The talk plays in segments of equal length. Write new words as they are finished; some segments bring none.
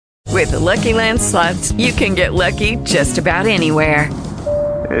With the Lucky Land Slots, you can get lucky just about anywhere.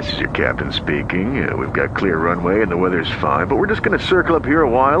 This is your captain speaking. We've got clear runway and the weather's fine, but we're just going to circle up here a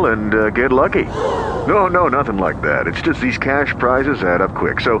while and get lucky. No, nothing like that. It's just these cash prizes add up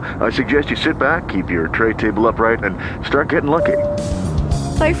quick. So I suggest you sit back, keep your tray table upright, and start getting lucky.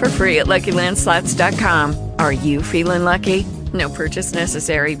 Play for free at LuckyLandSlots.com. Are you feeling lucky? No purchase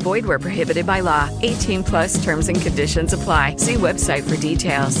necessary. Void where prohibited by law. 18 plus terms and conditions apply. See website for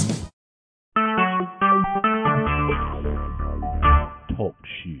details. Talk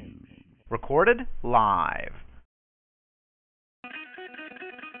shoes. Recorded live.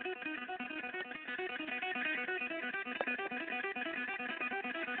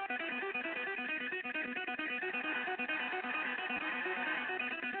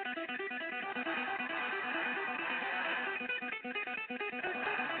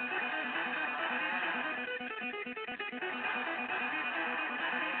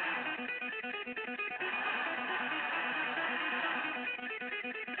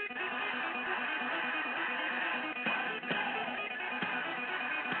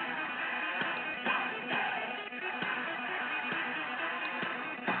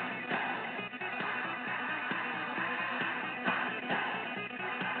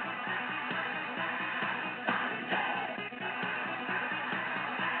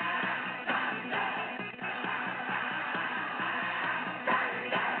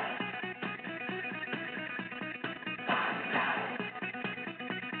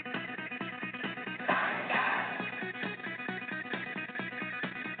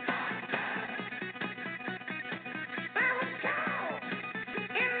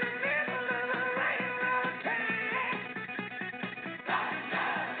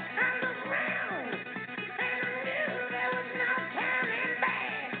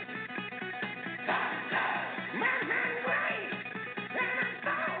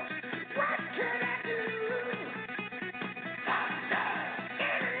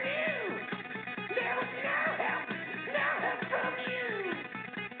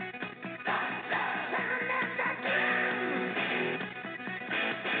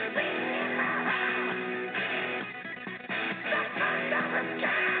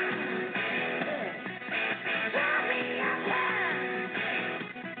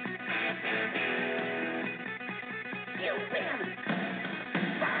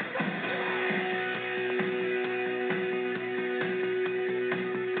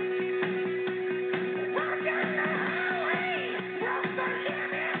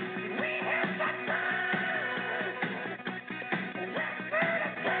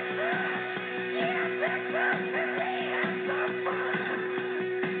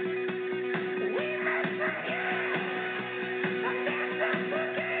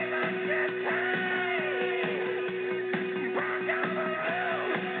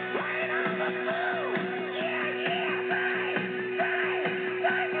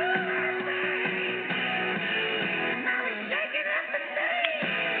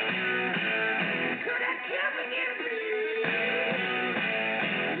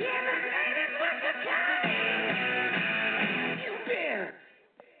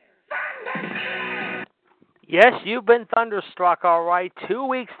 Yes, you've been thunderstruck, all right. 2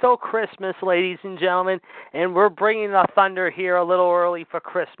 weeks till Christmas, ladies and gentlemen, and we're bringing the thunder here a little early for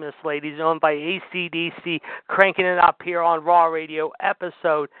Christmas, ladies and gentlemen, by AC/DC, cranking it up here on Raw Radio,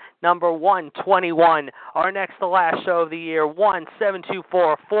 episode number 121, our next to last show of the year,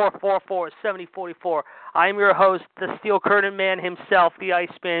 1-724-444-7044. I'm your host, the Steel Curtain Man himself, the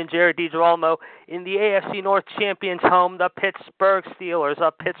Iceman, Jared DiGirolamo, in the AFC North Champions home, the Pittsburgh Steelers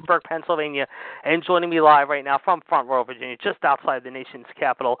of Pittsburgh, Pennsylvania. And joining me live right now from Front Royal, Virginia, just outside the nation's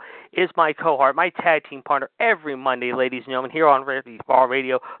capital, is my cohort, my tag team partner, every Monday, ladies and gentlemen, here on Raw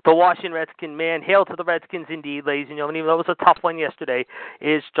Radio, the Washington Redskin man. Hail to the Redskins indeed, ladies and gentlemen, even though it was a tough one yesterday,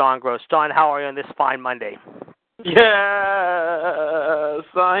 is John Gross. John, how are you on this fine Monday? Yes,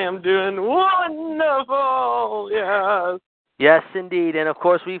 I am doing wonderful, yes. Yes, indeed. And, of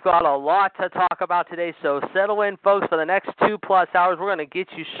course, we've got a lot to talk about today, so settle in, folks. For the next 2+ hours, we're going to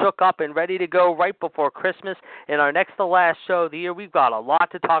get you shook up and ready to go right before Christmas. In our next to last show of the year, we've got a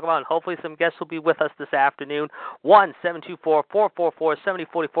lot to talk about, and hopefully some guests will be with us this afternoon.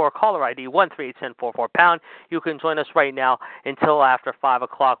 1-724-444-7044, caller ID 138-1044#. You can join us right now until after 5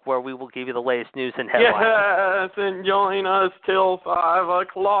 o'clock, where we will give you the latest news and headlines. Yes, and join us till 5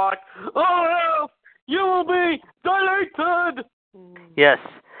 o'clock. Oh, you will be delighted. Yes.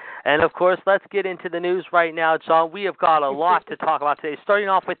 And, of course, let's get into the news right now, John. We have got a lot to talk about today. Starting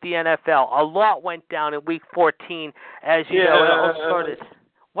off with the NFL. A lot went down in Week 14. As you know, it all started.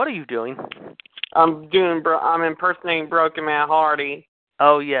 What are you doing? I'm impersonating Broken Man Hardy.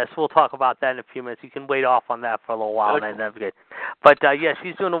 Oh, yes, we'll talk about that in a few minutes. You can wait off on that for a little while, Okay. and that's good. But, yes,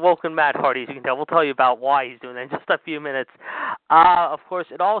 he's doing a Woken Matt Hardy, as you can tell. We'll tell you about why he's doing that in just a few minutes. Of course,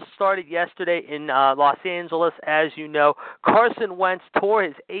 it all started yesterday in Los Angeles, as you know. Carson Wentz tore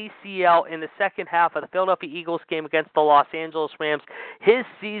his ACL in the second half of the Philadelphia Eagles game against the Los Angeles Rams. His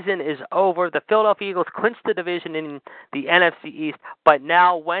season is over. The Philadelphia Eagles clinched the division in the NFC East, but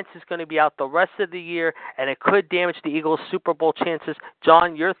now Wentz is going to be out the rest of the year, and it could damage the Eagles' Super Bowl chances.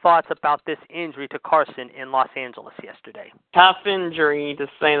 John, your thoughts about this injury to Carson in Los Angeles yesterday? Tough injury, to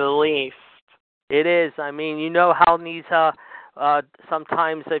say the least. It is. I mean, you know how these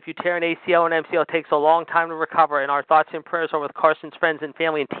sometimes if you tear an ACL and MCL, it takes a long time to recover, and our thoughts and prayers are with Carson's friends and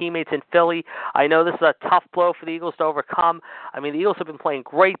family and teammates in Philly. I know this is a tough blow for the Eagles to overcome. I mean, the Eagles have been playing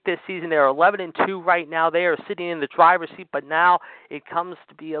great this season. They are 11-2 right now. They are sitting in the driver's seat, but now it comes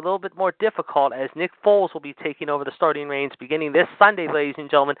to be a little bit more difficult as Nick Foles will be taking over the starting reins beginning this Sunday, ladies and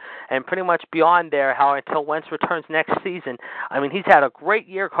gentlemen, and pretty much beyond there, until Wentz returns next season. I mean, he's had a great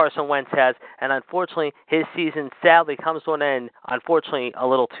year, Carson Wentz has, and unfortunately, his season sadly comes to an end, unfortunately, a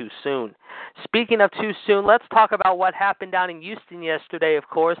little too soon. Speaking of too soon, let's talk about what happened down in Houston yesterday, of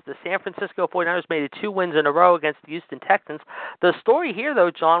course. The San Francisco 49ers made it 2 wins in a row against the Houston Texans. The story here, though,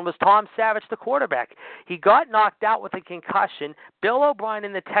 John, was Tom Savage, the quarterback. He got knocked out with a concussion. Bill O'Brien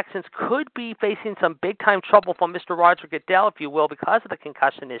and the Texans could be facing some big-time trouble from Mr. Roger Goodell, if you will, because of the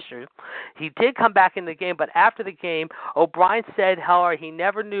concussion issue. He did come back in the game, but after the game, O'Brien said, however, he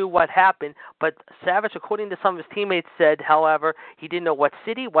never knew what happened, but Savage, according to some of his teammates, said, however, he didn't know what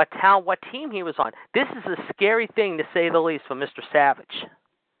city, what town, what team he was on. This is a scary thing, to say the least, for Mr. Savage.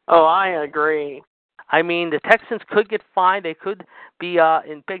 Oh, I agree. I mean, the Texans could get fined. They could be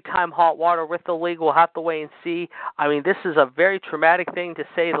in big-time hot water with the league. We'll have to wait and see. I mean, this is a very traumatic thing, to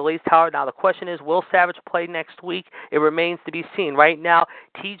say the least, Howard. Now, the question is, will Savage play next week? It remains to be seen. Right now,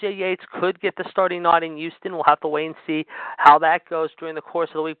 T.J. Yates could get the starting nod in Houston. We'll have to wait and see how that goes during the course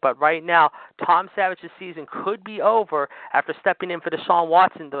of the week. But right now, Tom Savage's season could be over after stepping in for Deshaun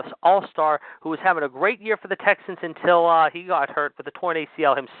Watson, the all-star, who was having a great year for the Texans until he got hurt with a torn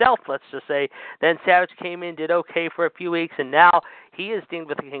ACL himself, let's just say. Then Savage came in, did okay for a few weeks, and now he is deemed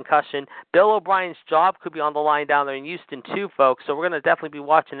with a concussion. Bill O'Brien's job could be on the line down there in Houston too, folks, so we're going to definitely be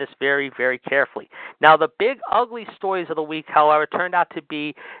watching this very, very carefully. Now, the big ugly stories of the week, however, turned out to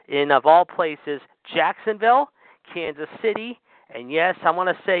be in, of all places, Jacksonville, Kansas City, and yes, I want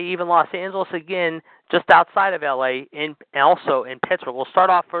to say even Los Angeles again, just outside of L.A., and also in Pittsburgh. We'll start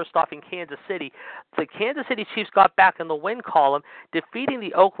off first off in Kansas City. The Kansas City Chiefs got back in the win column, defeating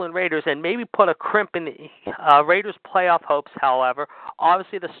the Oakland Raiders, and maybe put a crimp in the Raiders' playoff hopes, however.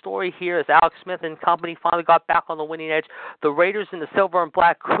 Obviously, the story here is Alex Smith and company finally got back on the winning edge. The Raiders in the silver and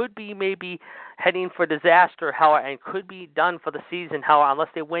black could be maybe heading for disaster, however, and could be done for the season, however, unless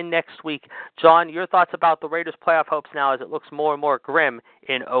they win next week. John, your thoughts about the Raiders' playoff hopes now as it looks more and more grim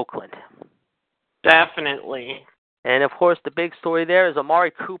in Oakland? Definitely. And, of course, the big story there is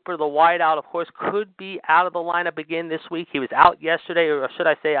Amari Cooper, the wideout, of course, could be out of the lineup again this week. He was out yesterday, or should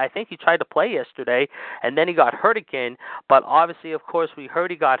I say, I think he tried to play yesterday, and then he got hurt again. But, obviously, of course, we heard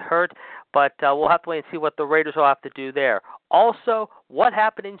he got hurt, but we'll have to wait and see what the Raiders will have to do there. Also, what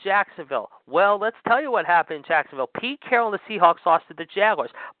happened in Jacksonville? Well, let's tell you what happened in Jacksonville. Pete Carroll and the Seahawks lost to the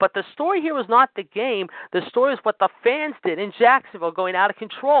Jaguars. But the story here was not the game. The story is what the fans did in Jacksonville going out of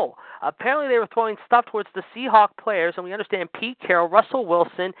control. Apparently, they were throwing stuff towards the Seahawk players, and we understand Pete Carroll, Russell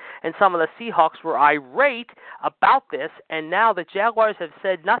Wilson, and some of the Seahawks were irate about this, and now the Jaguars have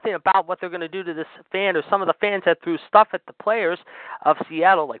said nothing about what they're going to do to this fan, or some of the fans that threw stuff at the players of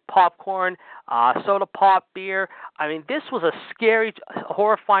Seattle, like popcorn, soda pop, beer. I mean, this was a scary,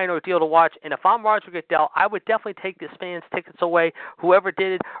 horrifying ordeal to watch, and if I'm Roger Goodell, I would definitely take this fans' tickets away, whoever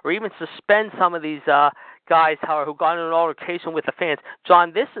did it, or even suspend some of these guys, however, who got in an altercation with the fans.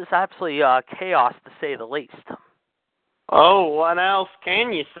 John, this is absolutely chaos, to say the least. Oh, what else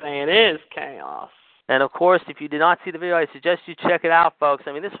can you say? It is chaos. And, of course, if you did not see the video, I suggest you check it out, folks.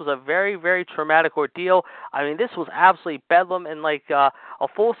 I mean, this was a very, very traumatic ordeal. I mean, this was absolutely bedlam and like a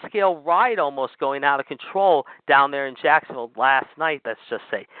full-scale riot almost going out of control down there in Jacksonville last night, let's just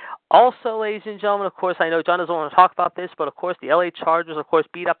say. Also, ladies and gentlemen, of course, I know John doesn't want to talk about this, but, of course, the L.A. Chargers, of course,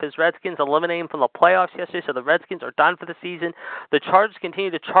 beat up his Redskins, eliminating them from the playoffs yesterday, so the Redskins are done for the season. The Chargers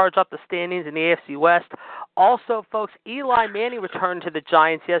continue to charge up the standings in the AFC West. Also, folks, Eli Manning returned to the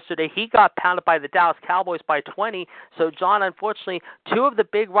Giants yesterday. He got pounded by the Dallas Cowboys by 20. So, John, unfortunately, two of the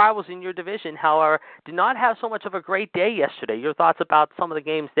big rivals in your division, however, did not have so much of a great day yesterday. Your thoughts about some of the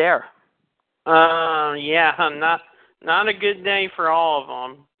games there? Yeah, not a good day for all of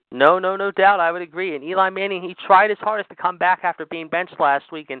them. No doubt. I would agree. And Eli Manning, he tried his hardest to come back after being benched last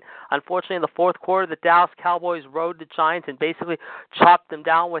week. And unfortunately, in the fourth quarter, the Dallas Cowboys rode the Giants and basically chopped them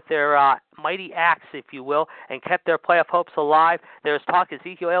down with their mighty axe, if you will, and kept their playoff hopes alive. There's talk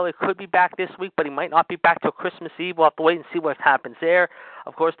Ezekiel Elliott could be back this week, but he might not be back till Christmas Eve. We'll have to wait and see what happens there.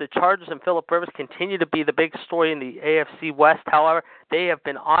 Of course, the Chargers and Phillip Rivers continue to be the big story in the AFC West. However, they have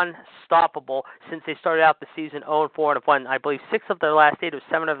been unstoppable since they started out the season 0-4 and have won, I believe, 6 of their last 8 or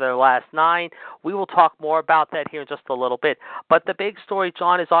 7 of their last 9. We will talk more about that here in just a little bit. But the big story,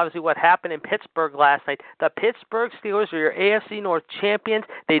 John, is obviously what happened in Pittsburgh last night. The Pittsburgh Steelers are your AFC North champions.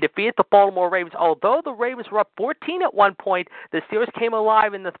 They defeated the Baltimore Ravens. Although the Ravens were up 14 at one point, the Steelers came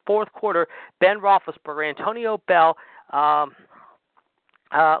alive in the fourth quarter. Ben Roethlisberger, Antonio Bell,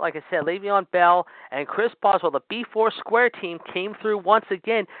 like I said, Le'Veon Bell and Chris Boswell, the B4 Square team, came through once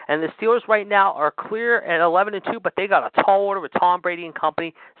again, and the Steelers right now are clear at 11-2, but they got a tall order with Tom Brady and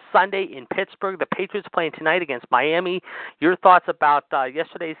company Sunday in Pittsburgh. The Patriots playing tonight against Miami. Your thoughts about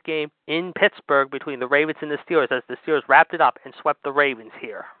yesterday's game in Pittsburgh between the Ravens and the Steelers as the Steelers wrapped it up and swept the Ravens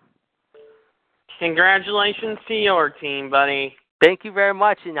here? Congratulations to your team, buddy. Thank you very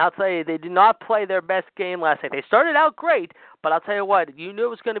much, and I'll tell you, they did not play their best game last night. They started out great, but I'll tell you what, you knew it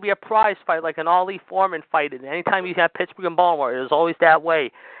was going to be a prize fight like an Ollie Foreman fight, and anytime you have Pittsburgh and Baltimore, it was always that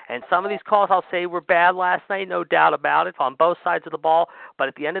way. And some of these calls, I'll say, were bad last night, no doubt about it, on both sides of the ball. But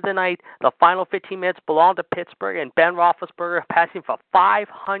at the end of the night, the final 15 minutes belonged to Pittsburgh, and Ben Roethlisberger passing for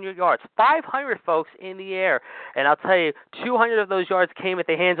 500 yards. 500, folks, in the air. And I'll tell you, 200 of those yards came at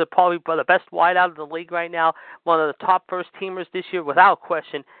the hands of probably the best wideout of the league right now, one of the top first-teamers this year, without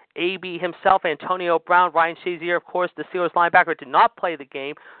question. AB himself, Antonio Brown, Ryan Shazier, of course, the Steelers linebacker, did not play the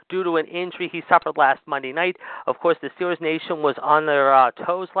game due to an injury he suffered last Monday night. Of course, the Steelers Nation was on their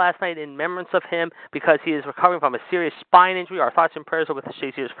toes last night in remembrance of him because he is recovering from a serious spine injury. Our thoughts and prayers are with the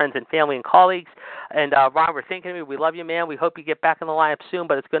Shazier's friends and family and colleagues. And Ron, we're thinking of you. We love you, man. We hope you get back in the lineup soon,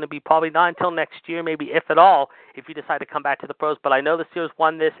 but it's going to be probably not until next year, maybe if at all, if you decide to come back to the pros. But I know the Steelers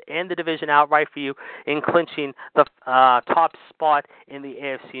won this and the division outright for you in clinching the top spot in the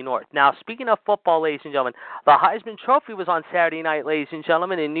AFC North. Now, speaking of football, ladies and gentlemen, the Heisman Trophy was on Saturday night, ladies and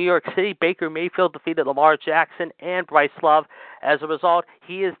gentlemen. In New York City, Baker Mayfield defeated Lamar Jackson and Bryce Love. As a result,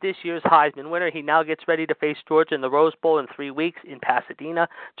 he is this year's Heisman winner. He now gets ready to face Georgia in the Rose Bowl in 3 weeks in Pasadena.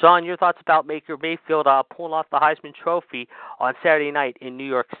 John, your thoughts about Baker Mayfield pulling off the Heisman Trophy on Saturday night in New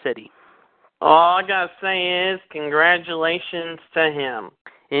York City? All I got to say is congratulations to him.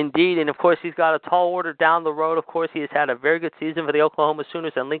 Indeed, and of course he's got a tall order down the road. Of course, he has had a very good season for the Oklahoma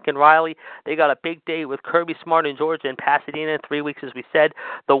Sooners and Lincoln Riley. They got a big day with Kirby Smart in Georgia and Pasadena in 3 weeks, as we said.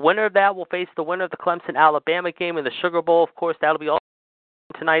 The winner of that will face the winner of the Clemson-Alabama game in the Sugar Bowl. Of course, that'll be all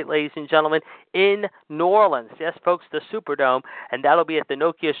tonight, ladies and gentlemen, in New Orleans. Yes, folks, the Superdome, and that'll be at the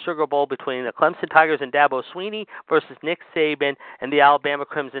Nokia Sugar Bowl between the Clemson Tigers and Dabo Swinney versus Nick Saban and the Alabama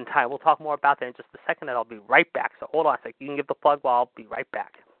Crimson Tide. We'll talk more about that in just a second, and I'll be right back. So hold on a sec. You can give the plug while I'll be right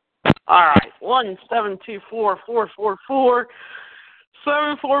back. All right,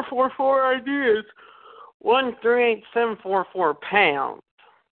 1-724-444-7444 ideas, 138-744 pounds.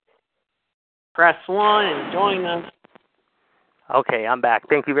 Press 1 and join us. Okay, I'm back.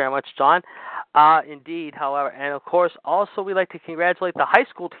 Thank you very much, John. Indeed, however, and of course, also we'd like to congratulate the high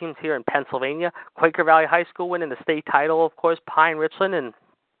school teams here in Pennsylvania. Quaker Valley High School winning the state title, of course, Pine Richland and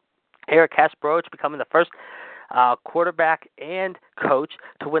Eric Kasparowicz becoming the first quarterback and coach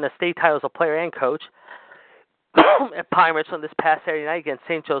to win a state title as a player and coach at Pine Richland this past Saturday night against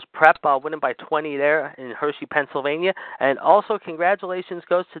St. Joe's Prep, winning by 20 there in Hershey, Pennsylvania. And also congratulations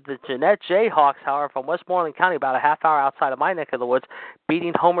goes to the Jeanette Jayhawks, however, from Westmoreland County, about a half hour outside of my neck of the woods,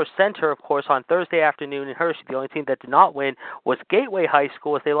 beating Homer Center, of course, on Thursday afternoon in Hershey. The only team that did not win was Gateway High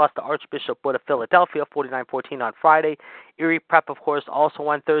School as they lost to Archbishop Wood of Philadelphia 49-14 on Friday. Erie Prep, of course, also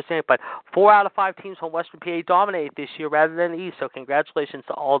won Thursday night, but 4 out of 5 teams from Western PA dominated this year rather than the East, so congratulations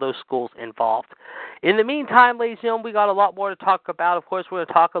to all those schools involved. In the meantime, ladies and gentlemen, we got a lot more to talk about. Of course, we're going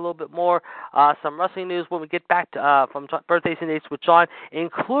to talk a little bit more, some wrestling news when we get back to, from birthdays and dates with John,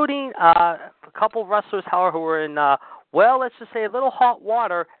 including a couple of wrestlers, however, who are in well, let's just say a little hot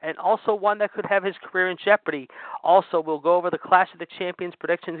water, and also one that could have his career in jeopardy. Also, we'll go over the Clash of the Champions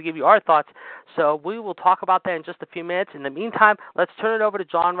predictions and give you our thoughts. So we will talk about that in just a few minutes. In the meantime, let's turn it over to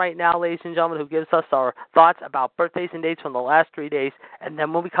John right now, ladies and gentlemen, who gives us our thoughts about birthdays and dates from the last 3 days. And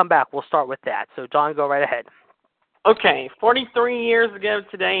then when we come back, we'll start with that. So, John, go right ahead. Okay, 43 years ago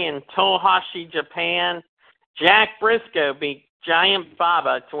today in Toyohashi, Japan, Jack Briscoe beat Giant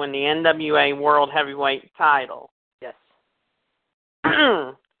Baba to win the NWA World Heavyweight title.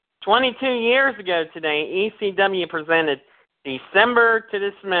 22 years ago today, ECW presented December to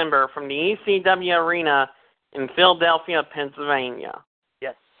Dismember from the ECW Arena in Philadelphia, Pennsylvania.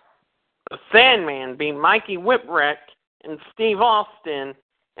 Yes. The Sandman beat Mikey Whipwreck and Steve Austin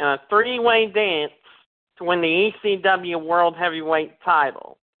in a three-way dance to win the ECW World Heavyweight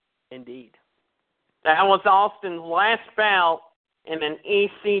title. Indeed. That was Austin's last bout in an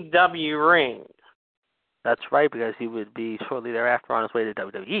ECW ring. That's right, because he would be shortly thereafter on his way to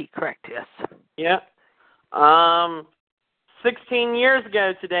WWE, correct? Yes. Yep. 16 years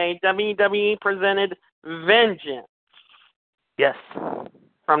ago today, WWE presented Vengeance. Yes.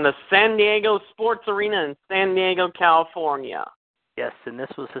 From the San Diego Sports Arena in San Diego, California. Yes, and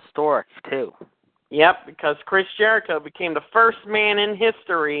this was historic, too. Yep, because Chris Jericho became the first man in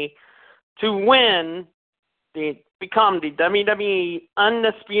history to become the WWE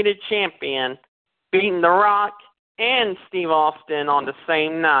Undisputed Champion, beating The Rock and Steve Austin on the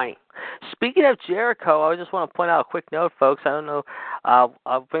same night. Speaking of Jericho, I just want to point out a quick note, folks. I don't know,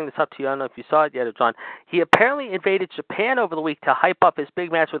 I'll bring this up to you. I don't know if you saw it yet, John. He apparently invaded Japan over the week to hype up his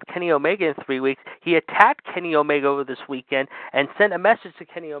big match with Kenny Omega in 3 weeks. He attacked Kenny Omega over this weekend and sent a message to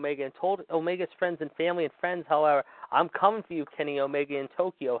Kenny Omega and told Omega's friends and family and friends, however, I'm coming for you, Kenny Omega, in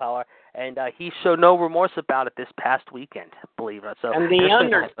Tokyo, however. And he showed no remorse about it this past weekend, believe it. So, and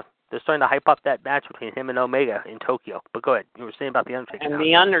they're starting to hype up that match between him and Omega in Tokyo. But go ahead. You were saying about The Undertaker. And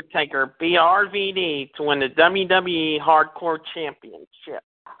The Undertaker beat RVD to win the WWE Hardcore Championship.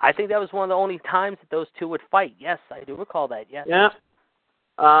 I think that was one of the only times that those two would fight. Yes, I do recall that, yes. Yep.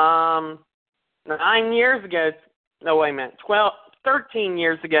 9 years ago, no, wait a minute, 13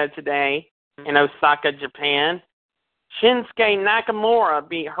 years ago today in Osaka, Japan, Shinsuke Nakamura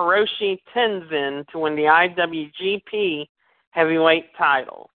beat Hiroshi Tenzan to win the IWGP Heavyweight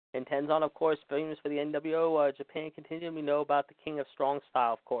title. And Tenzan, of course, famous for the NWO Japan contingent. We know about the King of Strong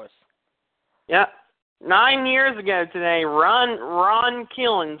Style, of course. Yep. 9 years ago today, Ron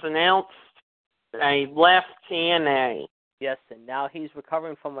Killings announced he left TNA. Yes, and now he's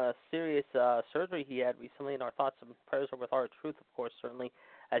recovering from a serious surgery he had recently, and our thoughts and prayers are with R-Truth, of course, certainly,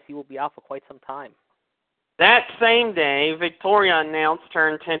 as he will be out for quite some time. That same day, Victoria announced her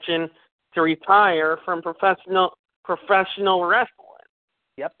intention to retire from professional wrestling.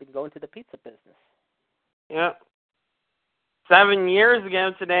 Yep, and go into the pizza business. Yep. 7 years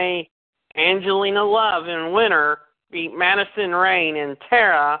ago today, Angelina Love in winter beat Madison Rayne and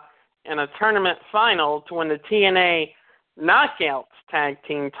Tara in a tournament final to win the TNA Knockouts Tag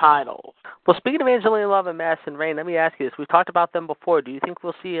Team titles. Well, speaking of Angelina Love and Madison Rayne, let me ask you this. We've talked about them before. Do you think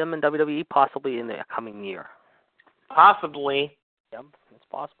we'll see them in WWE possibly in the coming year? Possibly. Yep, it's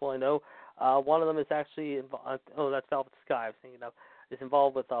possible. I know one of them is actually involved. Oh, that's Velvet Sky. I was thinking of. Is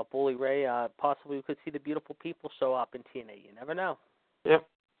involved with Bully Ray. Possibly we could see the Beautiful People show up in TNA. You never know. Yep.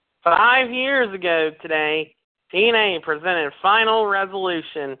 5 years ago today, TNA presented Final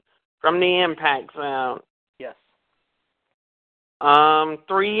Resolution from the Impact Zone. Yes.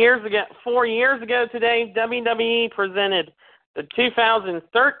 4 years ago today, WWE presented the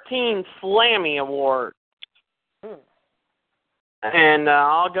 2013 Slammy Award. And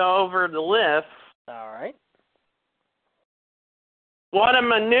I'll go over the list. All right. What a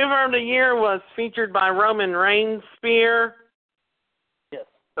Maneuver of the Year was featured by Roman Reigns' spear. Yes.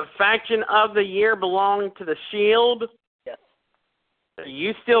 The Faction of the Year belonged to the Shield. Yes. The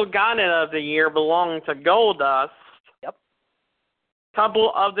You Still Got It of the Year belonged to Goldust. Yep.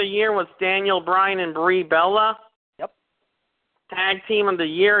 Couple of the Year was Daniel Bryan and Brie Bella. Yep. Tag Team of the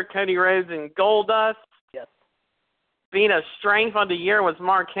Year, Cody Rhodes and Goldust. Yes. Feat of Strength of the Year was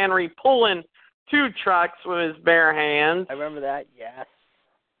Mark Henry pulling 2 trucks with his bare hands. I remember that, yes.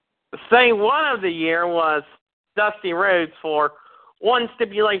 The Say One of the Year was Dusty Rhodes for one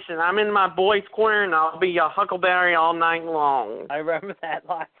stipulation. I'm in my boys' corner and I'll be your Huckleberry all night long. I remember that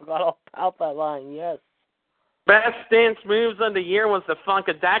line. I forgot all about that line, yes. Best Dance Moves of the Year was the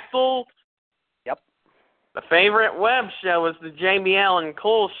Funkadactyl. Yep. The Favorite Web Show was the JBL and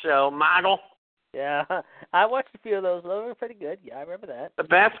Cole Show, Michael. Yeah, I watched a few of those. Those were pretty good. Yeah, I remember that. The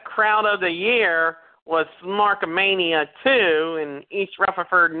Best Crowd of the Year was Smarkamania 2 in East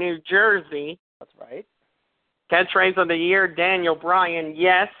Rutherford, New Jersey. That's right. Catchphrase of the Year, Daniel Bryan,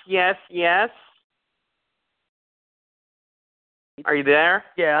 yes, yes, yes. Are you there?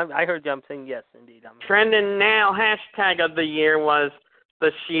 Yeah, I heard you. I'm saying yes, indeed. Trending Now hashtag of the year was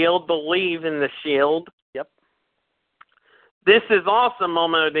The Shield, Believe in the Shield. Yep. This Is Awesome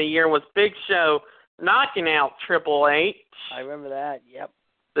moment of the year was Big Show knocking out Triple H. I remember that, yep.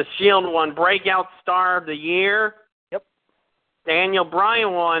 The Shield won Breakout Star of the Year. Yep. Daniel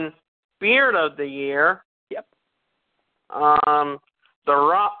Bryan won Beard of the Year. Yep. The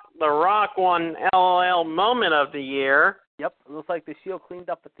Rock won LOL Moment of the Year. Yep, it looks like the Shield cleaned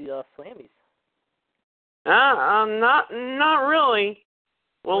up at the Slammies. Not really.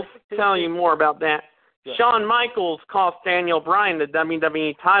 We'll tell you more about that. Good. Shawn Michaels cost Daniel Bryan the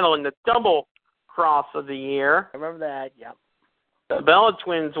WWE title in the Double Cross of the Year. I remember that, yep. The Bella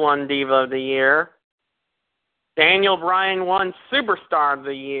Twins won Diva of the Year. Daniel Bryan won Superstar of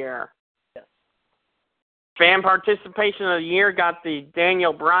the Year. Yes. Fan participation of the year got the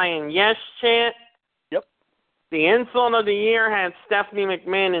Daniel Bryan Yes chant. Yep. The insult of the year had Stephanie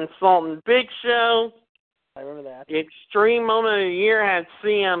McMahon insulting Big Show. I remember that. The extreme moment of the year had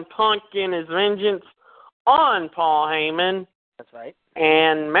CM Punk in his vengeance on Paul Heyman. That's right.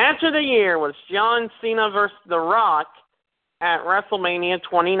 And match of the year was John Cena versus The Rock at WrestleMania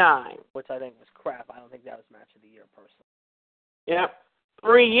 29. Which I think was crap. I don't think that was match of the year, personally. Yep.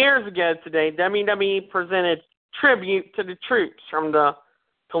 3 years ago today, WWE presented tribute to the troops from the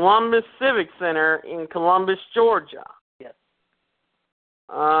Columbus Civic Center in Columbus, Georgia. Yes.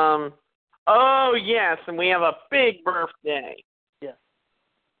 Oh, yes, and we have a big birthday. Yes.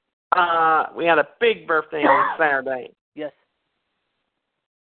 We had a big birthday on Saturday. Yes.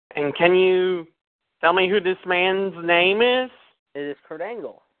 And can you tell me who this man's name is? It is Kurt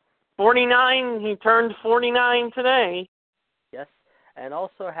Angle. 49. He turned 49 today. Yes. And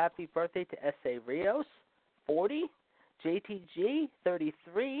also happy birthday to S.A. Rios, 40, JTG,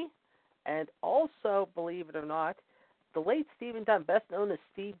 33, and also, believe it or not, the late Stephen Dunn, best known as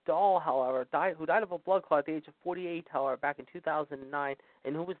Steve Dahl, however, who died of a blood clot at the age of 48, however, back in 2009,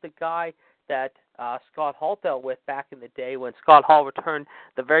 and who was the guy that Scott Hall dealt with back in the day when Scott Hall returned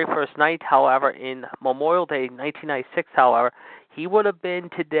the very first night, however, in Memorial Day 1996, however. He would have been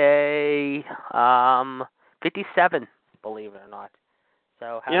today 57, believe it or not.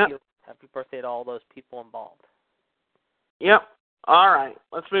 So happy birthday to all those people involved. Yep. All right.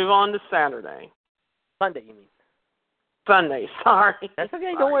 Let's move on to Saturday. Sunday, you mean? Sunday, sorry. That's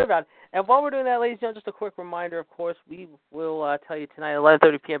okay, don't worry about it. And while we're doing that, ladies and gentlemen, just a quick reminder, of course, we will tell you tonight at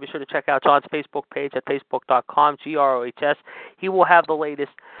 11:30 p.m., be sure to check out John's Facebook page at facebook.com, GROHS. He will have the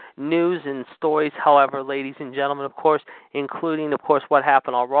latest news and stories, however, ladies and gentlemen, of course, including, of course, what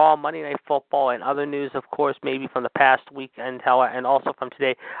happened on Raw, Monday Night Football, and other news, of course, maybe from the past weekend, and also from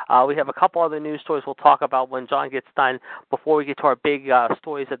today. We have a couple other news stories we'll talk about when John gets done. Before we get to our big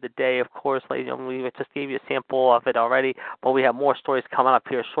stories of the day, of course, ladies and gentlemen, we just gave you a sample of it already, but we have more stories coming up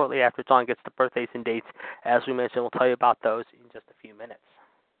here shortly after John gets the birthdays and dates. As we mentioned, we'll tell you about those in just a few minutes.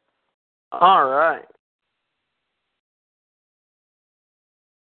 All right.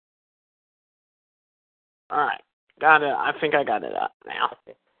 All right. Got it. I think I got it up now.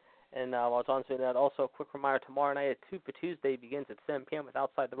 Okay. And while John's doing that, also a quick reminder, tomorrow night at 2 for Tuesday begins at 7 p.m. with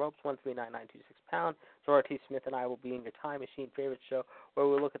Outside the Ropes, 139.926 Jordan T. Smith and I will be in your Time Machine favorite show where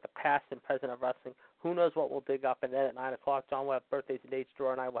we'll look at the past and present of wrestling. Who knows what we'll dig up. And then at 9 o'clock, John will have birthdays and dates.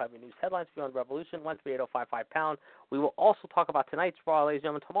 Jordan and I will have your news headlines for you on Revolution, 138.055 We will also talk about tonight's Raw, ladies and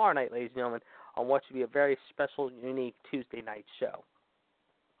gentlemen, tomorrow night, ladies and gentlemen, on what should be a very special, unique Tuesday night show.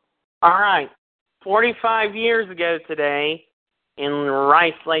 All right. 45 years ago today, in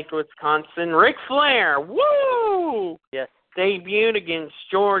Rice Lake, Wisconsin, Ric Flair, woo! Yes. Debuted against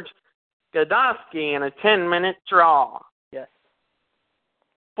George Godowski in a 10-minute draw. Yes.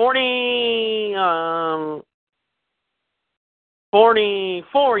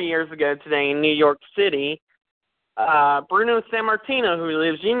 44 years ago today in New York City, Bruno Sammartino, who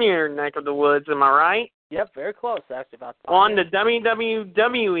lives in your neck of the woods, am I right? Yep, very close, actually. Won the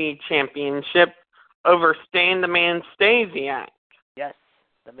WWE Championship over Stan the Man Stasiak. Yes,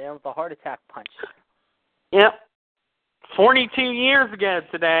 the man with the heart attack punch. Yep. 42 years ago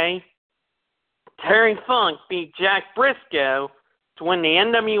today, Terry Funk beat Jack Briscoe to win the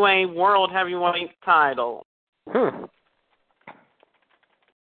NWA World Heavyweight title.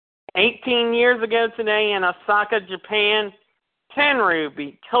 18 years ago today in Osaka, Japan, Tenryu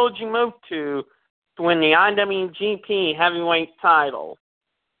beat Koji Motu to win the IWGP Heavyweight title.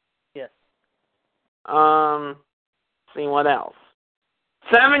 Yes. See what else.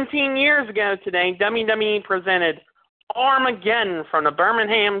 17 years ago today, WWE presented Armageddon from the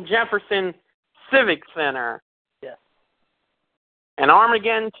Birmingham Jefferson Civic Center. Yes. And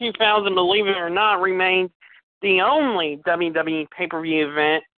Armageddon 2000, believe it or not, remains the only WWE pay-per-view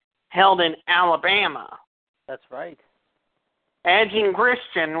event held in Alabama. That's right. Edge and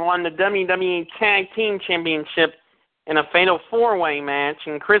Christian won the WWE Tag Team Championship in a Fatal 4-Way match,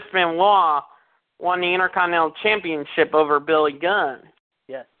 and Chris Benoit won the Intercontinental Championship over Billy Gunn.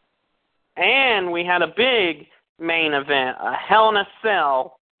 Yes. And we had a big main event, a Hell in a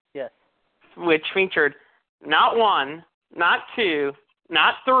Cell. Yes. Which featured not 1, not 2,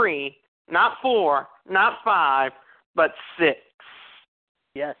 not 3, not 4, not 5, but 6.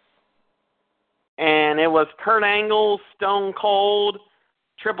 Yes. And it was Kurt Angle, Stone Cold,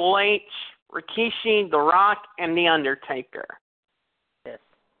 Triple H, Rikishi, The Rock, and The Undertaker. Yes.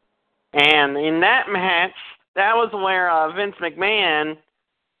 And in that match, that was where Vince McMahon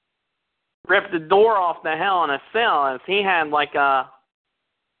ripped the door off the Hell in a Cell, as he had like a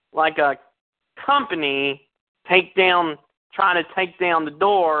company trying to take down the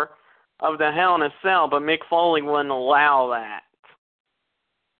door of the Hell in a Cell, but Mick Foley wouldn't allow that.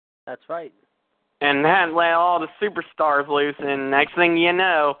 That's right. And that let all the superstars loose, and next thing you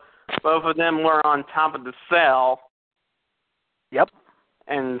know, both of them were on top of the cell. Yep.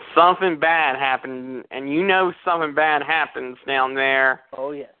 And something bad happened, and you know something bad happens down there.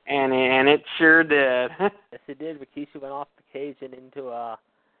 Oh, yes. And it sure did. Yes, it did. Rikishi went off the cage and into a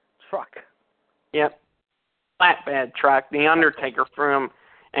truck. Yep. Flatbed truck. The Undertaker threw him,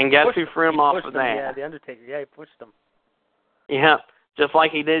 and guess who threw him off of that? Yeah, the Undertaker. Yeah, he pushed him. Yep. Just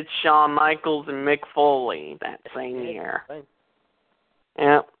like he did Shawn Michaels and Mick Foley that same year. Right.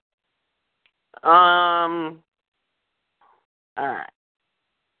 Yep. All right.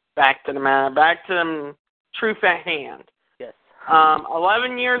 Back to the truth at hand. Yes.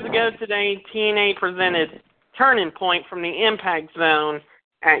 11 years ago today, TNA presented Turning Point from the Impact Zone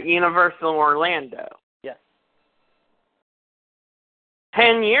at Universal Orlando. Yes.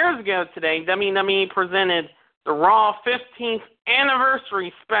 10 years ago today, WWE presented the Raw 15th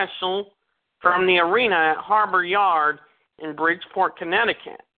Anniversary Special from the arena at Harbor Yard in Bridgeport,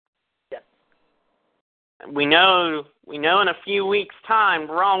 Connecticut. Yes. We know in a few weeks' time,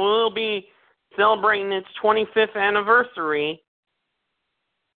 Raw will be celebrating its 25th anniversary.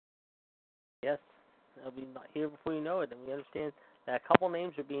 Yes. It'll be here before you know it, and we understand that a couple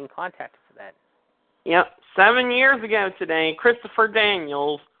names are being contacted for that. Yep. 7 years ago today, Christopher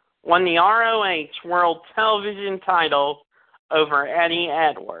Daniels won the ROH World Television title over Eddie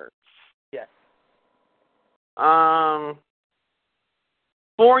Edwards. Yes.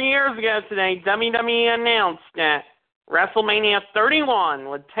 4 years ago today, WWE announced that WrestleMania 31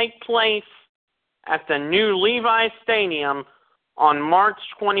 would take place at the new Levi Stadium on March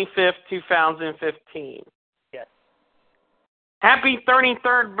 25th, 2015. Yes. Happy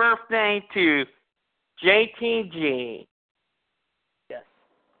 33rd birthday to JTG. Yes.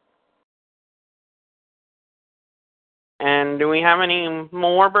 And do we have any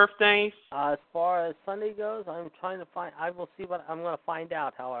more birthdays? As far as Sunday goes, I'm trying to find. I will see what I'm going to find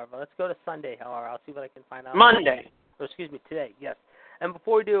out. However, let's go to Sunday. However, I'll see what I can find out. Monday. Or excuse me, today. Yes. And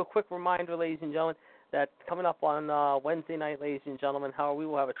before we do, a quick reminder, ladies and gentlemen, that coming up on Wednesday night, ladies and gentlemen, however, we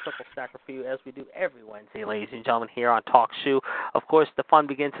will have a triple stacker for you as we do every Wednesday, ladies and gentlemen, here on Talk Shoe. Of course, the fun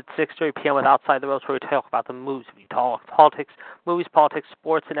begins at 6:30 p.m. with Outside the Ropes, where we talk about the moves. We talk politics, movies, politics,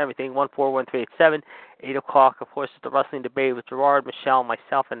 sports, and everything. 141387. 8 o'clock, of course, is the wrestling debate with Gerard, Michelle,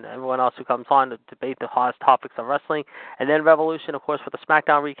 myself, and everyone else who comes on to debate the hottest topics of wrestling. And then Revolution, of course, with the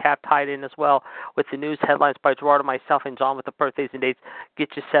SmackDown recap tied in as well with the news headlines by Gerard and myself, and John with the birthdays and dates. Get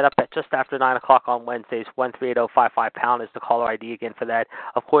you set up at just after 9 o'clock on Wednesdays. 138055 is the caller ID again for that.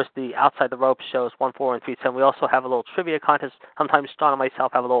 Of course, the Outside the Ropes show is 14137. We also have a little trivia contest. Sometimes John and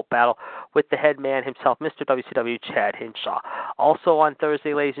myself have a little battle with the head man himself, Mr. WCW, Chad Hinshaw. Also on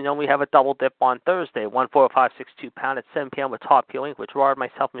Thursday, ladies and gentlemen, we have a double dip on Thursday. 14562 at 7 p.m. with Todd Peeling, with Gerard,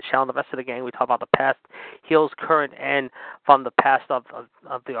 myself, Michelle, and the rest of the gang. We talk about the past, heels, current, and from the past of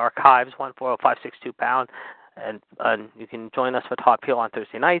the archives. 140-562 And you can join us for Todd Peel on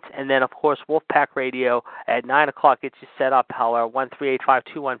Thursday nights. And then, of course, Wolfpack Radio at 9 o'clock gets you set up, however,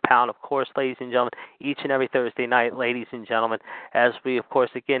 138-521 of course, ladies and gentlemen, each and every Thursday night, ladies and gentlemen, as we, of course,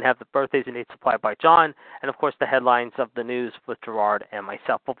 again, have the birthdays and dates supplied by John, and, of course, the headlines of the news with Gerard and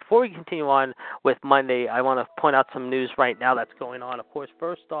myself. But before we continue on with Monday, I want to point out some news right now that's going on. Of course,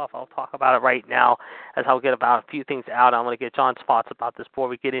 first off, I'll talk about it right now as I'll get about a few things out. I'm going to get John's thoughts about this before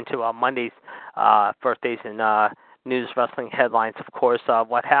we get into Monday's birthdays and news wrestling headlines. Of course,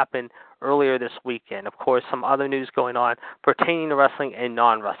 what happened earlier this weekend. Of course, some other news going on pertaining to wrestling and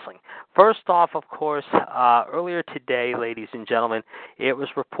non-wrestling. First off, of course, earlier today, ladies and gentlemen, it was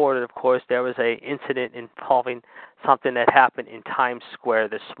reported, of course, there was an incident involving something that happened in Times Square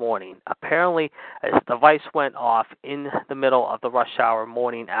this morning. Apparently, a device went off in the middle of the rush hour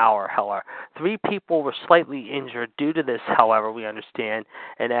morning hour, however. 3 people were slightly injured due to this, however, we understand,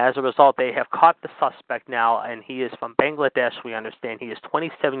 and as a result, they have caught the suspect now, and he is from Bangladesh, we understand. He is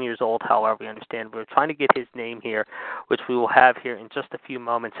 27 years old, however, we understand. We're trying to get his name here, which we will have here in just a few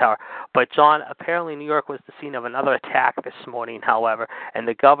moments, however. But, John, apparently New York was the scene of another attack this morning, however, and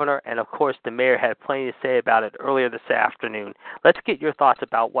the governor and, of course, the mayor had plenty to say about it earlier this afternoon. Let's get your thoughts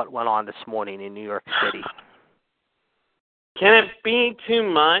about what went on this morning in New York City. Can it be too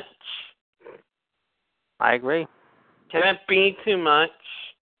much? I agree. Can it be too much?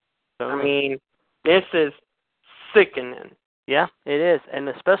 I mean, this is sickening. Yeah, it is, and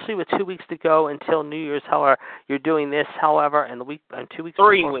especially with 2 weeks to go until New Year's. However, you're doing this, however, and 2 weeks.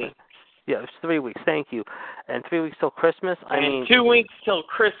 3 weeks. Yeah, it's 3 weeks. Thank you, and 3 weeks till Christmas. And 2 weeks till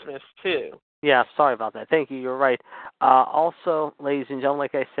Christmas too. Yeah, sorry about that. Thank you. You're right. Also, ladies and gentlemen,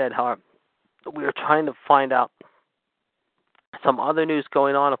 like I said, however, we are trying to find out some other news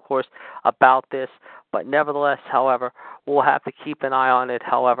going on, of course, about this. But nevertheless, however, we'll have to keep an eye on it.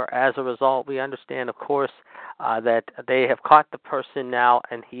 However, as a result, we understand, of course, that they have caught the person now,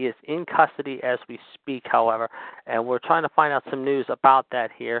 and he is in custody as we speak, however. And we're trying to find out some news about that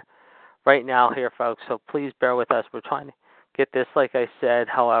here, right now here, folks. So please bear with us. We're trying to get this, like I said,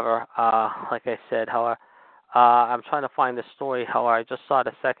 however. I'm trying to find the story, however. I just saw it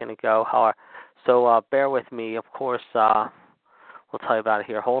a second ago, however. So bear with me, of course. We'll tell you about it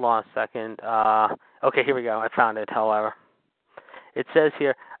here. Hold on a second. Okay, here we go. I found it, however. It says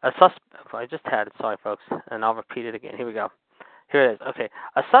here, I just had it, sorry, folks, and I'll repeat it again. Here we go. Here it is. Okay.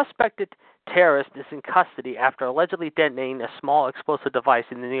 A suspected terrorist is in custody after allegedly detonating a small explosive device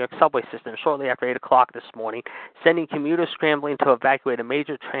in the New York subway system shortly after 8 o'clock this morning, sending commuters scrambling to evacuate a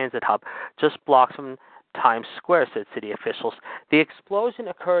major transit hub just blocks from Times Square, said city officials. The explosion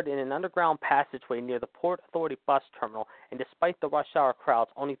occurred in an underground passageway near the Port Authority bus terminal, and despite the rush hour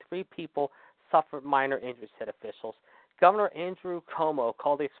crowds, only 3 people suffered minor injuries, said officials. Governor Andrew Cuomo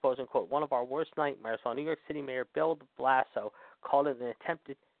called the explosion, quote, one of our worst nightmares, while New York City Mayor Bill de Blasio called it an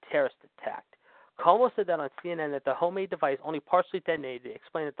attempted terrorist attack. Cuomo said that on CNN that the homemade device only partially detonated. He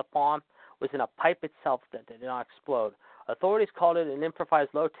explained that the bomb was in a pipe itself that did not explode. Authorities called it an improvised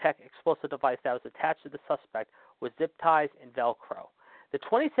low-tech explosive device that was attached to the suspect with zip ties and Velcro. The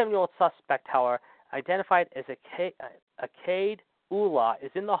 27-year-old suspect, however, identified as Akade Ullah,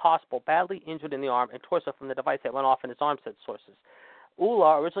 is in the hospital, badly injured in the arm and torso from the device that went off in his arm, said sources.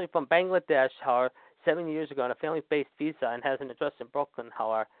 Ullah, originally from Bangladesh, however, 7 years ago on a family-based visa and has an address in Brooklyn,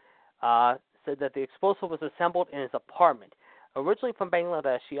 however, said that the explosive was assembled in his apartment. Originally from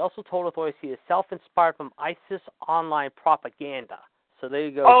Bangladesh, he also told authorities he is self-inspired from ISIS online propaganda. So there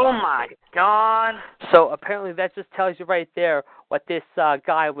you go. Oh, my God. So apparently that just tells you right there what this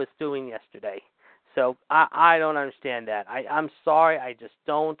guy was doing yesterday. So I don't understand that. I'm sorry. I just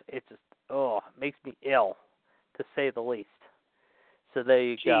don't. It just, makes me ill, to say the least. So there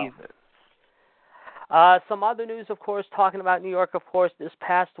you go. Some other news, of course, talking about New York, of course, this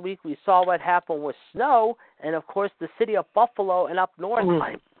past week we saw what happened with snow, and, of course, the city of Buffalo and up north,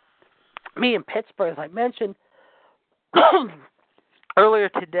 me in Pittsburgh, as I mentioned, earlier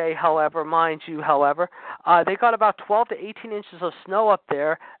today, however, mind you, however, they got about 12 to 18 inches of snow up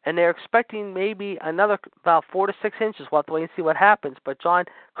there, and they're expecting maybe another about 4 to 6 inches. We'll have to wait and see what happens. But, John,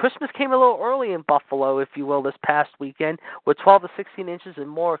 Christmas came a little early in Buffalo, if you will, this past weekend, with 12 to 16 inches and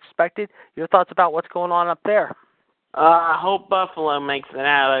more expected. Your thoughts about what's going on up there? I hope Buffalo makes it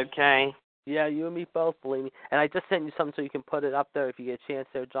out okay. Yeah, you and me both, believe me. And I just sent you something so you can put it up there if you get a chance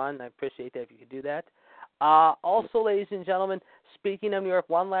there, John. I appreciate that if you could do that. Also, ladies and gentlemen, speaking of New York,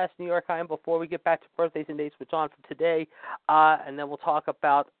 one last New York item before we get back to birthdays and dates with John for today, and then we'll talk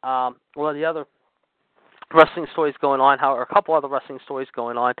about the other wrestling stories going on, a couple other wrestling stories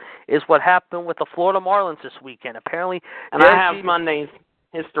going on, is what happened with the Florida Marlins this weekend. Apparently, and I have Monday's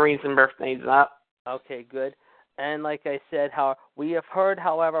histories and birthdays up. Okay, good. And like I said, we have heard,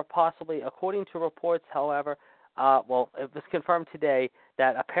 however, possibly, according to reports, however, it was confirmed today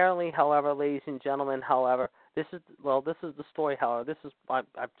that apparently, however, ladies and gentlemen, however, this is the story, however,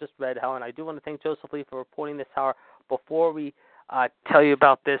 I've just read, however, and I do want to thank Joseph Lee for reporting this, however, before we tell you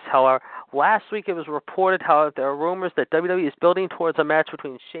about this, however. Last week it was reported, however, there are rumors that WWE is building towards a match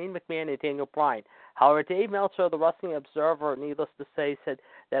between Shane McMahon and Daniel Bryan. However, Dave Meltzer of the Wrestling Observer, needless to say, said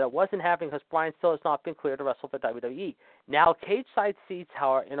that it wasn't happening because Bryan still has not been cleared to wrestle for WWE. Now, Cage Side Seats,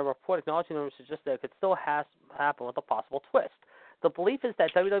 however, in a report acknowledging the rumors, suggests that it could still happen with a possible twist. The belief is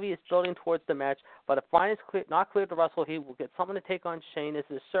that WWE is building towards the match, but if Bryan is not cleared to wrestle, he will get someone to take on Shane as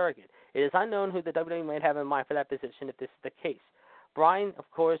his surrogate. It is unknown who the WWE might have in mind for that position if this is the case. Bryan, of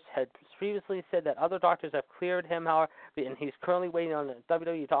course, had previously said that other doctors have cleared him, however, and he's currently waiting on a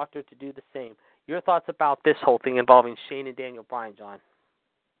WWE doctor to do the same. Your thoughts about this whole thing involving Shane and Daniel Bryan, John?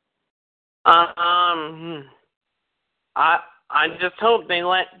 I just hope they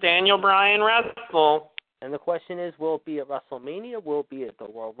let Daniel Bryan wrestle. And the question is, will it be at WrestleMania? Will it be at the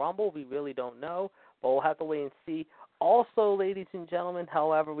Royal Rumble? We really don't know, but we'll have to wait and see. Also, ladies and gentlemen,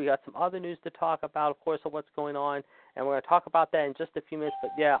 however, we got some other news to talk about, of course, of what's going on, and we're going to talk about that in just a few minutes.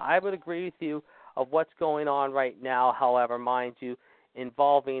 But, yeah, I would agree with you. of what's going on right now, however, mind you,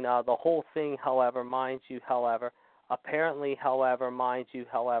 involving the whole thing, however, mind you, however, apparently, however, mind you,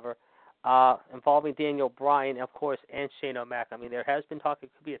 however, involving Daniel Bryan, of course, and Shane O'Mac. I mean, there has been talk it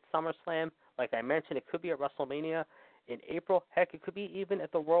could be at SummerSlam. Like I mentioned, it could be at WrestleMania in April. Heck, it could be even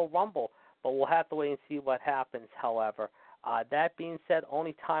at the Royal Rumble. But we'll have to wait and see what happens, however. That being said,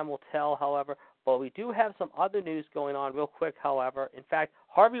 only time will tell, however. But we do have some other news going on real quick, however. In fact,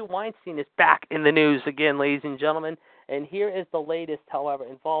 Harvey Weinstein is back in the news again, ladies and gentlemen. And here is the latest, however,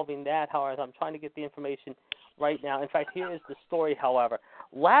 involving that, however. I'm trying to get the information right now. In fact, here is the story, however.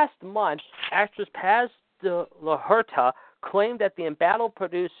 Last month, actress Paz de la Huerta claimed that the embattled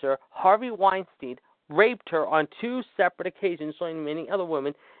producer, Harvey Weinstein, raped her on 2 separate occasions, joining many other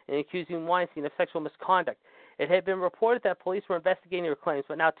women in accusing Weinstein of sexual misconduct. It had been reported that police were investigating her claims,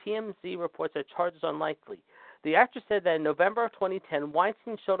 but now TMZ reports that charges are unlikely. The actress said that in November of 2010,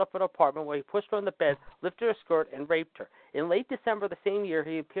 Weinstein showed up at her apartment where he pushed her on the bed, lifted her skirt, and raped her. In late December of the same year,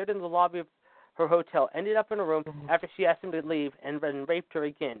 he appeared in the lobby of her hotel, ended up in a room after she asked him to leave, and then raped her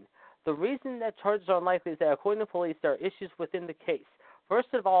again. The reason that charges are unlikely is that, according to police, there are issues within the case. First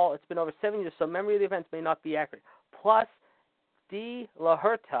of all, it's been over 7 years, so memory of the events may not be accurate. Plus, de la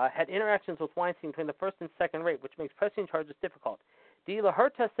Huerta had interactions with Weinstein between the first and second rape, which makes pressing charges difficult. De la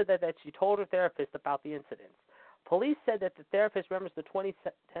Huerta said that she told her therapist about the incidents. Police said that the therapist remembers the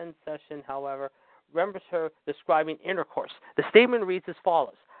 2010 session, however, remembers her describing intercourse. The statement reads as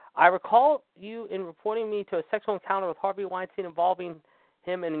follows. I recall you in reporting me to a sexual encounter with Harvey Weinstein involving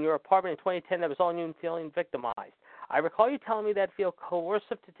him in your apartment in 2010 that was all you feeling victimized. I recall you telling me that it felt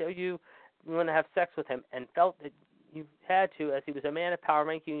coercive to tell you want to have sex with him and felt that you had to, as he was a man of power,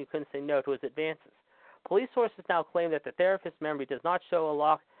 making you couldn't say no to his advances. Police sources now claim that the therapist's memory does not show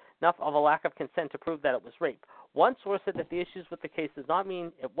enough of a lack of consent to prove that it was rape. One source said that the issues with the case does not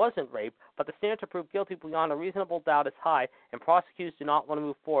mean it wasn't rape, but the standard to prove guilty beyond a reasonable doubt is high, and prosecutors do not want to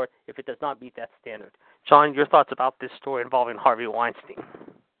move forward if it does not meet that standard. John, your thoughts about this story involving Harvey Weinstein?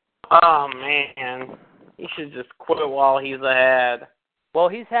 Oh, man. He should just quit while he's ahead. Well,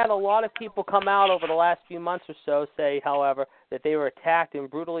 he's had a lot of people come out over the last few months or so say, however, that they were attacked and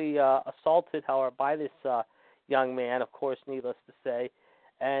brutally assaulted, however, by this young man, of course, needless to say.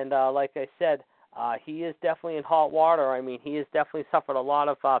 And like I said, he is definitely in hot water. I mean, he has definitely suffered a lot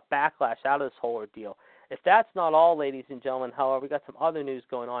of backlash out of this whole ordeal. If that's not all, ladies and gentlemen, however, we got some other news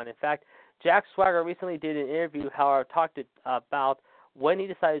going on. In fact, Jack Swagger recently did an interview, however, talked about when he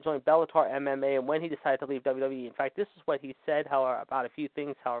decided to join Bellator MMA and when he decided to leave WWE. In fact, this is what he said, however, about a few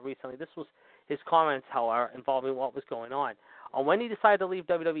things, however, recently. This was his comments, however, involving what was going on. When he decided to leave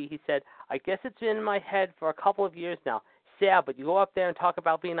WWE, he said, I guess it's been in my head for a couple of years now. Sad, but you go up there and talk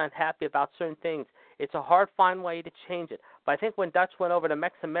about being unhappy about certain things. It's a hard, fine way to change it. But I think when Dutch went over to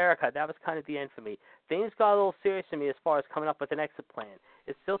Mex America, that was kind of the end for me. Things got a little serious for me as far as coming up with an exit plan.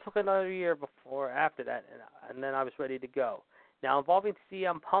 It still took another year before after that, and then I was ready to go. Now, involving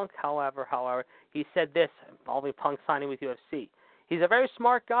CM Punk, however, he said this, involving Punk signing with UFC. He's a very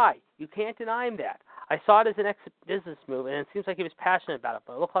smart guy. You can't deny him that. I saw it as an exit business move, and it seems like he was passionate about it,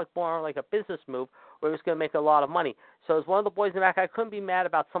 but it looked like more like a business move where he was going to make a lot of money. So as one of the boys in the back, I couldn't be mad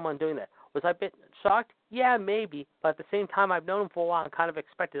about someone doing that. Was I a bit shocked? Yeah, maybe, but at the same time, I've known him for a while and kind of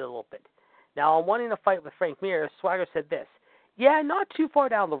expected it a little bit. Now, on wanting to fight with Frank Mir, Swagger said this. Yeah, not too far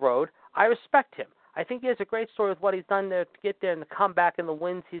down the road. I respect him. I think he has a great story with what he's done there to get there and the comeback and the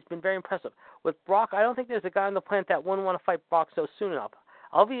wins. He's been very impressive. With Brock, I don't think there's a guy on the planet that wouldn't want to fight Brock so soon enough.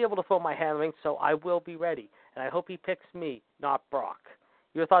 I'll be able to throw my hand in the ring, so I will be ready. And I hope he picks me, not Brock.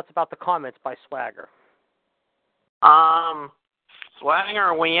 Your thoughts about the comments by Swagger?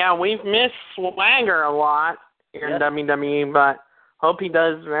 Swagger, we've missed Swagger a lot here in WWE, but hope he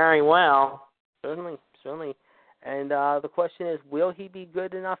does very well. Certainly. And the question is, will he be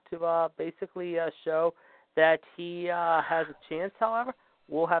good enough to basically show that he has a chance, however?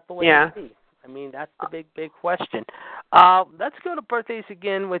 We'll have to wait and see. I mean, that's the big question. Let's go to birthdays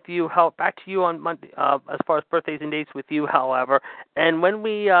again with you. Back to you on Monday as far as birthdays and dates with you, however. And when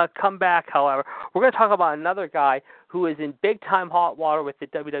we come back, however, we're going to talk about another guy who is in big-time hot water with the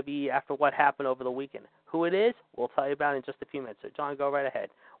WWE after what happened over the weekend. Who it is, we'll tell you about in just a few minutes. So, John, go right ahead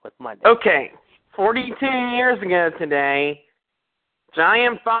with Monday. Okay. 42 years ago today,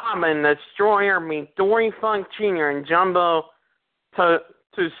 Giant Bob and the Destroyer meet Dory Funk Jr. and Jumbo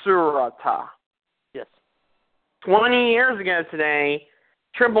Tsuruta. Yes. 20 years ago today,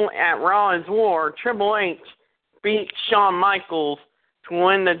 at Raw is War, Triple H beat Shawn Michaels to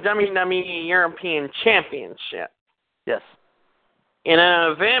win the WWE European Championship. Yes. In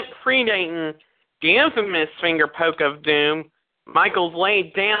an event predating the infamous finger poke of doom, Michaels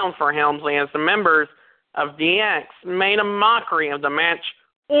laid down for Helmsley as the members of DX made a mockery of the match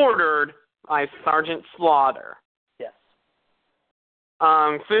ordered by Sergeant Slaughter. Yes.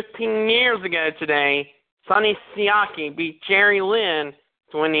 15 years ago today, Sonny Siaki beat Jerry Lynn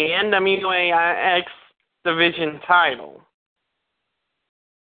to win the NWA X Division title.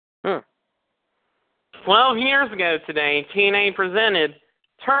 12 years ago today, TNA presented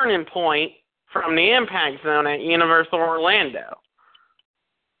Turning Point from the Impact Zone at Universal Orlando.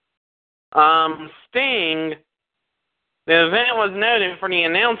 Sting, the event was noted for the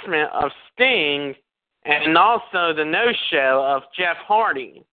announcement of Sting and also the no-show of Jeff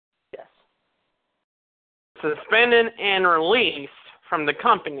Hardy. Yes. Suspended and released from the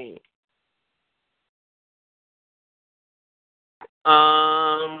company.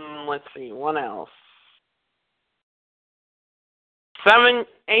 Let's see, what else?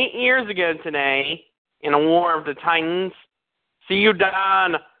 8 years ago today, in a War of the Titans,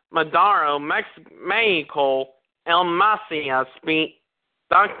 Ciudad Madero, Mexico, El Macias beat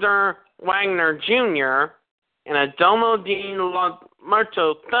Dr. Wagner Jr. in a Domo de los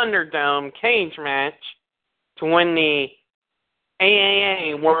Muertos Thunderdome cage match to win the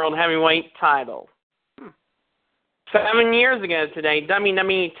AAA World Heavyweight title. 7 years ago today,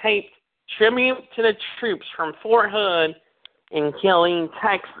 WWE taped Tribute to the Troops from Fort Hood in Killeen,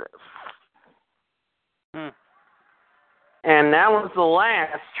 Texas. And that was the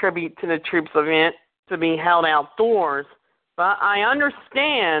last Tribute to the Troops event to be held outdoors. But I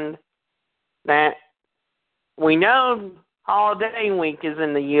understand that we know Holiday Week is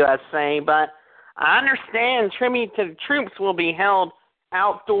in the USA, but I understand Tribute to the Troops will be held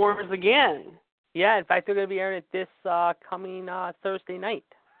outdoors again. Yeah, in fact, they're going to be airing it this coming Thursday night.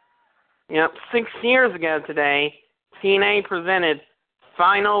 Yep, 6 years ago today, TNA presented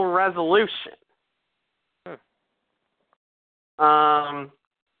Final Resolution.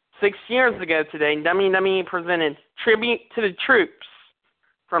 6 years ago today, WWE presented Tribute to the Troops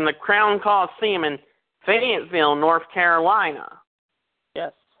from the Crown Coliseum in Fayetteville, North Carolina.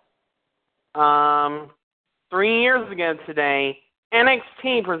 Yes. 3 years ago today,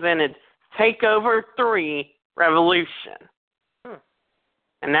 NXT presented TakeOver 3 Revolution.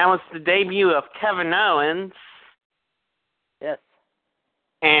 And that was the debut of Kevin Owens. Yes.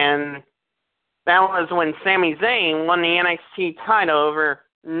 And that was when Sami Zayn won the NXT title over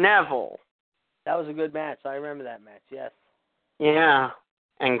Neville. That was a good match. I remember that match, yes. Yeah.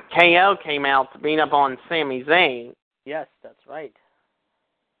 And KO came out to beat up on Sami Zayn. Yes, that's right.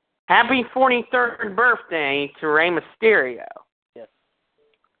 Happy 43rd birthday to Rey Mysterio. Yes.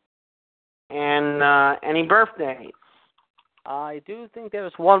 And any birthdays? I do think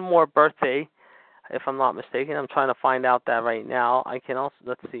there's one more birthday, if I'm not mistaken. I'm trying to find out that right now. I can also,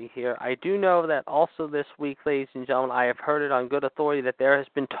 let's see here. I do know that also this week, ladies and gentlemen, I have heard it on good authority that there has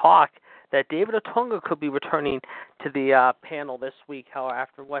been talk that David Otunga could be returning to the panel this week, however,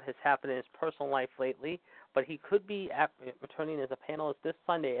 after what has happened in his personal life lately. But he could be returning as a panelist this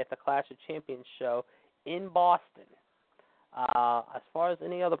Sunday at the Clash of Champions show in Boston. As far as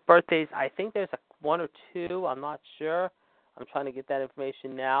any other birthdays, I think there's one or two. I'm not sure. I'm trying to get that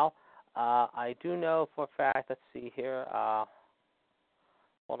information now. I do know for a fact, let's see here.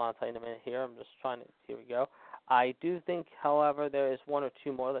 Hold on, I'll tell you in a minute here. I'm just trying to, here we go. I do think, however, there is one or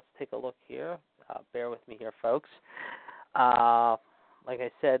two more. Let's take a look here. Bear with me here, folks. Like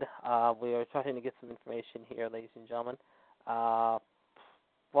I said, we are trying to get some information here, ladies and gentlemen.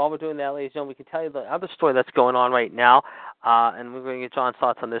 While we're doing that, ladies and gentlemen, we can tell you the other story that's going on right now, and we're going to get John's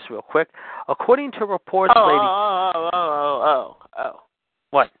thoughts on this real quick. According to reports,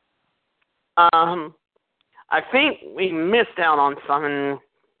 What? I think we missed out on something.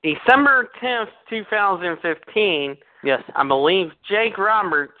 December 10th, 2015, yes, I believe Jake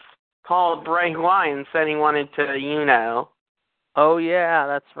Roberts called Bray Wyatt and said he wanted to, Oh, yeah,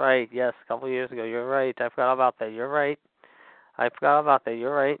 that's right. Yes, a couple of years ago. You're right. I forgot about that. You're right.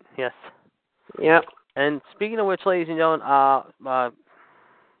 You're right. Yes. Yep. And speaking of which, ladies and gentlemen, I'm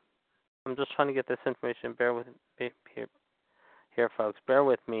just trying to get this information. Bear with me here, folks. Bear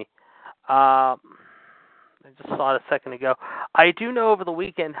with me. I just saw it a second ago. I do know over the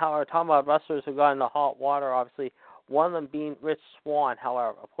weekend how we're talking about wrestlers who got in the hot water, obviously, one of them being Rich Swann.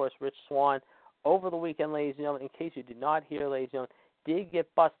 However, of course, Rich Swann, over the weekend, ladies and gentlemen, in case you did not hear, ladies and gentlemen, did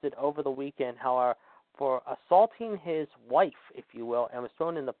get busted over the weekend, however, for assaulting his wife, if you will, and was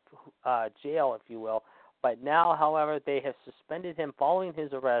thrown in the jail, if you will. But now, however, they have suspended him following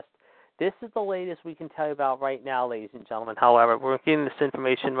his arrest. This is the latest we can tell you about right now, ladies and gentlemen. However, we're getting this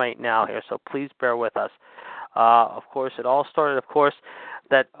information right now here, so please bear with us. Of course, it all started, of course,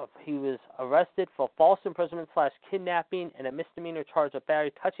 that he was arrested for false imprisonment / kidnapping and a misdemeanor charge of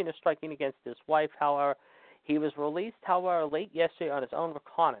battery, touching or striking against his wife. However, he was released, however, late yesterday on his own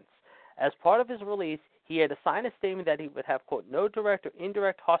recognizance. As part of his release, he had to sign a statement that he would have, quote, no direct or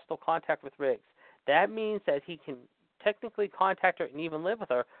indirect hostile contact with Riggs. That means that he can technically contact her and even live with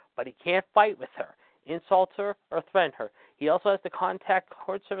her, but he can't fight with her, insult her, or threaten her. He also has to contact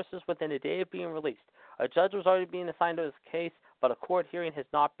court services within a day of being released. A judge was already being assigned to this case, but a court hearing has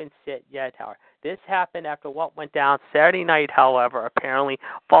not been set yet, however. This happened after what went down Saturday night, however, apparently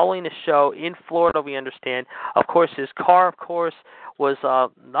following the show in Florida, we understand. Of course, his car, of course, was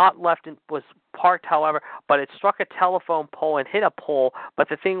not left, was parked, however, but it struck a telephone pole and hit a pole. But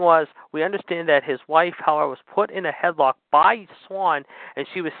the thing was, we understand that his wife, however, was put in a headlock by Swan, and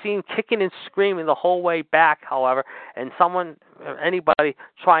she was seen kicking and screaming the whole way back, however, and anybody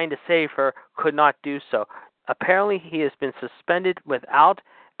trying to save her could not do so. Apparently, he has been suspended without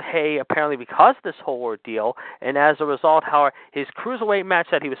pay, apparently because of this whole ordeal, and as a result, however, his cruiserweight match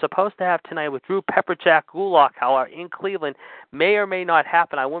that he was supposed to have tonight with Drew Pepperjack Gulak, however, in Cleveland, may or may not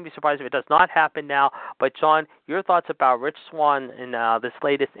happen. I wouldn't be surprised if it does not happen now. But, John, your thoughts about Rich Swann and this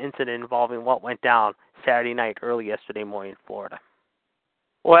latest incident involving what went down Saturday night, early yesterday morning in Florida?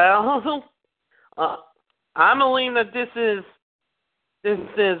 Well, I believe that this is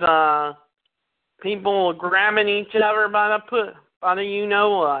people grabbing each other by the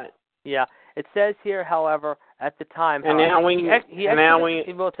you-know-what. Yeah. It says here, however, at the time... And it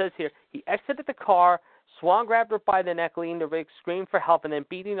says here, he exited the car, Swan grabbed her by the neck, leaned to Riggs, screamed for help, and then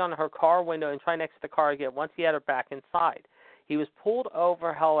beating on her car window and trying to exit the car again once he had her back inside. He was pulled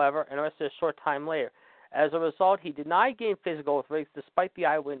over, however, and arrested a short time later. As a result, he denied getting physical with Riggs despite the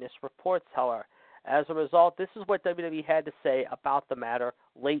eyewitness reports, however. As a result, this is what WWE had to say about the matter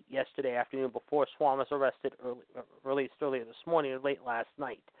late yesterday afternoon before Swan was released earlier this morning or late last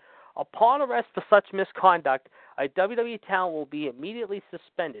night. Upon arrest for such misconduct, a WWE talent will be immediately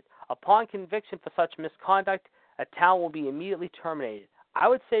suspended. Upon conviction for such misconduct, a talent will be immediately terminated. I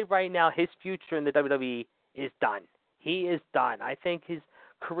would say right now his future in the WWE is done. He is done. I think his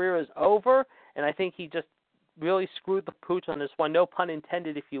career is over, and I think he just really screwed the pooch on this one, no pun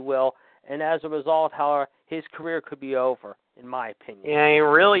intended, if you will. And as a result, however, his career could be over, in my opinion. Yeah, he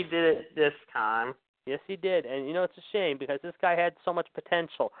really did it this time. Yes, he did. And, it's a shame because this guy had so much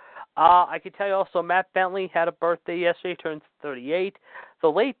potential. I can tell you also, Matt Bentley had a birthday yesterday. He turned 38. The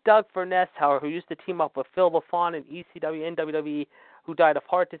late Doug Furness, however, who used to team up with Phil LaFon in ECW and WWE, who died of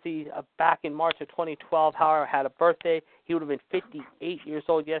heart disease back in March of 2012, however, had a birthday. He would have been 58 years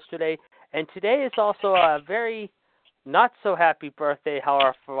old yesterday. And today is also a very... not so happy birthday,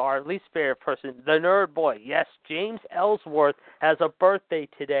 however, for our least favorite person, the Nerd Boy. Yes, James Ellsworth has a birthday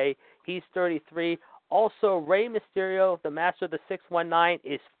today. He's 33. Also, Rey Mysterio, the Master of the 619,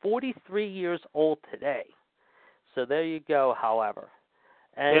 is 43 years old today. So there you go, however.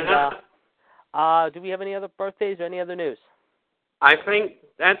 And do we have any other birthdays or any other news? I think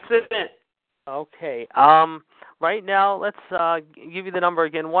that's it. Okay. Right now, let's give you the number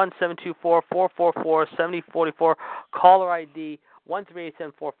again, 1-724-444-7044, caller ID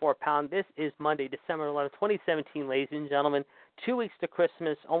 138744#. This is Monday, December 11, 2017, ladies and gentlemen. 2 weeks to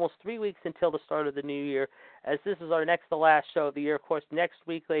Christmas, almost 3 weeks until the start of the new year, as this is our next to last show of the year. Of course, next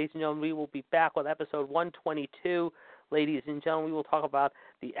week, ladies and gentlemen, we will be back with episode 122. Ladies and gentlemen, we will talk about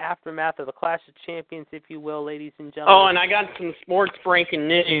the aftermath of the Clash of Champions, if you will, ladies and gentlemen. Oh, and I got some sports breaking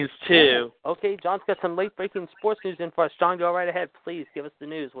news, too. Okay, John's got some late-breaking sports news in for us. John, go right ahead. Please give us the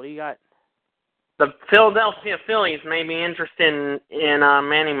news. What do you got? The Philadelphia Phillies may be interested in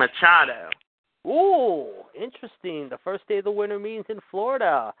Manny Machado. Ooh, interesting. The first day of the winter meetings in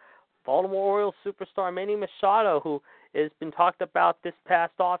Florida. Baltimore Orioles superstar Manny Machado, who has been talked about this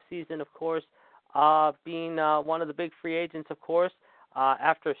past offseason, of course, being one of the big free agents, of course,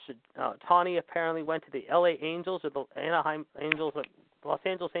 after Tawny apparently went to the L.A. Angels or the Anaheim Angels, or Los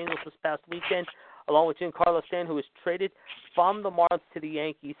Angeles Angels this past weekend, along with Giancarlo Stanton, who was traded from the Marlins to the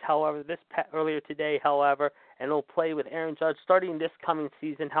Yankees, however, earlier today, however, and will play with Aaron Judge starting this coming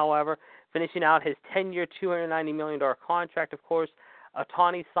season, however, finishing out his 10-year, $290 million contract, of course.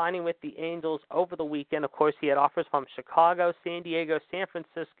 Tawny signing with the Angels over the weekend. Of course, he had offers from Chicago, San Diego, San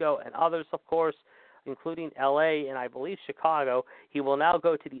Francisco, and others, of course, including L.A. and I believe Chicago. He will now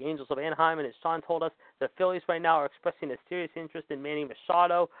go to the Angels of Anaheim, and as Sean told us, the Phillies right now are expressing a serious interest in Manny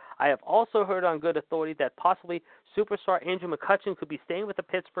Machado. I have also heard on good authority that possibly superstar Andrew McCutchen could be staying with the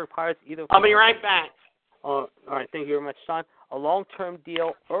Pittsburgh Pirates either. I'll be right back. All right, thank you very much, Sean. A long-term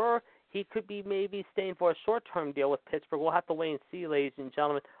deal, or he could be maybe staying for a short-term deal with Pittsburgh. We'll have to wait and see, ladies and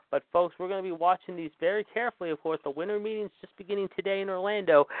gentlemen. But, folks, we're going to be watching these very carefully, of course. The winter meeting's just beginning today in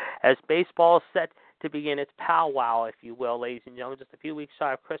Orlando as baseball is set to begin its powwow, if you will, ladies and gentlemen, just a few weeks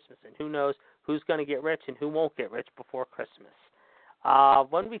shy of Christmas. And who knows who's going to get rich and who won't get rich before Christmas.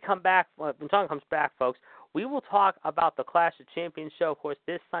 When we come back, when John comes back, folks, we will talk about the Clash of Champions show, of course,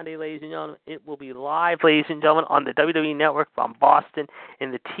 this Sunday, ladies and gentlemen. It will be live, ladies and gentlemen, on the WWE Network from Boston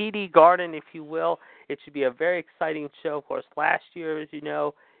in the TD Garden, if you will. It should be a very exciting show, of course. Last year, as you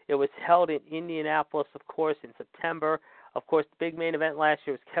know, it was held in Indianapolis, of course, in September. Of course, the big main event last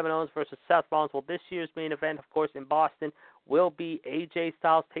year was Kevin Owens versus Seth Rollins. Well, this year's main event, of course, in Boston will be AJ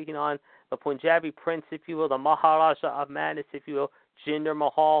Styles taking on the Punjabi Prince, if you will, the Maharaja of Madness, if you will, Jinder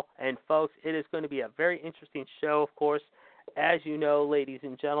Mahal. And, folks, it is going to be a very interesting show, of course. As you know, ladies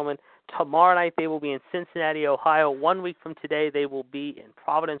and gentlemen, tomorrow night they will be in Cincinnati, Ohio. 1 week from today they will be in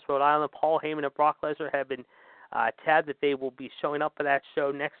Providence, Rhode Island. Paul Heyman and Brock Lesnar have been tabbed that they will be showing up for that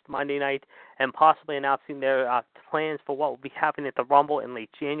show next Monday night and possibly announcing their plans for what will be happening at the Rumble in late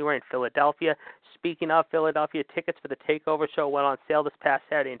January in Philadelphia. Speaking of Philadelphia, tickets for the TakeOver show went on sale this past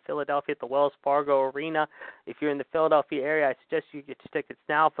Saturday in Philadelphia at the Wells Fargo Arena. If you're in the Philadelphia area, I suggest you get your tickets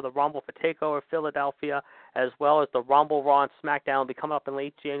now for the Rumble for TakeOver Philadelphia, as well as the Rumble, Raw, and SmackDown will be coming up in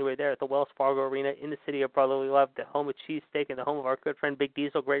late January there at the Wells Fargo Arena in the city of brotherly love, the home of cheesesteak and the home of our good friend Big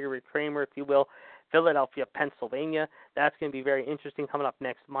Diesel, Gregory Kramer, if you will, Philadelphia, Pennsylvania. That's going to be very interesting coming up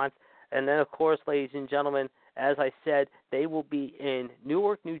next month. And then, of course, ladies and gentlemen, as I said, they will be in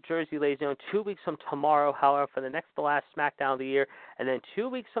Newark, New Jersey, ladies and gentlemen, 2 weeks from tomorrow, however, for the next to last SmackDown of the year. And then 2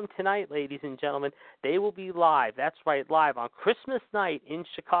 weeks from tonight, ladies and gentlemen, they will be live. That's right, live on Christmas night in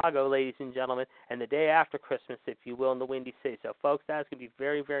Chicago, ladies and gentlemen, and the day after Christmas, if you will, in the Windy City. So, folks, that's going to be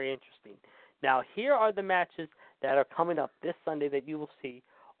very, very interesting. Now, here are the matches that are coming up this Sunday that you will see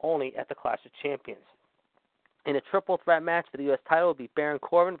only at the Clash of Champions. In a triple threat match for the U.S. title will be Baron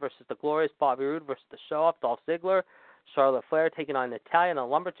Corbin versus the Glorious Bobby Roode versus the Show-Off Dolph Ziggler. Charlotte Flair taking on Natalya in a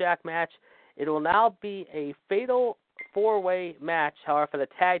lumberjack match. It will now be a fatal four-way match, however, for the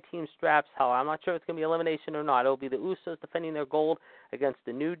tag team straps. However, I'm not sure if it's going to be elimination or not. It will be the Usos defending their gold against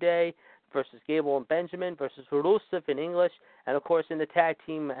the New Day versus Gable and Benjamin versus Rusev in English. And, of course, in the tag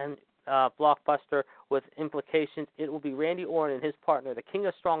team and blockbuster with implications, it will be Randy Orton and his partner, the King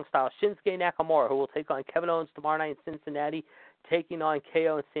of Strong Style, Shinsuke Nakamura, who will take on Kevin Owens tomorrow night in Cincinnati, taking on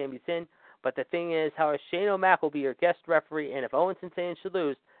KO and Sami Zayn. But the thing is, however, Shane O'Mac will be your guest referee, and if Owens and Zayn should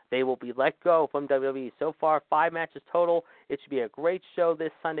lose, they will be let go from WWE. So far, 5 matches total. It should be a great show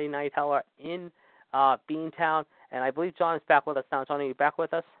this Sunday night, however, in Beantown. And I believe John is back with us now. John, are you back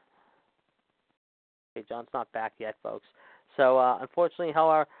with us? Okay, John's not back yet, folks. So, unfortunately,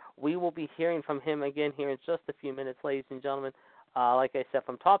 however, we will be hearing from him again here in just a few minutes, ladies and gentlemen. Like I said,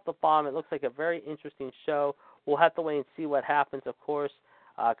 from top to bottom, it looks like a very interesting show. We'll have to wait and see what happens, of course,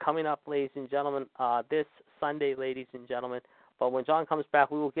 coming up, ladies and gentlemen, this Sunday, ladies and gentlemen. But when John comes back,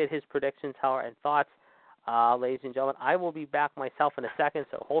 we will get his predictions, however, and thoughts, ladies and gentlemen. I will be back myself in a second,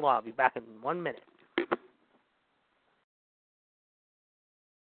 so hold on. I'll be back in 1 minute.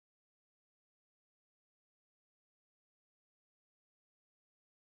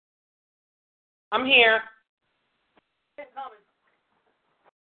 I'm here.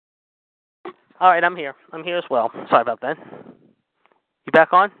 All right, I'm here. I'm here as well. Sorry about that. You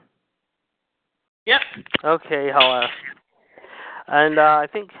back on? Yep. Okay, and I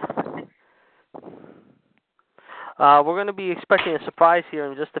think we're going to be expecting a surprise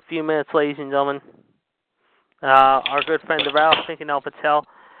here in just a few minutes, ladies and gentlemen. Our good friend, the Ralph El Patel,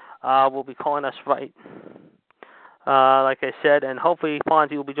 will be calling us right, like I said, and hopefully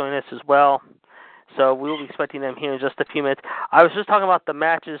Fonzie will be joining us as well. So we will be expecting them here in just a few minutes. I was just talking about the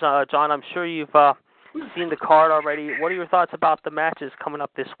matches, John. I'm sure you've seen the card already. What are your thoughts about the matches coming up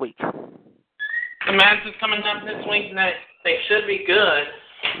this week? The matches coming up this week, they should be good.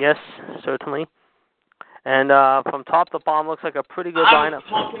 Yes, certainly. And from top to bottom, looks like a pretty good lineup. I was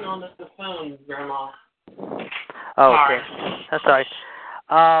talking on the phone, Grandma. Oh, okay. That's all right.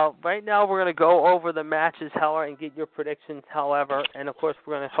 Right now, we're going to go over the matches, however, and get your predictions, however. And, of course,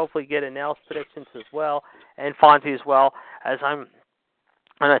 we're going to hopefully get Annel's predictions as well, and Fonzie as well, as I'm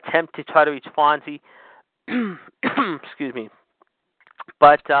going to attempt to try to reach Fonzie. Excuse me.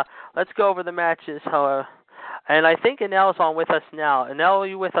 But let's go over the matches, however. And I think Annel's on with us now. Annel, are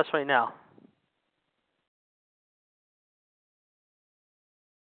you with us right now?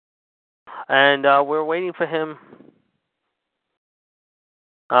 And we're waiting for him.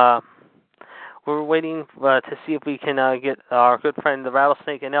 we're waiting to see if we can get our good friend, the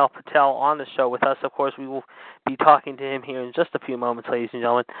Rattlesnake, and El Patel on the show with us. Of course, we will be talking to him here in just a few moments, ladies and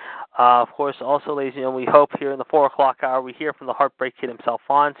gentlemen. Of course, also, ladies and gentlemen, we hope here in the 4 o'clock hour we hear from the Heartbreak Kid himself,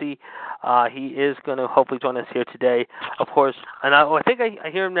 Fonzie. He is going to hopefully join us here today, of course. And I think I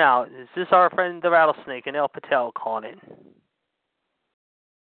hear him now. Is this our friend, the Rattlesnake, and El Patel calling in?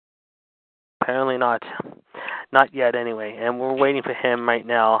 Apparently not. Not yet, anyway. And we're waiting for him right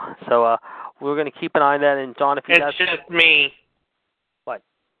now. So we're going to keep an eye on that. And John, if you it's just me. What?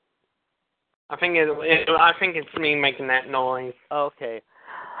 I think it's me making that noise. Okay.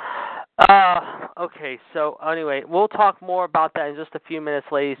 Okay, so anyway, we'll talk more about that in just a few minutes,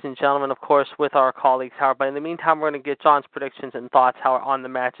 ladies and gentlemen, of course, with our colleagues. But in the meantime, we're going to get John's predictions and thoughts on the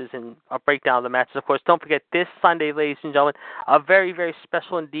matches and a breakdown of the matches. Of course, don't forget this Sunday, ladies and gentlemen, a very, very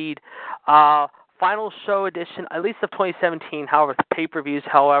special indeed final show edition, at least of 2017, however, the pay-per-views,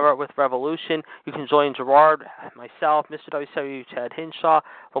 however, with Revolution. You can join Gerard, myself, Mr. WCW, Chad Hinshaw,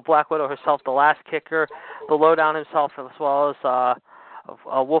 the Black Widow herself, the Last Kicker, the Lowdown himself, as well as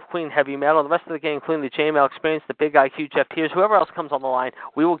Wolf Queen Heavy Metal, the rest of the gang, including the JML Experience, the Big IQ, Jeff Tears, whoever else comes on the line.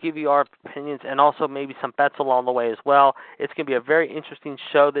 We will give you our opinions and also maybe some bets along the way as well. It's going to be a very interesting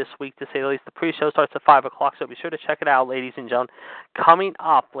show this week, to say the least. The pre-show starts at 5 o'clock, so be sure to check it out, ladies and gentlemen. Coming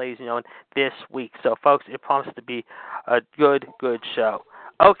up, ladies and gentlemen, this week. So, folks, it promises to be a good, good show.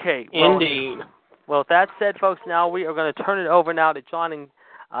 Okay. Well, indeed. Well, with that said, folks, now we are going to turn it over now to John and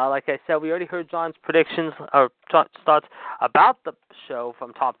like I said, we already heard John's predictions or thoughts about the show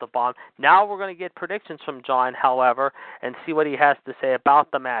from top to bottom. Now we're going to get predictions from John, however, and see what he has to say about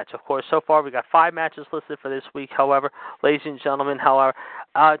the match. Of course, so far we got 5 matches listed for this week, however, ladies and gentlemen, however.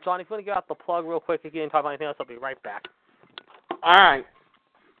 John, if you want to get out the plug real quick again and talk about anything else, I'll be right back. All right.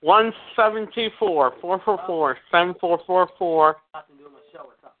 1-724-444-7444.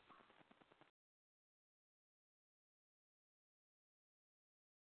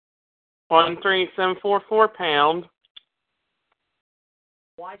 13744 #.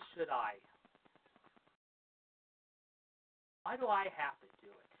 Why should I? Why do I have to do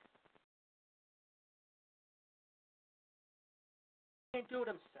it? He can't do it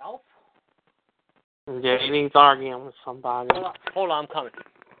himself? Yeah, he's arguing with somebody. Hold on, I'm coming.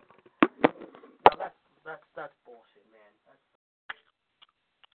 No, that's bullshit, man.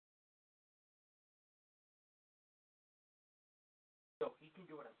 So he can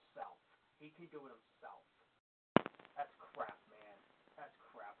do it himself. He can do it himself. That's crap, man. That's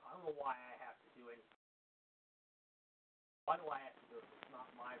crap. I don't know why I have to do it. Why do I have to do it? It's not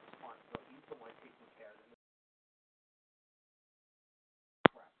my responsibility. He's the one taking care of it.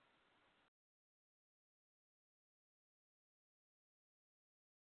 Crap.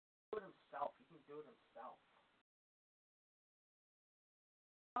 Do it himself. He can do it himself.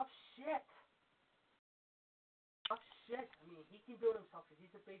 Oh, shit. Oh, shit. I mean, he can do it himself. If he's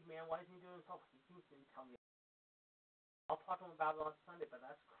a big man, why doesn't he do it himself? He didn't tell me. I'll talk to him about it on Sunday, but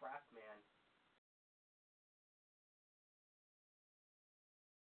that's crap, man.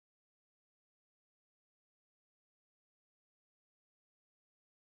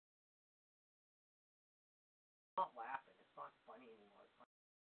 I'm not laughing. It's not funny anymore. It's not...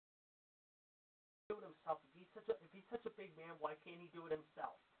 Do it himself. If he's such a big man, why can't he do it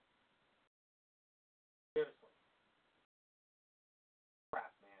himself? Seriously.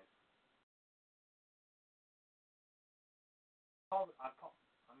 Crap, man.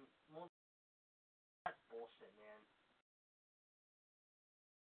 That's bullshit, man.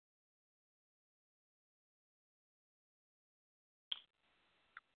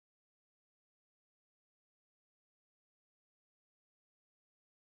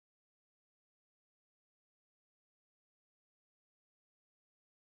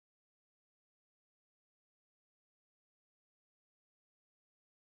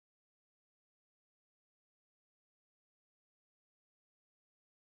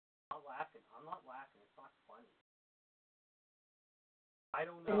 I'm not laughing. It's not funny. I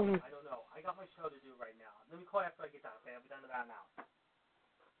don't know. I got my show to do right now. Let me call you after I get done, okay? I'll be done in about an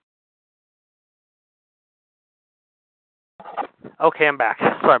hour. Okay, I'm back.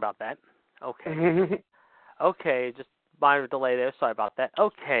 Sorry about that. Okay. Okay, just minor delay there. Sorry about that.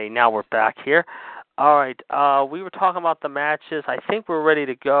 Okay, now we're back here. All right, we were talking about the matches. I think we're ready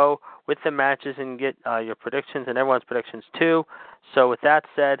to go with the matches and get your predictions and everyone's predictions too. So with that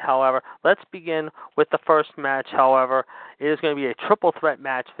said, however, let's begin with the first match, however. It is going to be a triple threat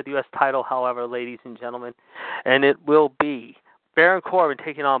match for the U.S. title, however, ladies and gentlemen. And it will be Baron Corbin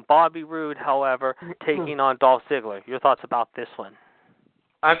taking on Bobby Roode, however, taking on Dolph Ziggler. Your thoughts about this one?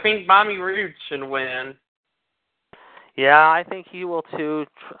 I think Bobby Roode should win. Yeah, I think he will too,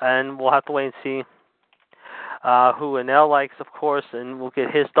 and we'll have to wait and see who Anel likes, of course, and we'll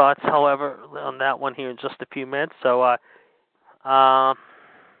get his thoughts, however, on that one here in just a few minutes. So,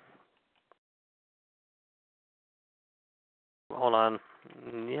 hold on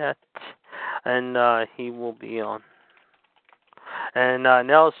yet, and he will be on. And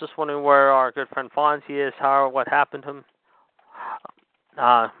Nell is just wondering where our good friend Fonzie is, what happened to him.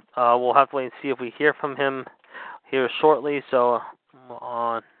 We'll have to wait and see if we hear from him here shortly. So,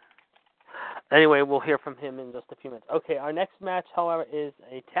 anyway, we'll hear from him in just a few minutes. Okay, our next match, however, is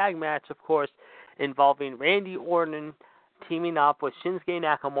a tag match, of course, involving Randy Orton teaming up with Shinsuke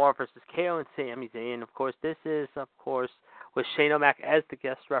Nakamura versus KO and Sami Zayn. Of course, this is, with Shane O'Mac as the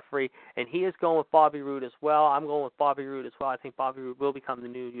guest referee, and he is going with Bobby Roode as well. I'm going with Bobby Roode as well. I think Bobby Roode will become the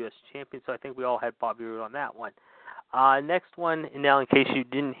new U.S. champion, so I think we all had Bobby Roode on that one. Next one, and now in case you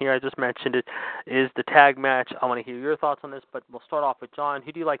didn't hear, I just mentioned it, is the tag match. I want to hear your thoughts on this, but we'll start off with John.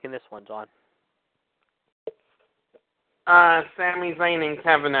 Who do you like in this one, John? Sami Zayn and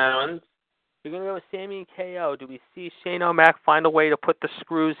Kevin Owens. You're going to go with Sami and KO. Do we see Shane O'Mac find a way to put the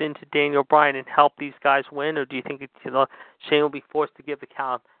screws into Daniel Bryan and help these guys win, or do you think Shane will be forced to give the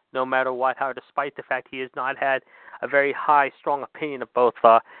count no matter what, despite the fact he has not had a very high, strong opinion of both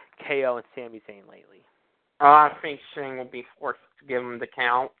KO and Sami Zayn lately? I think Shane will be forced to give him the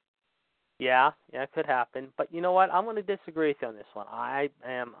count. Yeah, it could happen. But you know what? I'm going to disagree with you on this one.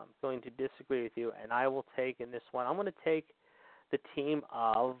 I'm going to disagree with you, and I will take in this one. I'm going to take the team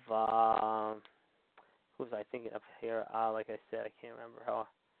of who was I thinking of here? Like I said, I can't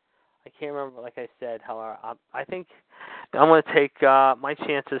remember. Like I said, however, I think I'm going to take my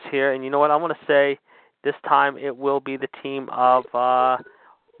chances here, and you know what? I'm going to say this time it will be the team of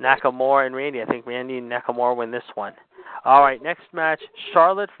Nakamura and Randy. I think Randy and Nakamura win this one. All right, next match: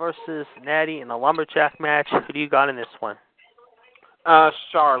 Charlotte versus Natty in a lumberjack match. Who do you got in this one?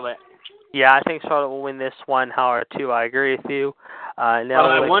 Charlotte. Yeah, I think Charlotte will win this one, however, too. I agree with you. Now,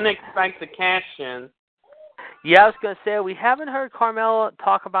 I wouldn't expect the cash-in. Yeah, I was going to say, we haven't heard Carmella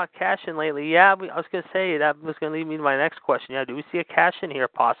talk about cash-in lately. Yeah, I was going to say, that was going to lead me to my next question. Yeah, do we see a cash-in here,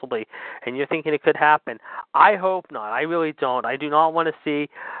 possibly? And you're thinking it could happen. I hope not. I really don't. I do not want to see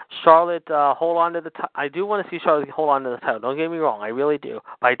Charlotte hold on to the title. I do want to see Charlotte hold on to the title. Don't get me wrong. I really do.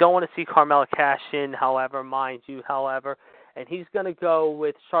 But I don't want to see Carmella cash in, mind you, and he's going to go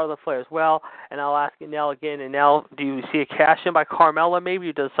with Charlotte Flair as well. And I'll ask Nell again. And Nell, do you see a cash-in by Carmella maybe?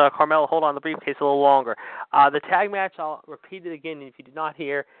 Or does Carmella hold on the briefcase a little longer? The tag match, I'll repeat it again if you did not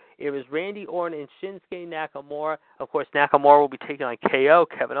hear. It was Randy Orton and Shinsuke Nakamura. Of course, Nakamura will be taking on KO,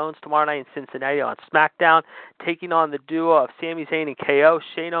 Kevin Owens, tomorrow night in Cincinnati on SmackDown, taking on the duo of Sami Zayn and KO.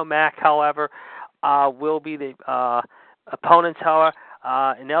 Shane O'Mac, however, will be the opponents, however.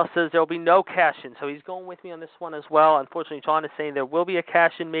 And Nell says there will be no cash-in, so he's going with me on this one as well. Unfortunately, John is saying there will be a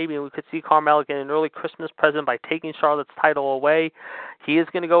cash-in maybe, and we could see Carmella get an early Christmas present by taking Charlotte's title away. He is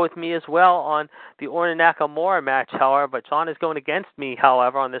going to go with me as well on the Orton Nakamura match, however, but John is going against me,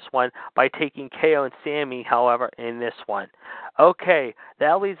 however, on this one by taking KO and Sami, however, in this one. Okay,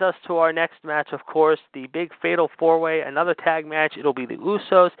 that leads us to our next match, of course, the big fatal four-way, another tag match. It'll be the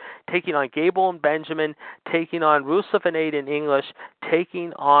Usos taking on Gable and Benjamin, taking on Rusev and Aiden English,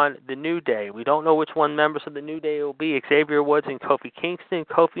 taking on the New Day. We don't know which one members of the New Day will be, Xavier Woods and Kofi Kingston,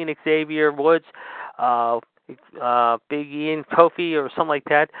 Kofi and Xavier Woods, Big E and Kofi, or something like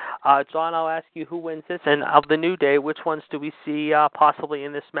that. John, I'll ask you who wins this, and of the New Day, which ones do we see possibly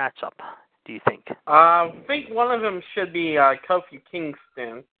in this matchup, do you think? I think one of them should be Kofi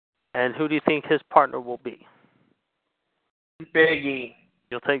Kingston. And who do you think his partner will be? Big E.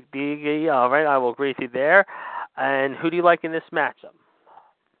 You'll take Big E, all right, I will agree with you there. And who do you like in this matchup?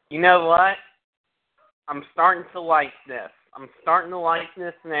 You know what? I'm starting to like this. I'm starting to like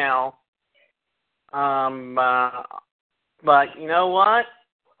this now. But you know what?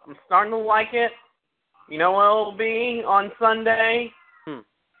 I'm starting to like it. You know what it'll be on Sunday?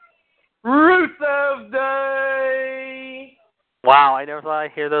 Rusev Day! Wow, I never thought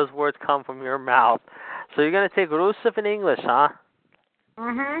I'd hear those words come from your mouth. So you're going to take Rusev in English, huh?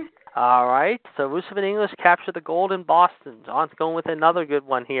 Mm-hmm. All right, so Rusev and English capture the gold in Boston. John's going with another good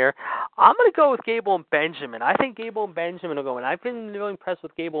one here. I'm going to go with Gable and Benjamin. I think Gable and Benjamin will go in. I've been really impressed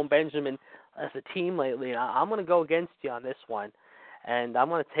with Gable and Benjamin as a team lately. I'm going to go against you on this one, and I'm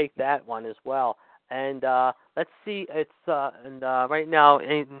going to take that one as well. And let's see, it's right now,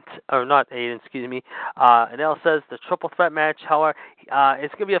 Anel says the triple threat match, however,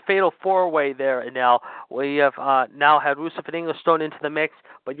 it's going to be a fatal four-way there, Anel. We have now had Rusev and English thrown into the mix,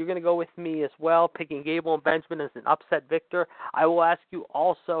 but you're going to go with me as well, picking Gable and Benjamin as an upset victor. I will ask you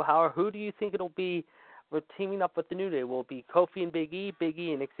also, however, who do you think it'll be we're teaming up with the New Day. Will it be Kofi and Big E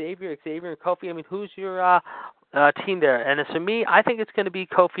and Xavier and Kofi? I mean, who's your team there? And as for me, I think it's going to be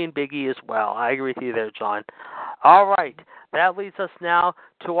Kofi and Big E as well. I agree with you there, John. All right, that leads us now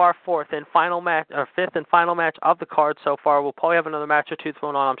to our fifth and final match of the card so far. We'll probably have another match or two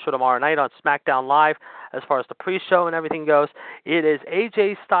thrown on, I'm sure, tomorrow night on SmackDown Live as far as the pre-show and everything goes. It is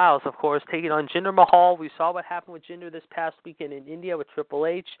AJ Styles, of course, taking on Jinder Mahal. We saw what happened with Jinder this past weekend in India with Triple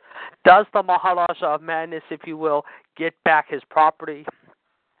H. Does the Maharaja of Madness, if you will, get back his property?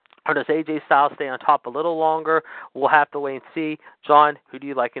 Or does AJ Styles stay on top a little longer? We'll have to wait and see. John, who do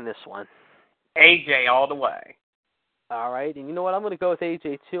you like in this one? AJ all the way. All right, and you know what? I'm going to go with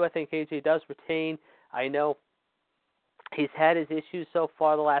AJ, too. I think AJ does retain. I know he's had his issues so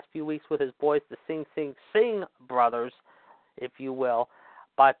far the last few weeks with his boys, the Singh brothers, if you will.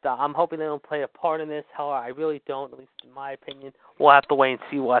 But I'm hoping they don't play a part in this. However, I really don't, at least in my opinion. We'll have to wait and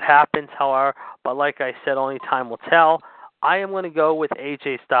see what happens, however. But like I said, only time will tell. I am going to go with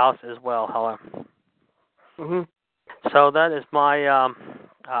AJ Styles as well, however. Mm-hmm. So that is my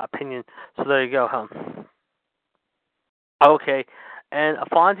opinion. So there you go, huh? Okay, and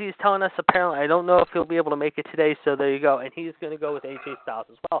Fonzie is telling us apparently, I don't know if he'll be able to make it today, so there you go. And he's going to go with AJ Styles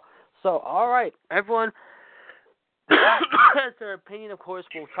as well. So, all right, everyone has their opinion, of course.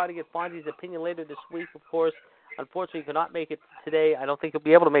 We'll try to get Fonzie's opinion later this week, of course. Unfortunately, he could not make it today. I don't think he'll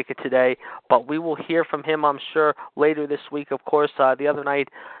be able to make it today, but we will hear from him, I'm sure, later this week, of course. The other night,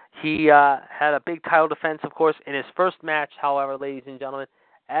 he had a big title defense, of course, in his first match, however, ladies and gentlemen,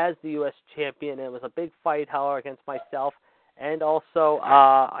 as the U.S. champion. It was a big fight, however, against myself. And also,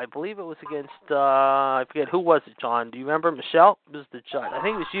 I believe it was against, I forget, who was it, John? Do you remember? Michelle? It was the judge. I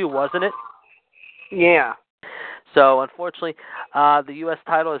think it was you, wasn't it? Yeah. So, unfortunately, the U.S.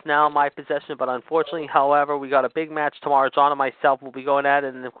 title is now in my possession. But unfortunately, however, we got a big match tomorrow. John and myself will be going at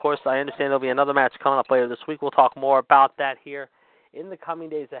it. And, of course, I understand there'll be another match coming up later this week. We'll talk more about that here in the coming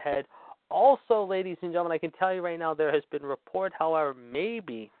days ahead. Also, ladies and gentlemen, I can tell you right now there has been a report, however,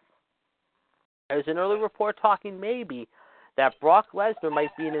 maybe, there's an early report talking maybe, that Brock Lesnar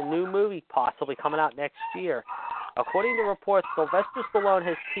might be in a new movie possibly coming out next year. According to reports, Sylvester Stallone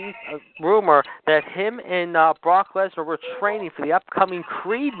has teased a rumor that him and Brock Lesnar were training for the upcoming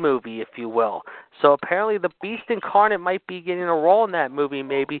Creed movie, if you will. So apparently the Beast Incarnate might be getting a role in that movie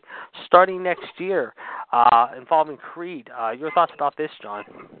maybe starting next year involving Creed. Your thoughts about this, John?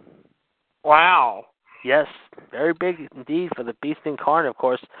 Wow. Yes, very big indeed for the Beast Incarnate, of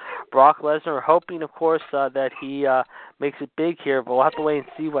course. Brock Lesnar hoping, of course, that he makes it big here, but we'll have to wait and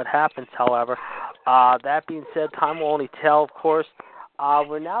see what happens, however. That being said, time will only tell, of course.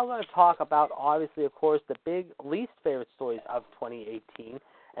 We're now going to talk about, obviously, of course, the big least favorite stories of 2018.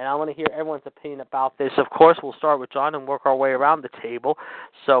 And I want to hear everyone's opinion about this. Of course, we'll start with John and work our way around the table.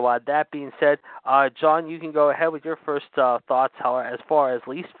 So that being said, John, you can go ahead with your first thoughts as far as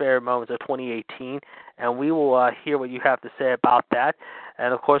least favorite moments of 2018, and we will hear what you have to say about that.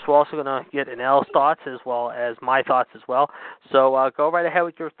 And, of course, we're also going to get Nell's thoughts as well as my thoughts as well. So go right ahead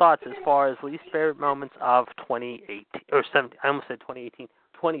with your thoughts as far as least favorite moments of 2018. Or 17, I almost said 2018.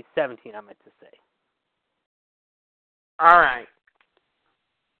 2017, I meant to say. All right.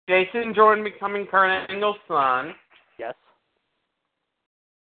 Jason Jordan becoming Kurt Angle's son. Yes.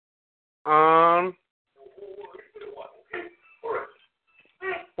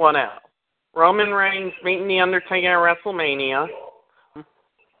 What else? Roman Reigns beating The Undertaker at WrestleMania.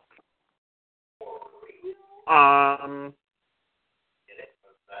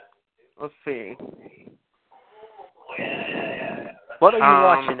 Let's see. What are you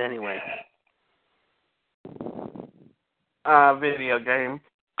watching anyway? Video game.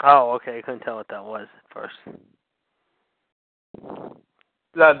 Oh, okay. I couldn't tell what that was at first.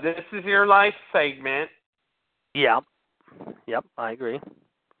 The This Is Your Life segment. Yep. Yep, I agree.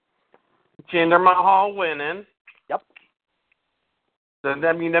 Jinder Mahal winning. Yep. The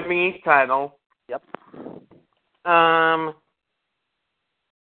WWE title. Yep.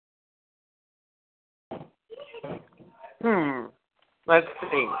 Let's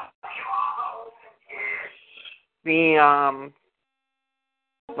see.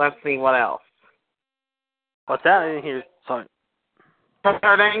 Let's see what else. What's that? I didn't hear. Sorry.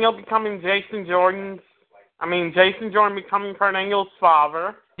 Kurt Angle becoming Jason Jordan becoming Kurt Angle's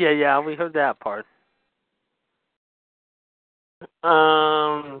father. Yeah, we heard that part.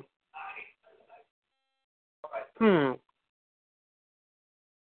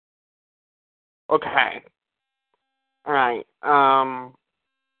 Okay. All right. I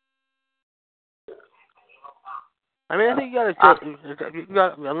mean, I think you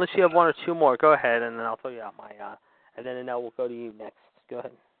got unless you have one or two more, go ahead, and then I'll throw you out my, and then we'll go to you next. Go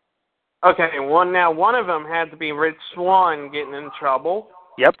ahead. Okay, one of them had to be Rich Swann getting in trouble.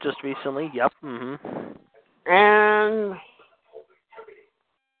 Yep, just recently. Yep. And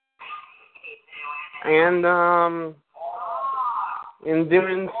in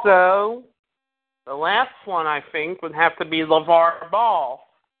doing so, the last one I think would have to be LeVar Ball.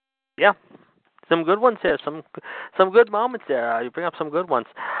 Yeah. Some good ones there. Some good moments there. You bring up some good ones.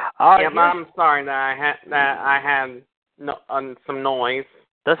 I'm sorry that I had some noise.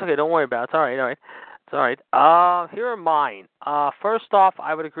 That's okay. Don't worry about it. It's all right. It's all right. Here are mine. First off,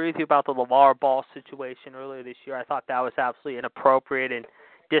 I would agree with you about the LeVar Ball situation earlier this year. I thought that was absolutely inappropriate and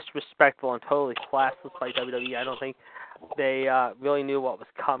disrespectful and totally classless by WWE. I don't think they really knew what was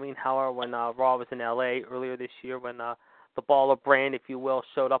coming. However, when Raw was in L.A. earlier this year, when the Baller brand, if you will,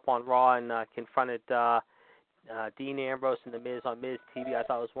 showed up on Raw and confronted Dean Ambrose and The Miz on Miz TV, I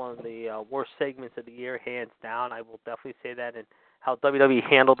thought it was one of the worst segments of the year, hands down. I will definitely say that. And how WWE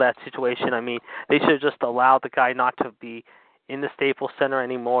handled that situation, I mean, they should have just allowed the guy not to be in the Staples Center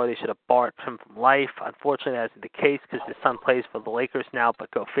anymore. They should have barred him from life. Unfortunately, that isn't the case because his son plays for the Lakers now,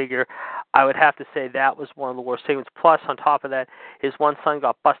 but go figure. I would have to say that was one of the worst segments. Plus, on top of that, his one son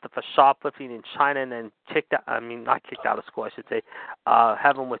got busted for shoplifting in China and then not kicked out of school, I should say,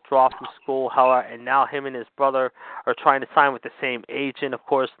 have him withdraw from school. However, and now him and his brother are trying to sign with the same agent. Of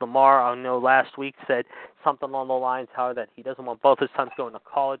course, Lamar, I know last week said something along the lines, however, that he doesn't want both his sons going to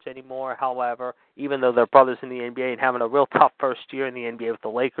college anymore. However, even though they're brothers in the NBA and having a real tough first year in the NBA with the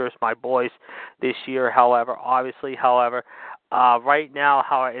Lakers, my boys, this year, however, right now,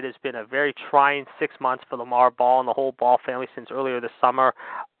 however, it has been a very trying 6 months for Lamar Ball and the whole Ball family since earlier this summer.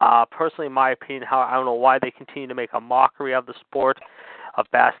 Personally, in my opinion, I don't know why they continue to make a mockery of the sport of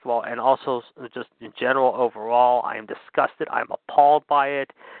basketball, and also just in general overall. I am disgusted. I'm appalled by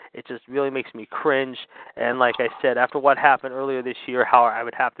it. It just really makes me cringe. And like I said, after what happened earlier this year, however, I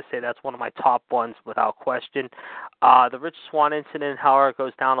would have to say that's one of my top ones without question. The Rich Swann incident, however,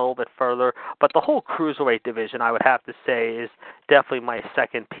 goes down a little bit further. But the whole cruiserweight division, I would have to say, is definitely my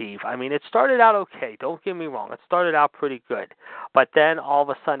second peeve. I mean, it started out okay. Don't get me wrong. It started out pretty good. But then all of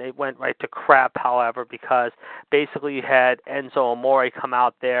a sudden it went right to crap, however, because basically you had Enzo Amore come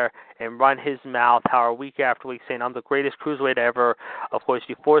out there and run his mouth, however, week after week, saying, I'm the greatest cruiserweight ever. Of course,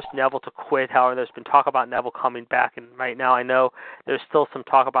 you forced Neville to quit. However, there's been talk about Neville coming back, and right now I know there's still some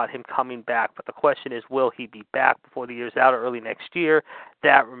talk about him coming back, but the question is, will he be back before the year's out or early next year?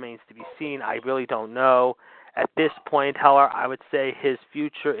 That remains to be seen. I really don't know. At this point, however, I would say his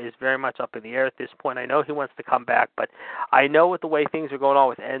future is very much up in the air at this point. I know he wants to come back, but I know with the way things are going on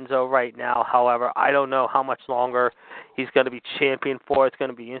with Enzo right now, however, I don't know how much longer he's going to be champion for. It's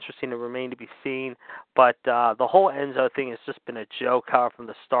going to be interesting to remain to be seen. But the whole Enzo thing has just been a joke, however, from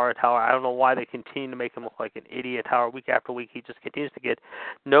the start. However, I don't know why they continue to make him look like an idiot. However, week after week, he just continues to get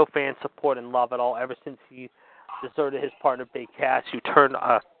no fan support and love at all ever since he deserted his partner, Big Cass, who turned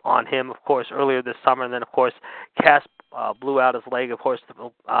on him, of course, earlier this summer. And then, of course, Cass blew out his leg, of course,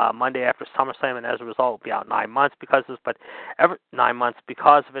 Monday after SummerSlam, and as a result, will be out 9 months because of this. 9 months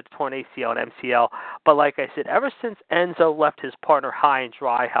because of it, torn ACL and MCL. But like I said, ever since Enzo left his partner high and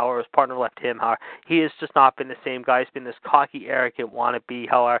dry, however, his partner left him, however, he has just not been the same guy. He's been this cocky, arrogant wannabe.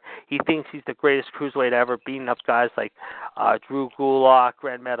 However, he thinks he's the greatest cruiserweight ever, beating up guys like Drew Gulak,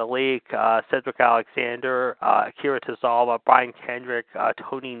 Grand Metalik, Cedric Alexander, Akira Tozawa, Brian Kendrick,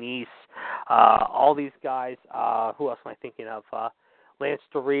 Tony Nese, all these guys. Who else am I thinking of? Lance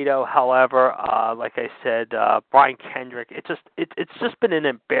Dorito, however, like I said, Brian Kendrick. It's just been an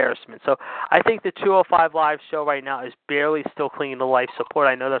embarrassment. So I think the 205 Live show right now is barely still clinging to life support.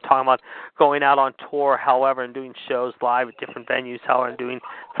 I know they're talking about going out on tour, however, and doing shows live at different venues, however, and doing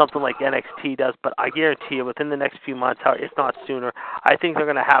something like NXT does. But I guarantee you, within the next few months, if not sooner, I think they're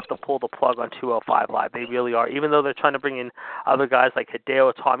going to have to pull the plug on 205 Live. They really are. Even though they're trying to bring in other guys like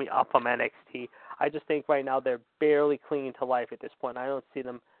Hideo Itami up from NXT, I just think right now they're barely clinging to life at this point. I don't see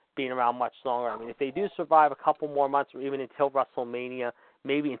them being around much longer. I mean, if they do survive a couple more months or even until WrestleMania,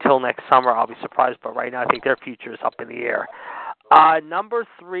 maybe until next summer, I'll be surprised. But right now I think their future is up in the air. Number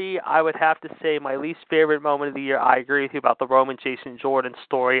 3, I would have to say my least favorite moment of the year. I agree with you about the Roman Jason Jordan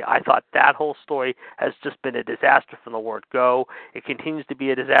story. I thought that whole story has just been a disaster from the word go. It continues to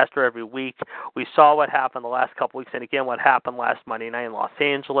be a disaster every week. We saw what happened the last couple weeks, and again what happened last Monday night in Los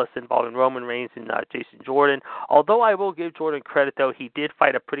Angeles involving Roman Reigns and Jason Jordan. Although I will give Jordan credit, though, he did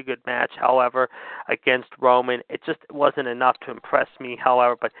fight a pretty good match, however, against Roman. It just wasn't enough to impress me,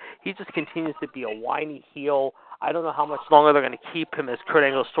 however, but he just continues to be a whiny heel. I don't know how much longer they're going to keep him as Kurt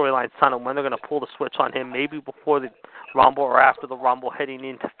Angle's storyline son and when they're going to pull the switch on him, maybe before the Rumble or after the Rumble heading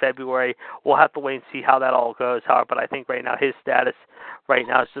into February. We'll have to wait and see how that all goes, however, but I think right now his status right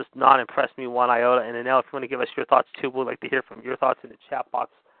now has just not impressed me one iota. And Anel, if you want to give us your thoughts too, we'd like to hear from your thoughts in the chat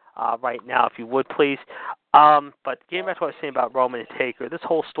box right now, if you would, please. But getting back to what I was saying about Roman and Taker, this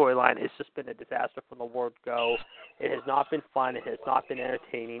whole storyline has just been a disaster from the word go. It has not been fun. It has not been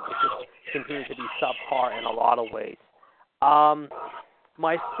entertaining. It just continues to be subpar in a lot of ways.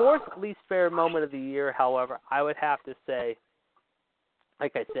 My fourth least favorite moment of the year, however, I would have to say,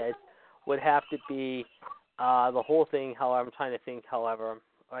 like I said, would have to be the whole thing. However, I'm trying to think,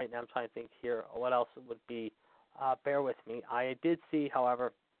 right now I'm trying to think here what else it would be. Bear with me. I did see,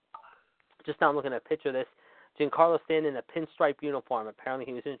 however, just now I'm looking at a picture of this, Giancarlo standing in a pinstripe uniform. Apparently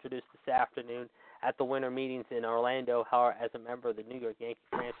he was introduced this afternoon at the winter meetings in Orlando, however, as a member of the New York Yankee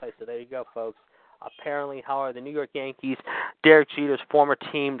franchise. So there you go, folks. Apparently, however, the New York Yankees, Derek Jeter's former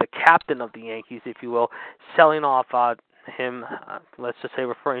team, the captain of the Yankees, if you will, selling off him, let's just say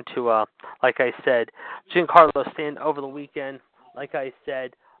referring to, like I said, Giancarlo Stanton over the weekend. Like I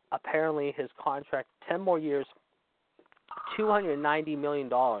said, apparently his contract, 10 more years, $290 million,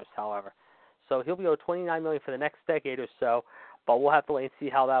 however. So he'll be owed $29 million for the next decade or so, but we'll have to wait and see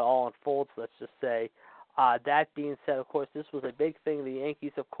how that all unfolds, let's just say. That being said, of course, this was a big thing. The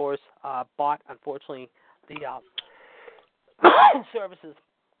Yankees, of course, bought, unfortunately, the services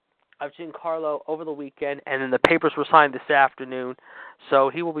of Giancarlo over the weekend, and then the papers were signed this afternoon.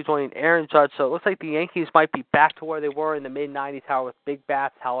 So he will be joining Aaron Judge. So it looks like the Yankees might be back to where they were in the mid-'90s, however, with big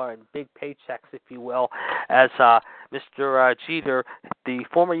bats, however, and big paychecks, if you will, as Mr. Jeter, the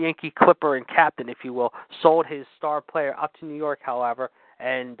former Yankee Clipper and captain, if you will, sold his star player up to New York, however,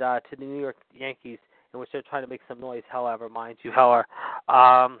 and to the New York Yankees, in which they're trying to make some noise, however, mind you, however.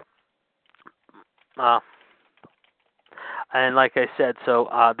 And like I said, so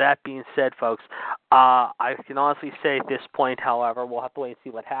that being said, folks, I can honestly say at this point, however, we'll have to wait and see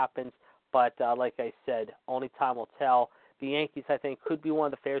what happens. But like I said, only time will tell. The Yankees, I think, could be one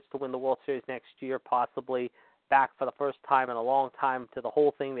of the favorites to win the World Series next year, possibly back for the first time in a long time to the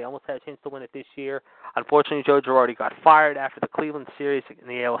whole thing. They almost had a chance to win it this year. Unfortunately, Joe Girardi got fired after the Cleveland series in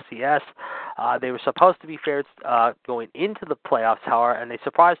the ALCS. They were supposed to be favorites going into the playoffs, however, and they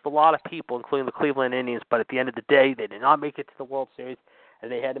surprised a lot of people, including the Cleveland Indians, but at the end of the day, they did not make it to the World Series,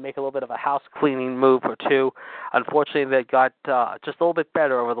 and they had to make a little bit of a house-cleaning move or two. Unfortunately, they got just a little bit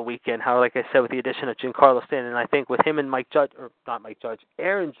better over the weekend. However, like I said, with the addition of Giancarlo Stanton, and I think with him and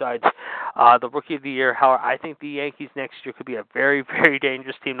Aaron Judge, the Rookie of the Year, however, I think the Yankees next year could be a very, very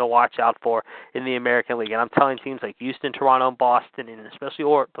dangerous team to watch out for in the American League. And I'm telling teams like Houston, Toronto, and Boston, and especially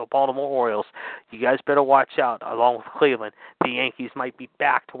the Baltimore Orioles, you guys better watch out, along with Cleveland. The Yankees might be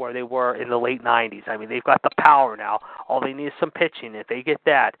back to where they were in the late 90s. I mean, they've got the power now. All they need is some pitching. If they get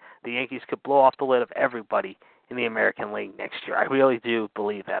that, the Yankees could blow off the lid of everybody in the American League next year. I really do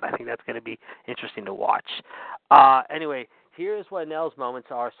believe that. I think that's going to be interesting to watch. Anyway, here's what Nell's moments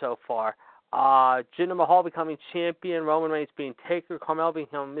are so far. Jinder Mahal becoming champion, Roman Reigns being Taker, Carmella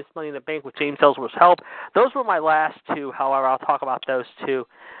becoming Miss Money in the Bank with James Ellsworth's help. Those were my last two. However, I'll talk about those two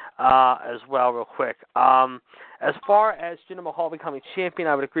as well real quick. As far as Jinder Mahal becoming champion,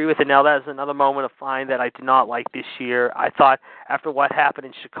 I would agree with it. Now, that is another moment of mine that I did not like this year. I thought after what happened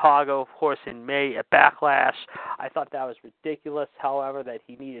in Chicago, of course, in May at Backlash, I thought that was ridiculous, however, that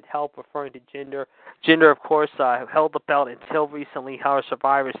he needed help, referring to Jinder. Jinder, of course, held the belt until recently, however,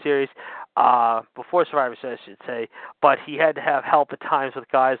 Survivor Series, before Survivor Series, I should say, but he had to have help at times with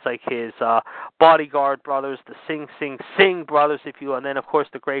guys like his bodyguard brothers, the Singh brothers, if you will, and then, of course,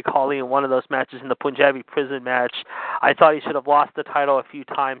 the Great Khali in one of those matches in the Punjabi prison match. I thought he should have lost the title a few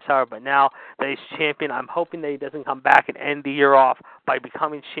times, however, but now that he's champion, I'm hoping that he doesn't come back and end the year off by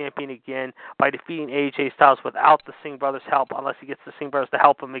becoming champion again, by defeating AJ Styles without the Singh brothers' help, unless he gets the Singh brothers to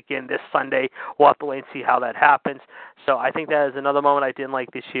help him again this Sunday. We'll have to wait and see how that happens. So I think that is another moment I didn't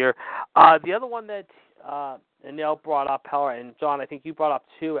like this year. The other one that Anel brought up, however, and John, I think you brought up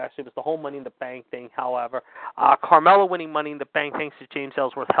too, actually, was the whole Money in the Bank thing, however. Carmella winning Money in the Bank thanks to James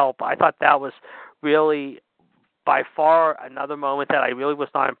Ellsworth's help. I thought that was really by far another moment that I really was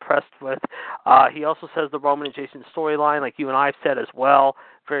not impressed with. He also says the Roman and Jason storyline, like you and I have said as well.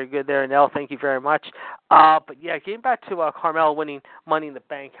 Very good there, Nell. Thank you very much. But yeah, getting back to Carmella winning Money in the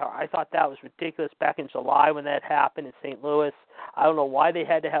Bank, I thought that was ridiculous back in July when that happened in St. Louis. I don't know why they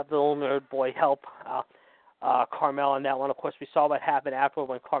had to have the little nerd boy help Carmella in that one. Of course, we saw what happened afterward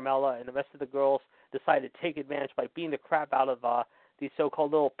when Carmella and the rest of the girls decided to take advantage by beating the crap out of the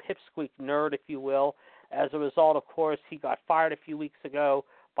so-called little pipsqueak nerd, if you will. As a result, of course, he got fired a few weeks ago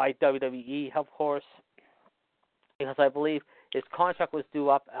by WWE, of course. because I believe his contract was due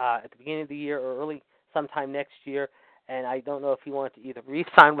up at the beginning of the year or early sometime next year, and I don't know if he wanted to either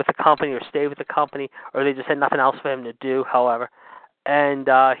re-sign with the company or stay with the company, or they just had nothing else for him to do, however. And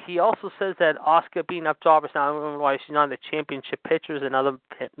he also says that Asuka beating up Jarvis, now I don't know why she's not in the championship picture, is another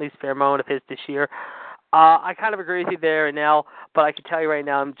at least fair moment of his this year. I kind of agree with you there and now, but I can tell you right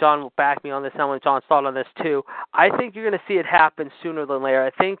now, and John will back me on this, and I want John start on this too. I think you're going to see it happen sooner than later.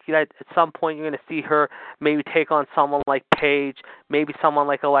 I think that at some point you're going to see her maybe take on someone like Paige, maybe someone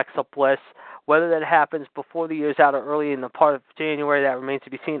like Alexa Bliss. Whether that happens before the year's out or early in the part of January, that remains to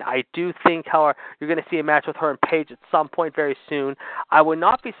be seen. I do think, however, you're going to see a match with her and Paige at some point very soon. I would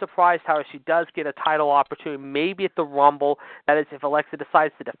not be surprised, however, if she does get a title opportunity, maybe at the Rumble. That is, if Alexa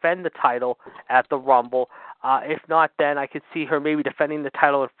decides to defend the title at the Rumble. If not, then I could see her maybe defending the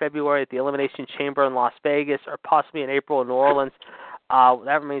title in February at the Elimination Chamber in Las Vegas, or possibly in April in New Orleans.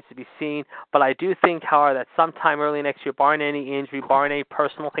 That remains to be seen. But I do think, however, that sometime early next year, barring any injury, barring any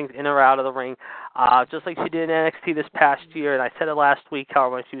personal things in or out of the ring, just like she did in NXT this past year, and I said it last week,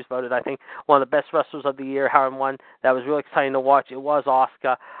 however, when she was voted, I think, one of the best wrestlers of the year, however, one that was really exciting to watch, it was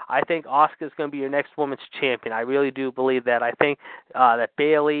Asuka. I think Asuka is going to be your next women's champion. I really do believe that. I think that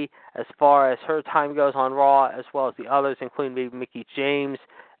Bayley, as far as her time goes on Raw, as well as the others, including maybe Mickie James,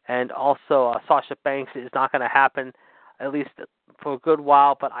 and also Sasha Banks, is not going to happen, at least for a good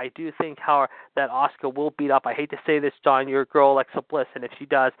while, but I do think, however, that Asuka will beat up, I hate to say this, John, your girl, Alexa Bliss, and if she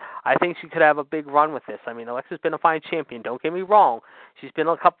does, I think she could have a big run with this. I mean, Alexa's been a fine champion, don't get me wrong. She's been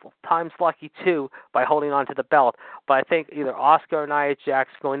a couple times lucky, too, by holding on to the belt, but I think either Asuka or Nia Jax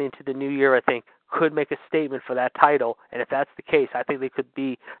going into the new year, I think, could make a statement for that title, and if that's the case, I think they could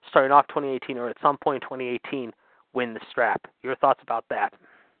be starting off 2018 or at some point in 2018 win the strap. Your thoughts about that?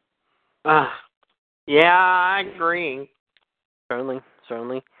 Yeah, I agree.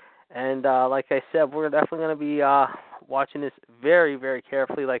 Certainly. And like I said, we're definitely going to be watching this very, very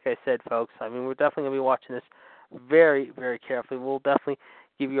carefully, like I said, folks. I mean, we're definitely going to be watching this very, very carefully. We'll definitely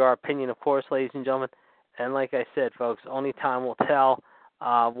give you our opinion, of course, ladies and gentlemen. And like I said, folks, only time will tell.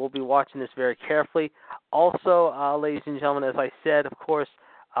 We'll be watching this very carefully. Also, ladies and gentlemen, as I said, of course,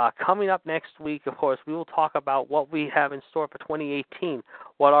 coming up next week, of course, we will talk about what we have in store for 2018,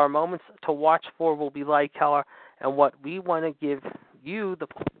 what our moments to watch for will be like, however, and what we want to give you the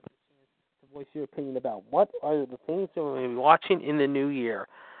chance to voice your opinion about. What are the things that we're going to be watching in the new year?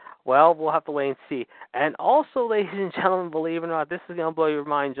 Well, we'll have to wait and see. And also, ladies and gentlemen, believe it or not, this is going to blow your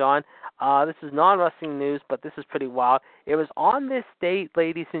mind, John. This is non-wrestling news, but this is pretty wild. It was on this date,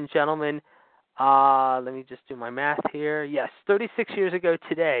 ladies and gentlemen, let me just do my math here. Yes, 36 years ago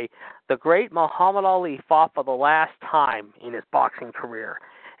today, the great Muhammad Ali fought for the last time in his boxing career.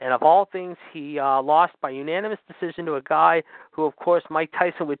 And of all things, he lost by unanimous decision to a guy who, of course, Mike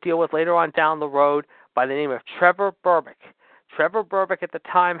Tyson would deal with later on down the road by the name of Trevor Berbick. Trevor Berbick at the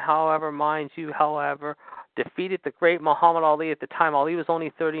time, however, mind you, defeated the great Muhammad Ali at the time. Ali was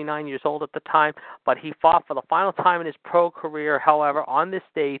only 39 years old at the time, but he fought for the final time in his pro career, however, on this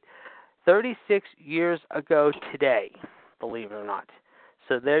date, 36 years ago today, believe it or not.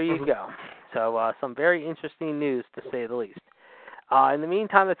 So there you go. So some very interesting news, to say the least. In the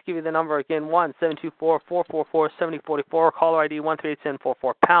meantime, let's give you the number again, 1-724-444-7044, caller ID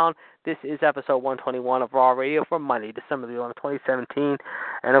 138-744-pound. This is episode 121 of Raw Radio for Monday, December the 11th, 2017.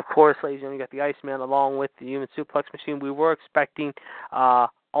 And, of course, ladies and gentlemen, we got the Iceman along with the Human Suplex Machine. We were expecting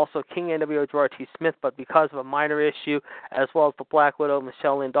also King NWO Gerard T. Smith, but because of a minor issue, as well as the Black Widow,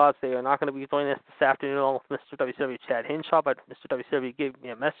 Michelle Lynn Dodds, they are not going to be joining us this afternoon along with Mr. WCW Chad Hinshaw, but Mr. WCW gave me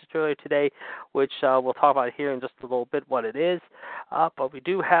a message earlier today, which we'll talk about here in just a little bit what it is. But we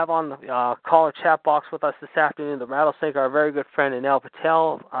do have on the caller chat box with us this afternoon the Rattlesnake, our very good friend Anel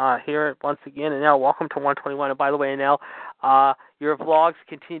Patel, here once again. Anel, welcome to 121. And by the way, Anel, your vlogs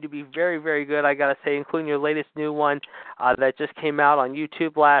continue to be very, very good, I got to say, including your latest new one that just came out on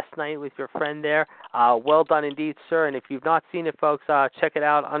YouTube last night with your friend there. Well done indeed, sir. And if you've not seen it, folks, check it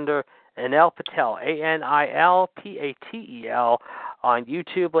out under Anil Patel, ANILPATEL, on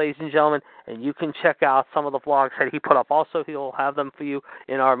YouTube, ladies and gentlemen. And you can check out some of the vlogs that he put up. Also, he'll have them for you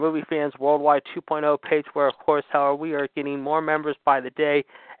in our Movie Fans Worldwide 2.0 page, where, of course, however, we are getting more members by the day.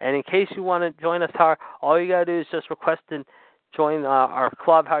 And in case you want to join us, all you got to do is just request and join our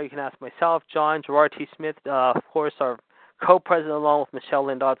club. How you can ask myself, John, Gerard T. Smith, of course, our co-president, along with Michelle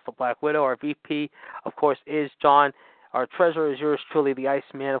Lynn Dodds, the Black Widow. Our VP, of course, is John. Our treasurer is yours truly, the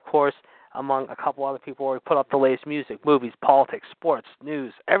Iceman, of course, among a couple other people where we put up the latest music, movies, politics, sports,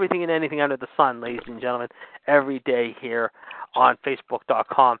 news, everything and anything under the sun, ladies and gentlemen, every day here on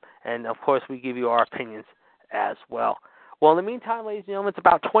Facebook.com. And, of course, we give you our opinions as well. Well, in the meantime, ladies and gentlemen, it's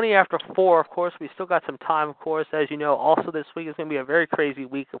about 20 after 4. Of course, we still got some time, of course. As you know, also this week is going to be a very crazy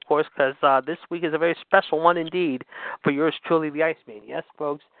week, of course, because this week is a very special one indeed for yours truly, the Iceman. Yes,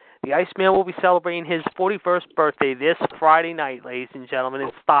 folks, the Iceman will be celebrating his 41st birthday this Friday night, ladies and gentlemen,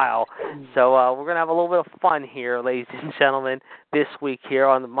 in style. So we're going to have a little bit of fun here, ladies and gentlemen, this week here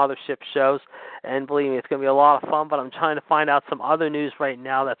on the Mothership shows. And believe me, it's going to be a lot of fun, but I'm trying to find out some other news right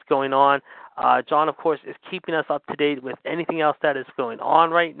now that's going on. John, of course, is keeping us up to date with anything else that is going on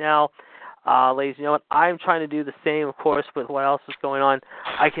right now. Ladies and gentlemen, I'm trying to do the same, of course, with what else is going on.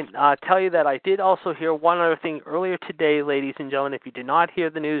 I can tell you that I did also hear one other thing earlier today, ladies and gentlemen. If you did not hear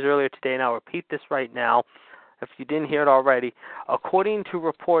the news earlier today, and I'll repeat this right now, if you didn't hear it already, according to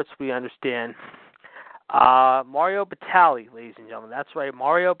reports we understand, Mario Batali, ladies and gentlemen, that's right,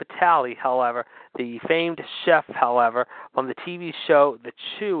 Mario Batali, however, the famed chef, however, from the TV show The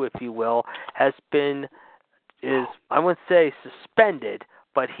Chew, if you will, I wouldn't say suspended,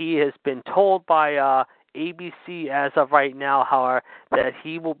 but he has been told by ABC as of right now, however, that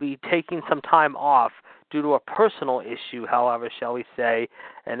he will be taking some time off due to a personal issue, however, shall we say,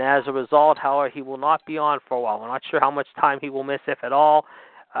 and as a result, however, he will not be on for a while. We're not sure how much time he will miss, if at all,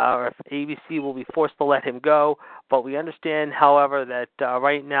 or if ABC will be forced to let him go, but we understand, however, that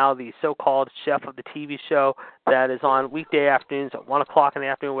right now the so-called chef of the TV show that is on weekday afternoons at 1 o'clock in the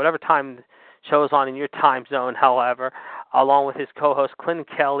afternoon, whatever time the show is on in your time zone, however, along with his co-host Clinton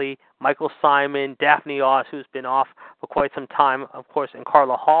Kelly, Michael Simon, Daphne Oz, who's been off for quite some time, of course, and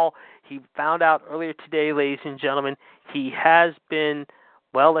Carla Hall. He found out earlier today, ladies and gentlemen, he has been,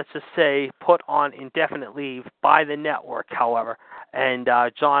 well, let's just say, put on indefinite leave by the network, however. And,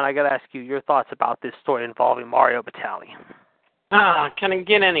 John, I got to ask you your thoughts about this story involving Mario Batali. Can it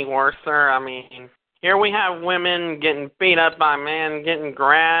get any worse, sir? I mean, here we have women getting beat up by men, getting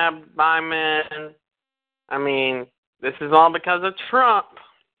grabbed by men. I mean, this is all because of Trump.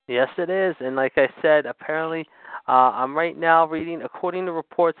 Yes, it is. And like I said, apparently, I'm right now reading, according to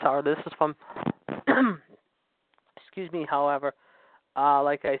reports, this is from, excuse me, however,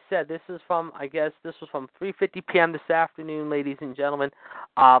 like I said, this was from 3:50 p.m. this afternoon, ladies and gentlemen,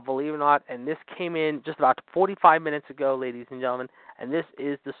 believe it or not, and this came in just about 45 minutes ago, ladies and gentlemen, and this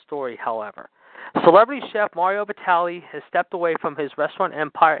is the story, however. Celebrity chef Mario Batali has stepped away from his restaurant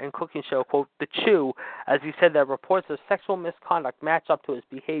empire and cooking show, quote, The Chew, as he said that reports of sexual misconduct match up to his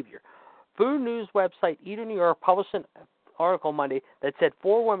behavior. Food news website Eater New York published an article Monday that said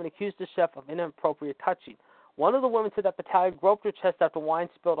 4 women accused the chef of inappropriate touching. One of the women said that Batali groped her chest after wine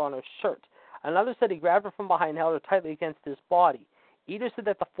spilled on her shirt. Another said he grabbed her from behind and held her tightly against his body. Eater said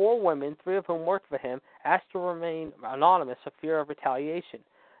that the 4 women, 3 of whom worked for him, asked to remain anonymous for fear of retaliation.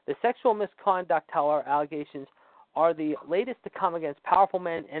 The sexual misconduct, however, allegations are the latest to come against powerful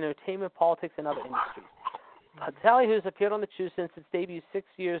men in entertainment, politics, and other industries. Batali, who has appeared on The Chew since its debut 6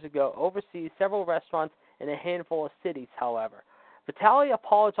 years ago, oversees several restaurants in a handful of cities, however. Batali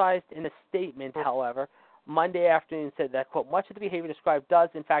apologized in a statement, however, Monday afternoon, said that, quote, much of the behavior described does,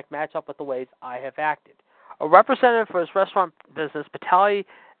 in fact, match up with the ways I have acted. A representative for his restaurant business, Batali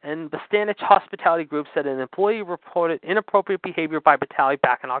and Bostanich Hospitality Group, said an employee reported inappropriate behavior by Batali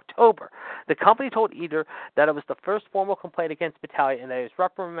back in October. The company told Eater that it was the first formal complaint against Batali and that he was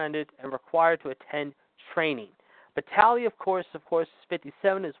reprimanded and required to attend training. Batali, of course, is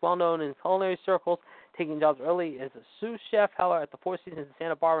 57, is well known in culinary circles, taking jobs early as a sous chef, however, at the Four Seasons in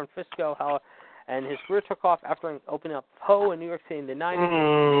Santa Barbara and Frisco, however, and his career took off after opening up Poe in New York City in the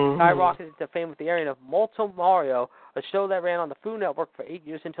 90s. Skyrocketed to fame with the airing of Molto Mario, a show that ran on the Food Network for 8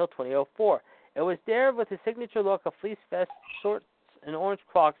 years until 2004. It was there with his signature look of fleece vest, shorts, and orange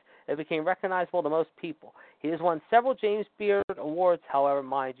Crocs that became recognizable to most people. He has won several James Beard Awards, however,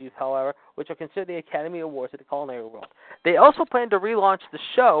 mind you, which are considered the Academy Awards of the culinary world. They also plan to relaunch the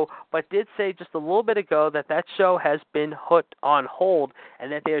show, but did say just a little bit ago that that show has been put on hold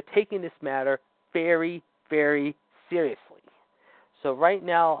and that they are taking this matter very, very seriously. So right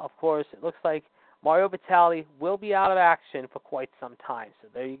now, of course, it looks like Mario Batali will be out of action for quite some time. So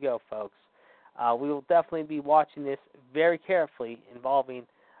there you go, folks. We will definitely be watching this very carefully involving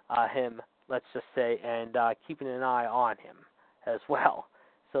him, let's just say, and keeping an eye on him as well.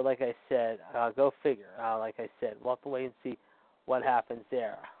 So like I said, go figure. Like I said, we'll have to wait and see what happens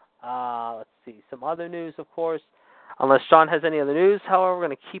there. Let's see. Some other news, of course. Unless John has any other news, however, we're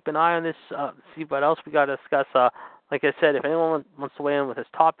going to keep an eye on this, see what else we got to discuss. Like I said, if anyone wants to weigh in with this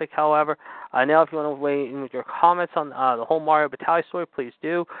topic, however, now if you want to weigh in with your comments on the whole Mario Batali story, please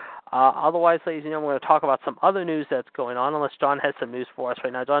do. Otherwise, ladies and gentlemen, we're going to talk about some other news that's going on, unless John has some news for us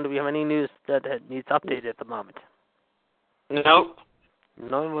right now. John, do we have any news that needs updated at the moment? Nope.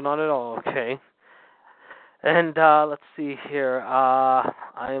 No, not at all. Okay. And let's see here. I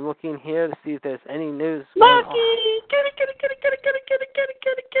am looking here to see if there's any news. Lucky! Get it.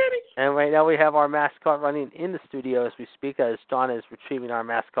 And right now we have our mascot running in the studio as we speak, as John is retrieving our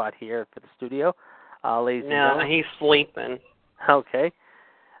mascot here for the studio. Ladies and gentlemen. No, he's sleeping. Okay.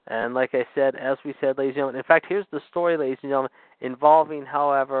 And like I said, as we said, ladies and gentlemen, in fact, here's the story, ladies and gentlemen, involving,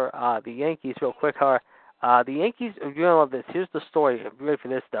 however, the Yankees, real quick. The Yankees, you're going to love this. Here's the story. Be ready for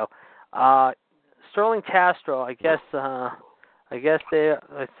this, though. Sterling Castro, I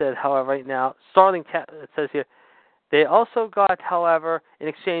said, however, right now, it says here, they also got, however, in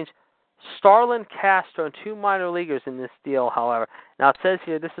exchange, Starlin Castro and 2 minor leaguers in this deal, however. Now, it says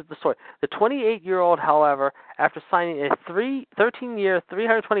here, this is the story. The 28-year-old, however, after signing a 13-year,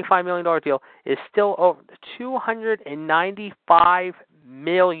 $325 million deal, is still over $295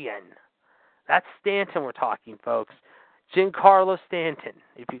 million. That's Stanton we're talking, folks. Giancarlo Stanton,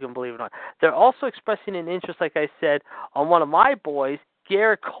 if you can believe it or not. They're also expressing an interest, like I said, on one of my boys,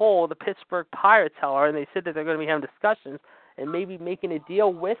 Garrett Cole, the Pittsburgh Pirates, however, and they said that they're going to be having discussions and maybe making a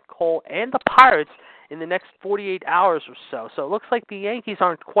deal with Cole and the Pirates in the next 48 hours or so. So it looks like the Yankees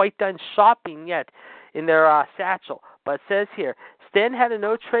aren't quite done shopping yet in their satchel. But it says here, Stanton had a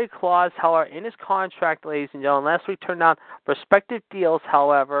no-trade clause, however, in his contract, ladies and gentlemen, last week turned down prospective deals,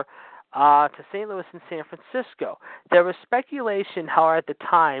 however, to St. Louis and San Francisco. There was speculation, however, at the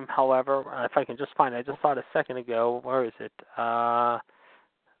time, however, if I can just find it, I just saw it a second ago. Where is it? Yeah,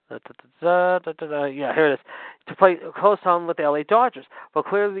 here it is. To play close home with the LA Dodgers, but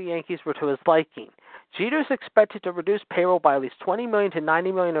clearly the Yankees were to his liking. Jeter is expected to reduce payroll by at least $20 million to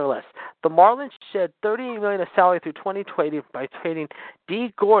 $90 million or less. The Marlins shed $38 million of salary through 2020 by trading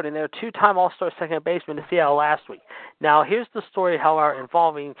D. Gordon, their 2-time All-Star second baseman, to Seattle last week. Now, here's the story, however,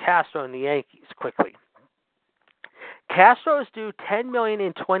 involving Castro and the Yankees, quickly. Castro is due $10 million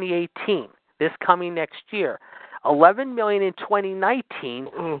in 2018, this coming next year. $11 million in 2019,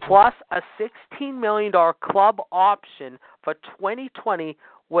 plus a $16 million club option for 2020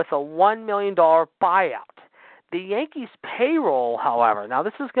 with a $1 million buyout. The Yankees' payroll, however, now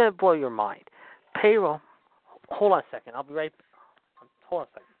this is going to blow your mind. Payroll, hold on a second, I'll be right back. Hold on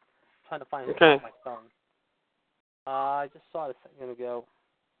a second. I'm trying to find it on my phone. I just saw it a second ago.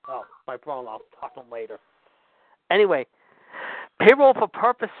 Oh, my phone, I'll talk to him later. Anyway, payroll for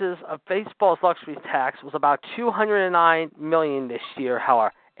purposes of baseball's luxury tax was about $209 million this year,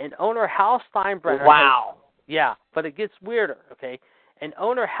 however. And owner Hal Steinbrenner... Wow. Yeah, but it gets weirder, okay? And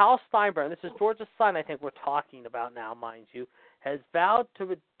owner Hal Steinbrenner, this is George's son I think we're talking about now, mind you, has vowed to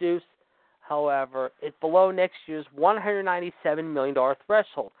reduce, however, it below next year's $197 million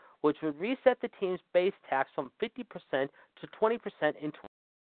threshold, which would reset the team's base tax from 50% to 20% in 2020.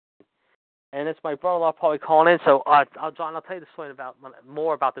 And it's my brother-in-law probably calling in. So, John, I'll tell you the story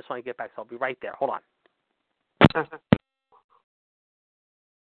more about this when I get back, so I'll be right there. Hold on.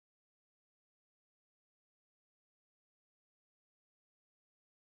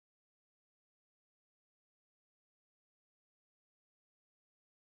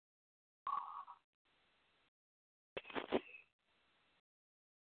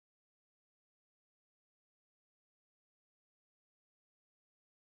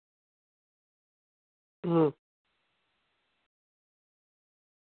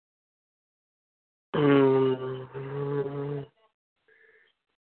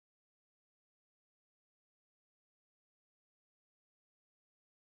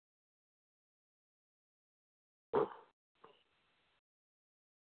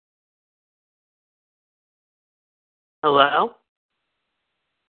 Hello?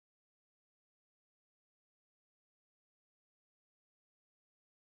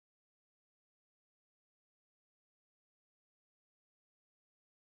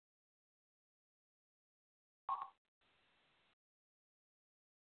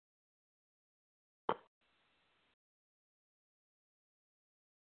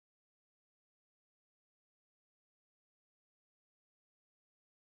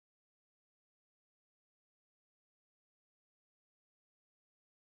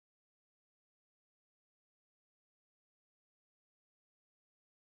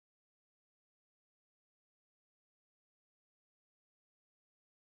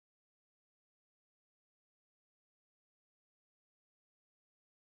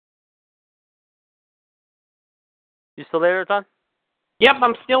 You still there, John? Yep,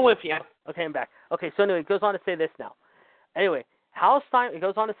 I'm still with you. Okay, I'm back. Okay, so anyway, it goes on to say this now. Anyway, it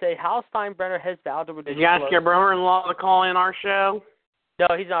goes on to say Hal Steinbrenner has vowed to reduce... Did you ask your brother-in-law to call in our show? No,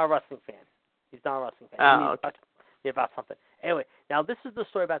 he's not a wrestling fan. Oh, okay. About something. Anyway, now this is the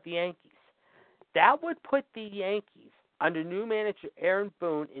story about the Yankees. That would put the Yankees under new manager Aaron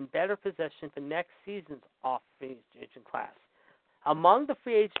Boone in better possession for next season's off-free agent class. Among the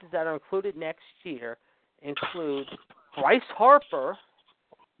free agents that are included next year include Bryce Harper,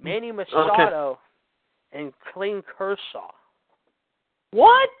 Manny Machado, and Clayton Kershaw.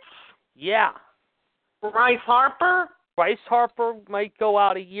 What? Yeah. Bryce Harper? Bryce Harper might go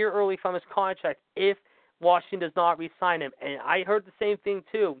out a year early from his contract if Washington does not re-sign him. And I heard the same thing,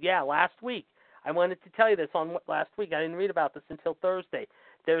 too. Yeah, last week. I wanted to tell you this on last week. I didn't read about this until Thursday.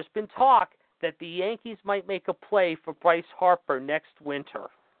 There's been talk that the Yankees might make a play for Bryce Harper next winter.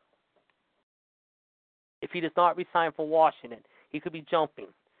 If he does not resign for Washington, he could be jumping.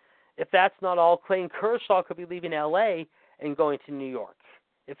 If that's not all, Clayton Kershaw could be leaving L.A. and going to New York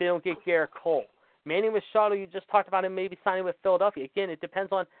if they don't get Garrett Cole. Manny Machado, you just talked about him maybe signing with Philadelphia. Again, it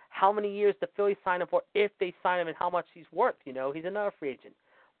depends on how many years the Phillies sign him for, if they sign him, and how much he's worth. He's another free agent.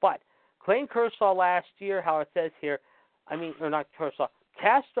 But Clayton Kershaw last year, how it says here, not Kershaw,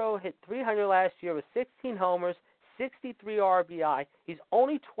 Castro hit .300 last year with 16 homers, 63 RBI. He's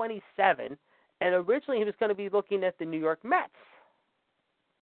only 27, and originally he was going to be looking at the New York Mets.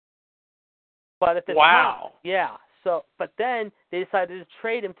 But at the time, yeah. So, but then they decided to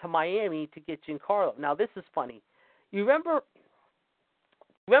trade him to Miami to get Giancarlo. Now this is funny. You remember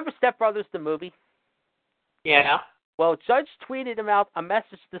Step Brothers the movie? Yeah. Well, Judge tweeted him out a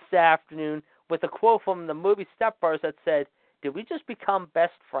message this afternoon with a quote from the movie Step Brothers that said, "Did we just become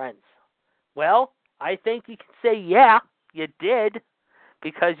best friends?" Well, I think you can say, yeah, you did,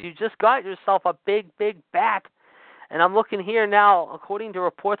 because you just got yourself a big, big bat. And I'm looking here now, according to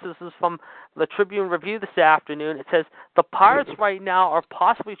reports, this is from the Tribune Review this afternoon. It says the Pirates right now are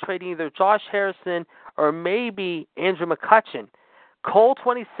possibly trading either Josh Harrison or maybe Andrew McCutchen. Cole,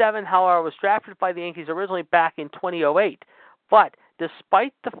 27, however, was drafted by the Yankees originally back in 2008. But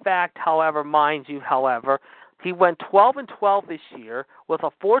despite the fact, however, mind you, he went 12-12 this year with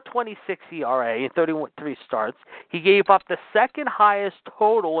a 4.26 ERA in 33 starts. He gave up the second highest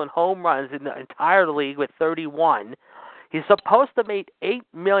total in home runs in the entire league with 31. He's supposed to make $8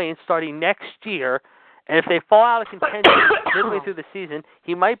 million starting next year, and if they fall out of contention midway through the season,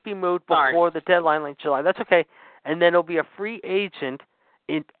 he might be moved before the deadline late July. That's okay. And then he'll be a free agent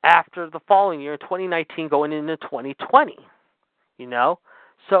after the following year, 2019, going into 2020.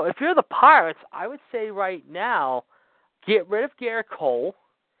 So if you're the Pirates, I would say right now, get rid of Garrett Cole.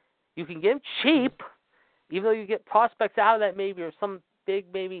 You can get him cheap, even though you get prospects out of that maybe, or some big,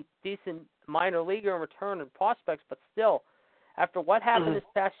 maybe decent minor leaguer in return and prospects, but still, after what happened this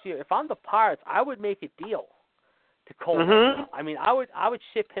past year, if I'm the Pirates, I would make a deal to Cole. I would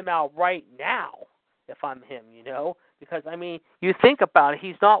ship him out right now if I'm him, because, you think about it,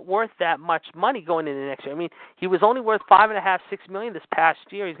 he's not worth that much money going into next year. He was only worth $5.5, $6 million this past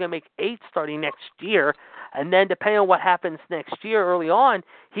year. He's going to make $8 million starting next year, and then depending on what happens next year early on,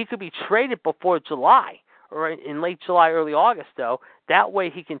 he could be traded before July, or in late July, early August, though. That way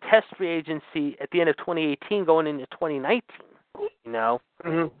he can test free agency at the end of 2018 going into 2019,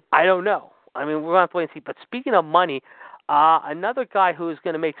 I don't know. We're going to have to wait and see. But speaking of money, another guy who is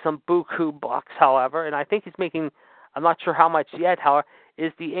going to make some buku bucks, however, and I think he's making, I'm not sure how much yet, however,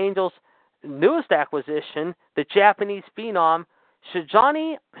 is the Angels' newest acquisition, the Japanese phenom,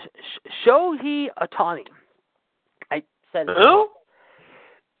 Shohei Ohtani. I said it. Who?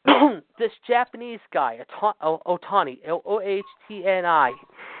 This Japanese guy, Ohtani, Ohtani,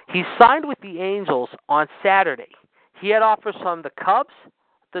 he signed with the Angels on Saturday. He had offers from the Cubs,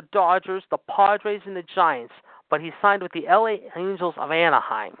 the Dodgers, the Padres, and the Giants, but he signed with the LA Angels of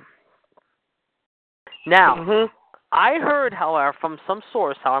Anaheim. Now, I heard, however, from some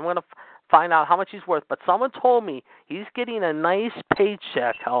source, I'm going to find out how much he's worth, but someone told me he's getting a nice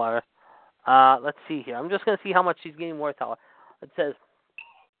paycheck, however. Let's see here. I'm just going to see how much he's getting worth, however. It says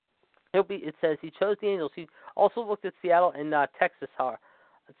he chose the Angels. He also looked at Seattle and Texas, however.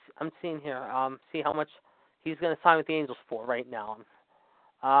 I'm seeing here, see how much he's going to sign with the Angels for right now.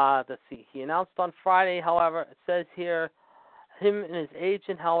 Let's see. He announced on Friday, however, it says here, him and his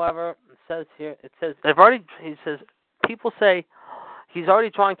agent, however, people say he's already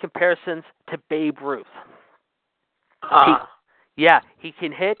drawing comparisons to Babe Ruth. He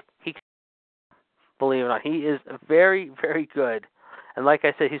can hit. Believe it or not, he is very, very good. And like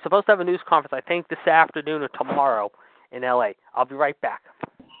I said, he's supposed to have a news conference, I think, this afternoon or tomorrow in L.A. I'll be right back.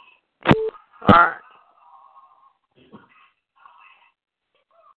 All right.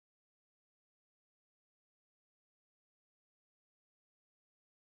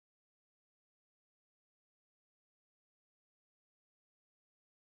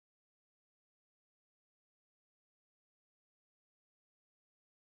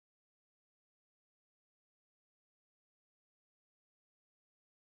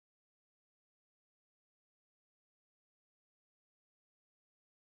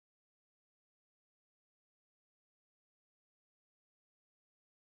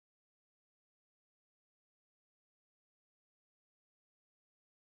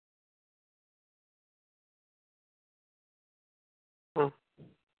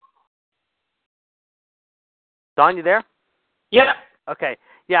 John, you there? Yeah. Okay.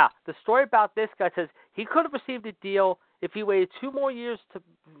 Yeah, the story about this guy says he could have received a deal if he waited 2 more years to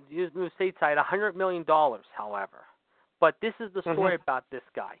move stateside, $100 million, however. But this is the story about this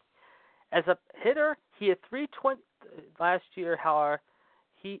guy. As a hitter, he had 320 last year. However,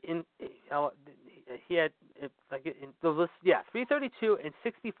 he had 332 in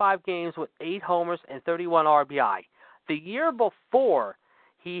 65 games with 8 homers and 31 RBI. The year before,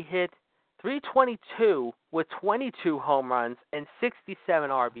 he hit 322 with 22 home runs and 67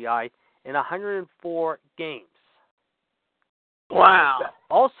 RBI in 104 games. Wow.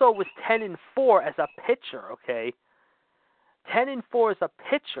 Also was 10-4 as a pitcher. Okay, 10-4 as a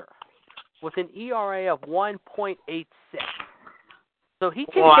pitcher, with an ERA of 1.86. So he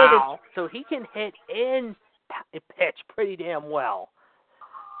can hit. So he can hit and pitch pretty damn well.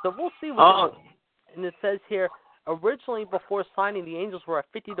 So we'll see what. And it says here, originally before signing, the Angels were a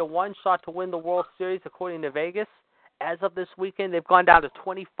 50-1 shot to win the World Series, according to Vegas. As of this weekend, they've gone down to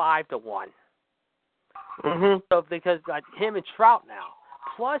 25-1. So because him and Trout now.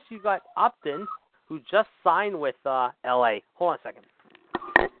 Plus, you got Upton, who just signed with L.A. Hold on a second.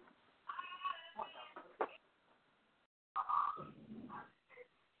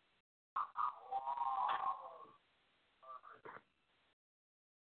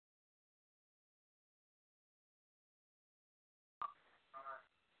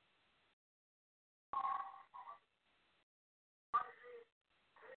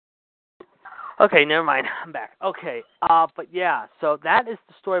 Okay, never mind. I'm back. Okay, but yeah, so that is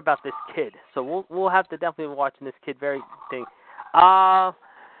the story about this kid. So we'll have to definitely be watching this kid very thing. Nell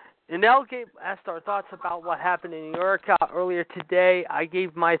asked our thoughts about what happened in New York earlier today. I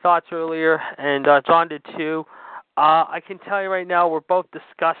gave my thoughts earlier, and John did too. I can tell you right now, we're both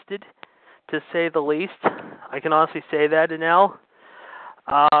disgusted, to say the least. I can honestly say that, Nell.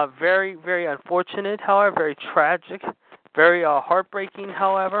 Very, very unfortunate, however, very tragic, very heartbreaking,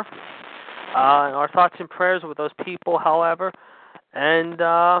 however. And our thoughts and prayers with those people, however. And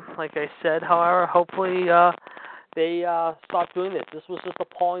like I said, however, hopefully they stop doing this. This was just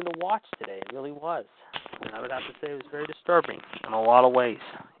appalling to watch today. It really was. And I would have to say it was very disturbing in a lot of ways.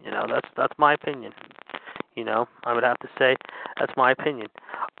 You know, that's my opinion. You know, I would have to say that's my opinion.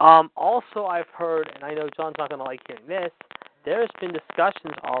 Also, I've heard, and I know John's not going to like hearing this, there's been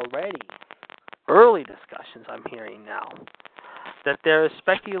discussions already, early discussions I'm hearing now, that there is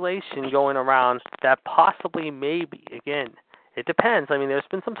speculation going around that possibly, maybe, again, it depends. I mean, there's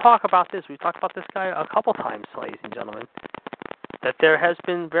been some talk about this. We've talked about this guy a couple times, ladies and gentlemen, that there has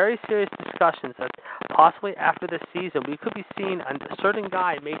been very serious discussions that possibly after this season we could be seeing a certain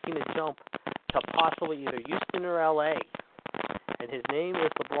guy making a jump to possibly either Houston or L.A., and his name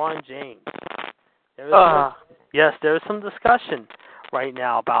is LeBron James. Yes, there's some discussion right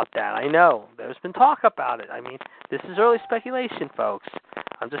now about that. I know. There's been talk about it. I mean, this is early speculation, folks.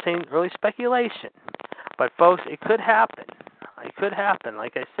 I'm just saying early speculation. But, folks, it could happen. It could happen,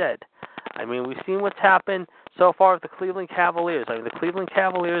 like I said. I mean, we've seen what's happened so far with the Cleveland Cavaliers. I mean, the Cleveland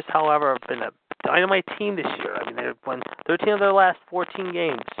Cavaliers, however, have been a dynamite team this year. I mean, they've won 13 of their last 14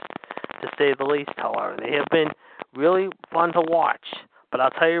 games, to say the least, however. They have been really fun to watch. But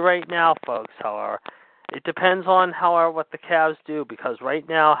I'll tell you right now, folks, however, it depends on, however, what the Cavs do, because right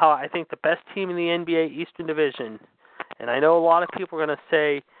now, I think the best team in the NBA Eastern Division, and I know a lot of people are going to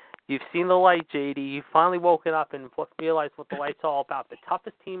say, you've seen the light, JD, you've finally woken up and realized what the light's all about. The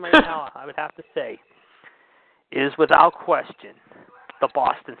toughest team right now, I would have to say, is without question the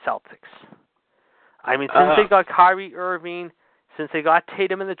Boston Celtics. I mean, since they got Kyrie Irving, since they got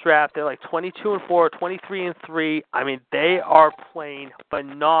Tatum in the draft, they're like 22-4, 23-3. I mean, they are playing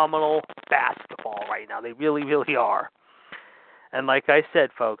phenomenal basketball right now. They really, really are. And like I said,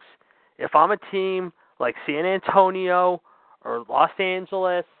 folks, if I'm a team like San Antonio or Los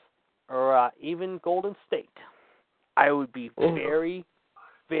Angeles or even Golden State, I would be very,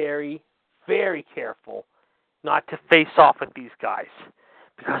 very, very careful not to face off with these guys.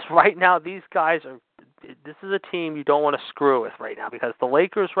 Because right now, these guys are, this is a team you don't want to screw with right now, because the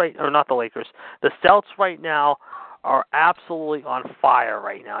Celtics right now are absolutely on fire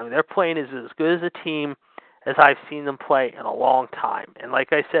right now. I mean, they're playing as good as a team as I've seen them play in a long time. And like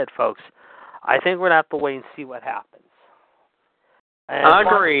I said, folks, I think we're going to have to wait and see what happens. And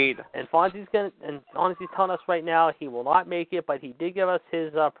agreed. Fonzie's telling us right now he will not make it, but he did give us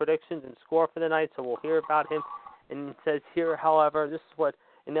his predictions and score for the night, so we'll hear about him. And it says here, however, this is what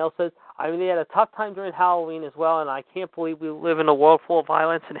Nell says, I mean, they had a tough time during Halloween as well, and I can't believe we live in a world full of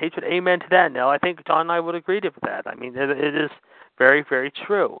violence and hatred. Amen to that, Nell. I think John and I would agree with that. I mean, it is very, very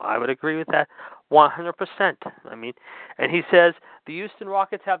true. I would agree with that 100%. I mean, and he says the Houston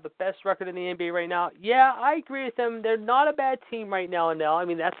Rockets have the best record in the NBA right now. Yeah, I agree with him. They're not a bad team right now, Nell. I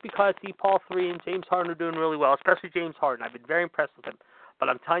mean, that's because DePaul 3 and James Harden are doing really well, especially James Harden. I've been very impressed with him. But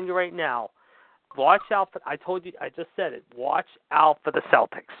I'm telling you right now, watch out for, I told you, I just said it, watch out for the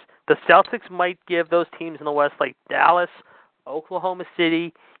Celtics. The Celtics might give those teams in the West like Dallas, Oklahoma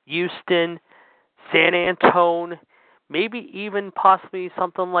City, Houston, San Antonio, maybe even possibly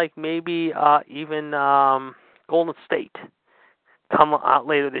something like maybe even Golden State come out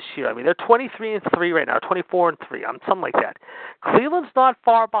later this year. I mean, they're 23-3 right now, 24-3, something like that. Cleveland's not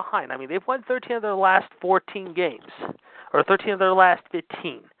far behind. I mean, they've won 13 of their last 14 games, or 13 of their last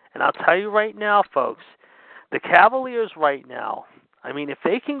 15. And I'll tell you right now, folks, the Cavaliers right now, I mean, if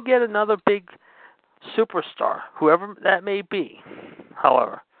they can get another big superstar, whoever that may be,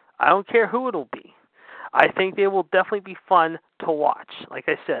 however, I don't care who it'll be, I think they will definitely be fun to watch. Like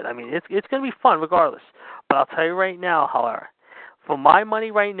I said, I mean, it's going to be fun regardless. But I'll tell you right now, however, for my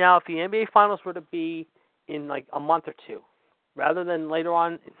money right now, if the NBA Finals were to be in like a month or two, rather than later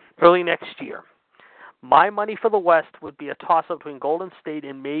on, early next year, my money for the West would be a toss-up between Golden State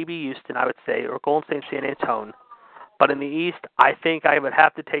and maybe Houston, I would say, or Golden State and San Antonio. But in the East, I think I would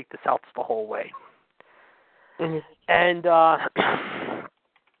have to take the Celtics the whole way. Mm-hmm. And,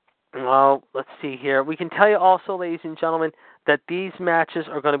 well, let's see here. We can tell you also, ladies and gentlemen, that these matches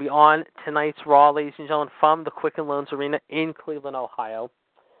are going to be on tonight's Raw, ladies and gentlemen, from the Quicken Loans Arena in Cleveland, Ohio.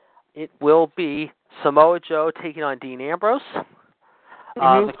 It will be Samoa Joe taking on Dean Ambrose.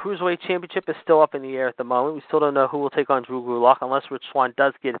 The Cruiserweight Championship is still up in the air at the moment. We still don't know who will take on Drew Gulak unless Rich Swann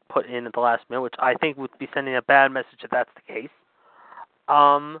does get it put in at the last minute, which I think would be sending a bad message if that's the case.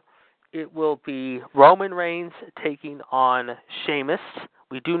 It will be Roman Reigns taking on Sheamus.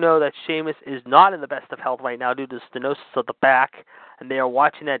 We do know that Sheamus is not in the best of health right now due to stenosis of the back, and they are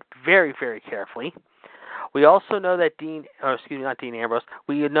watching that very, very carefully. We also know that not Dean Ambrose.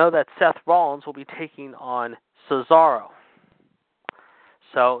 We know that Seth Rollins will be taking on Cesaro.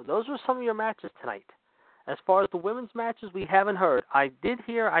 So those are some of your matches tonight. As far as the women's matches, we haven't heard. I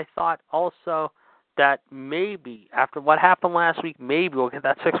thought also that maybe, after what happened last week, maybe we'll get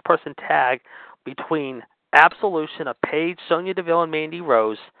that 6-person tag between Absolution of Paige, Sonya Deville, and Mandy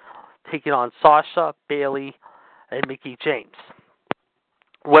Rose, taking on Sasha, Bayley, and Mickie James.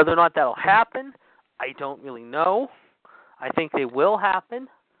 Whether or not that'll happen, I don't really know. I think they will happen,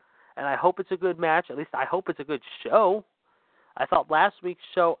 and I hope it's a good match. At least I hope it's a good show. I thought last week's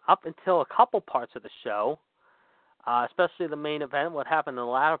show, up until a couple parts of the show, especially the main event, what happened in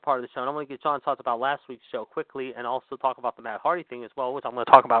the latter part of the show, and I'm going to get John's thoughts about last week's show quickly and also talk about the Matt Hardy thing as well, which I'm going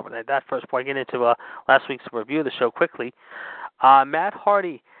to talk about that first before I get into last week's review of the show quickly. Matt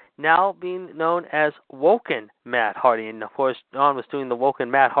Hardy, now being known as Woken Matt Hardy, and of course John was doing the Woken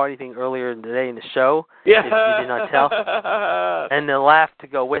Matt Hardy thing earlier today in the show, if you did not tell, and the laugh to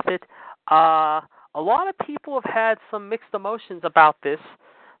go with it. A lot of people have had some mixed emotions about this.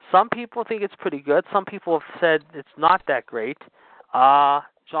 Some people think it's pretty good. Some people have said it's not that great. John,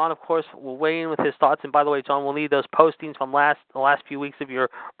 of course, will weigh in with his thoughts. And by the way, John, we'll need those postings from the last few weeks of your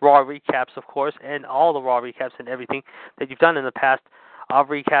Raw recaps, of course, and all the Raw recaps and everything that you've done in the past of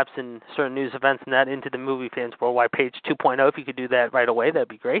recaps and certain news events and that into the Movie Fans Worldwide page 2.0. If you could do that right away, that'd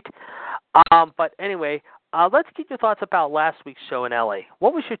be great. But anyway, let's get your thoughts about last week's show in L.A.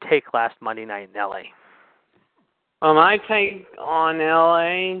 What was your take last Monday night in L.A.? My take on the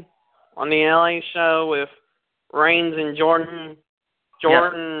L.A. show with Reigns and Jordan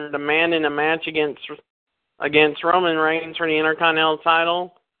demanding a match against Roman Reigns for the Intercontinental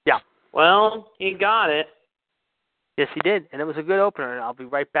title. Yeah. Well, he got it. Yes, he did, and it was a good opener, and I'll be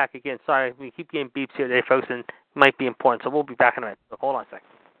right back again. Sorry, we keep getting beeps here today, folks, and it might be important, so we'll be back in a minute. So hold on a second.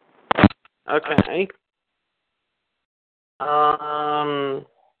 Okay.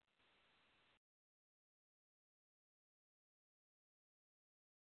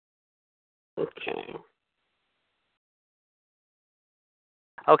 Okay.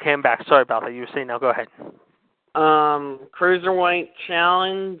 Okay, I'm back. Sorry about that. You were saying now. Go ahead. Cruiserweight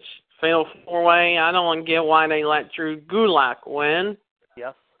Challenge, Fatal 4-Way. I don't get why they let Drew Gulak win.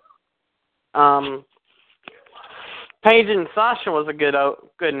 Yes. Paige and Sasha was a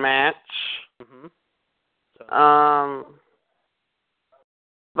good match. Mm-hmm.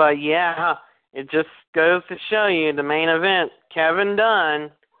 But yeah, it just goes to show you the main event. Kevin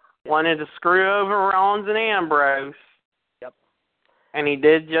Dunn wanted to screw over Rollins and Ambrose. Yep. And he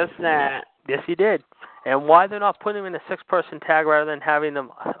did just that. Yes, he did. And why they're not putting him in a 6-person tag rather than having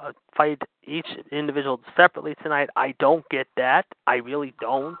them fight each individual separately tonight, I don't get that. I really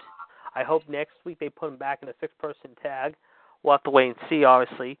don't. I hope next week they put him back in a 6-person tag. we'll have to wait and see,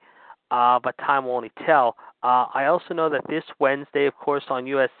 obviously, but time will only tell. I also know that this Wednesday, of course, on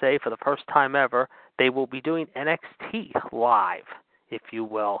USA, for the first time ever, they will be doing NXT live, if you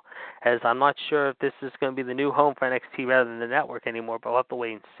will, as I'm not sure if this is going to be the new home for NXT rather than the network anymore, but we'll have to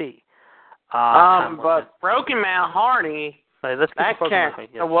wait and see. But Broken Matt Hardy, let's that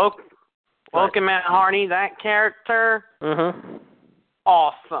character, Woken Matt Hardy, that character,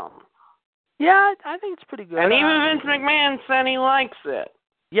 awesome. Yeah, I think it's pretty good. And even Vince McMahon said he likes it.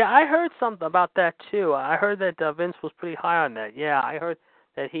 Yeah, I heard something about that, too. I heard that Vince was pretty high on that. Yeah, I heard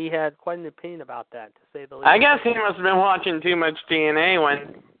that he had quite an opinion about that, to say the least. I guess he must have been watching too much TNA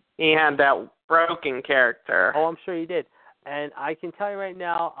when he had that broken character. Oh, I'm sure he did. And I can tell you right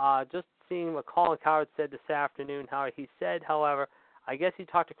now, just seeing what Colin Cowherd said this afternoon, he said, however, I guess he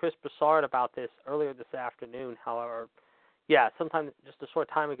talked to Chris Broussard about this earlier this afternoon, however. Yeah, sometime just a short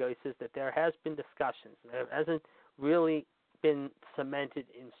time ago, he says that there has been discussions. There hasn't really been cemented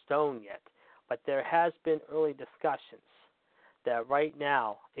in stone yet, but there has been early discussions that right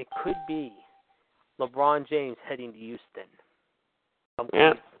now it could be LeBron James heading to Houston.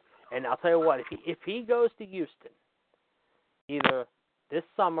 Yeah. And I'll tell you what, if he goes to Houston, either this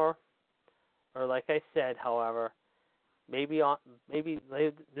summer or, like I said, however, maybe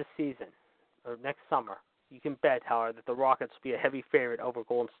later this season or next summer, you can bet, however, that the Rockets will be a heavy favorite over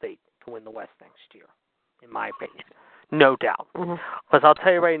Golden State to win the West next year, in my opinion. No doubt. Because I'll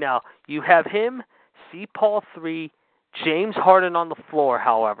tell you right now, you have him, C. Paul 3, James Harden on the floor,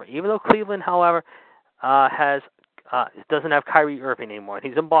 however. Even though Cleveland, however, doesn't have Kyrie Irving anymore.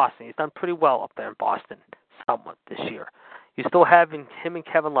 He's in Boston. He's done pretty well up there in Boston somewhat this year. You still have him and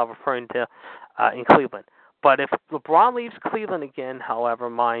Kevin Love referring to in Cleveland. But if LeBron leaves Cleveland again, however,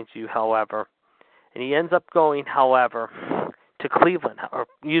 mind you, however, and he ends up going, however, to Cleveland or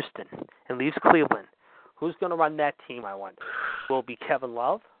Houston and leaves Cleveland, who's going to run that team, I wonder? Will it be Kevin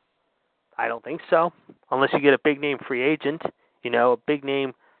Love? I don't think so, unless you get a big-name free agent, a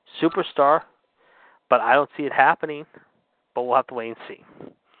big-name superstar. But I don't see it happening, but we'll have to wait and see.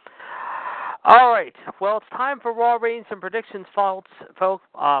 All right, well, it's time for Raw ratings and predictions, thoughts,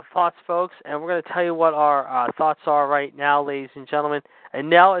 folks, and we're going to tell you what our thoughts are right now, ladies and gentlemen. And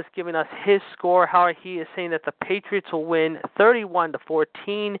Nell is giving us his score. How he is saying that the Patriots will win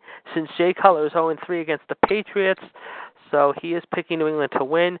 31-14 since Jay Cutler is 0-3 against the Patriots. So he is picking New England to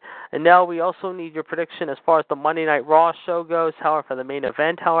win. And now we also need your prediction as far as the Monday Night Raw show goes. However, for the main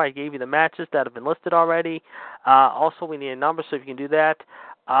event, I gave you the matches that have been listed already. Also, we need a number, so if you can do that.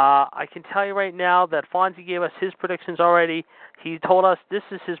 I can tell you right now that Fonzie gave us his predictions already. He told us this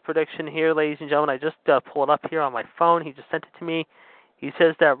is his prediction here, ladies and gentlemen. I just pulled it up here on my phone. He just sent it to me. He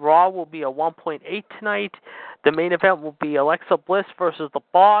says that Raw will be a 1.8 tonight. The main event will be Alexa Bliss versus The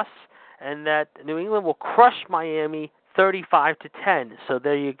Boss, and that New England will crush Miami 35-10. So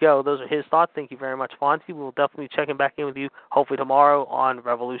there you go. Those are his thoughts. Thank you very much, Fonzie. We'll definitely be checking back in with you hopefully tomorrow on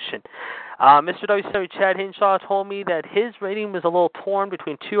Revolution. Mr. WCW Chad Hinshaw told me that his rating was a little torn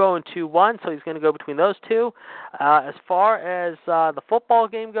between 2-0 and 2-1, so he's going to go between those two. As far as the football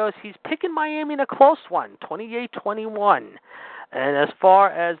game goes, he's picking Miami in a close one, 28-21. And as far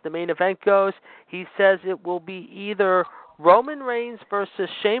as the main event goes, he says it will be either Roman Reigns versus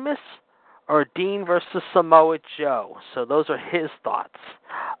Sheamus or Dean versus Samoa Joe. So those are his thoughts.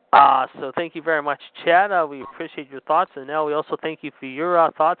 So thank you very much, Chad. We appreciate your thoughts. And now we also thank you for your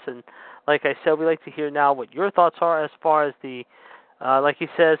thoughts. And like I said, we'd like to hear now what your thoughts are as far as the, like he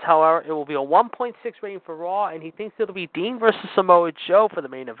says, however, it will be a 1.6 rating for Raw, and he thinks it'll be Dean versus Samoa Joe for the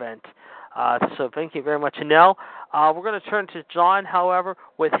main event. So thank you very much. And now we're going to turn to John, however,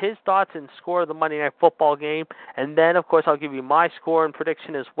 with his thoughts and score of the Monday Night Football game. And then, of course, I'll give you my score and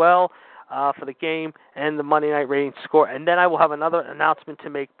prediction as well for the game and the Monday Night rating score. And then I will have another announcement to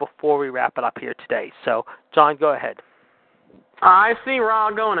make before we wrap it up here today. So, John, go ahead. I see Raw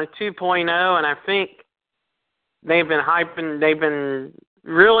going to 2.0, and I think they've been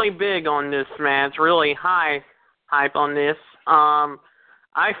really big on this match, really high hype on this.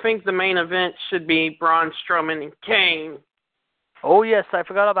 I think the main event should be Braun Strowman and Kane. Oh, yes, I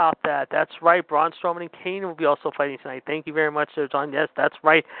forgot about that. That's right. Braun Strowman and Kane will be also fighting tonight. Thank you very much, Sir John. Yes, that's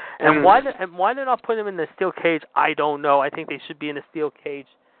right. And why did not put them in the steel cage? I don't know. I think they should be in a steel cage.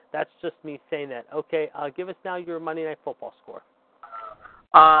 That's just me saying that. Okay, give us now your Monday Night Football score.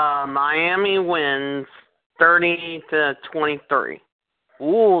 Miami wins 30-23.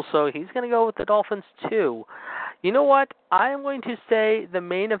 Ooh, so he's going to go with the Dolphins, too. You know what? I am going to say the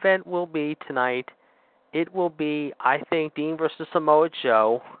main event will be tonight. It will be, I think, Dean versus Samoa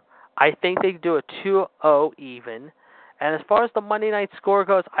Joe. I think they do a 2-0 even. And as far as the Monday night score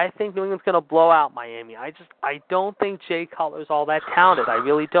goes, I think New England's going to blow out Miami. I don't think Jay Cutler's all that talented. I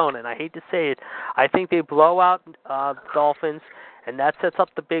really don't, and I hate to say it. I think they blow out the Dolphins, and that sets up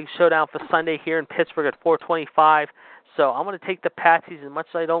the big showdown for Sunday here in Pittsburgh at 4:25. So I'm going to take the Patsies. As much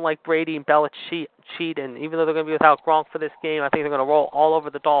as I don't like Brady and Belichick cheat, and even though they're going to be without Gronk for this game, I think they're going to roll all over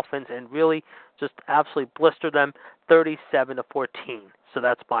the Dolphins and really just absolutely blister them 37-14. So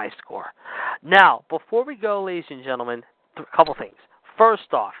that's my score. Now, before we go, ladies and gentlemen, a couple things.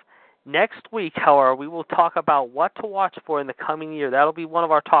 First off, next week, however, we will talk about what to watch for in the coming year. That'll be one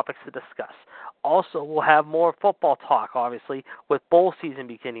of our topics to discuss. Also, we'll have more football talk, obviously, with bowl season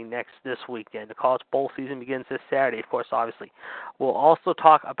beginning this weekend. The college bowl season begins this Saturday, of course, obviously. We'll also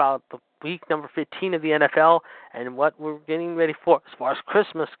talk about the week number 15 of the NFL and what we're getting ready for as far as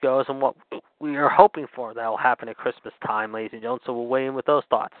Christmas goes and what we are hoping for that will happen at Christmas time, ladies and gentlemen. So we'll weigh in with those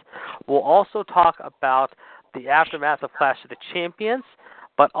thoughts. We'll also talk about the aftermath of Clash of the Champions.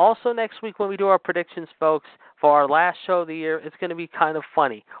 But also next week when we do our predictions, folks, for our last show of the year, it's going to be kind of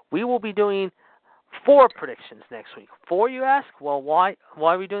funny. We will be doing 4 predictions next week. 4, you ask? Well, why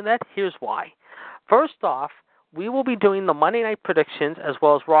are we doing that? Here's why. First off, we will be doing the Monday night predictions as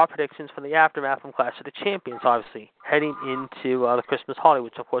well as Raw predictions for the aftermath from Clash of the Champions, obviously, heading into the Christmas holiday,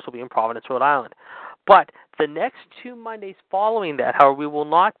 which, of course, will be in Providence, Rhode Island. But the next 2 Mondays following that, however, we will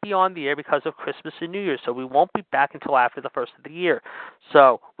not be on the air because of Christmas and New Year, so we won't be back until after the first of the year.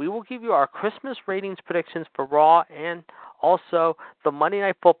 So we will give you our Christmas ratings predictions for Raw and also the Monday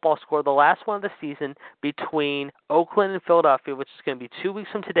Night Football score, the last one of the season, between Oakland and Philadelphia, which is going to be 2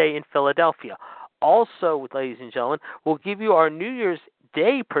 weeks from today in Philadelphia. Also, ladies and gentlemen, we'll give you our New Year's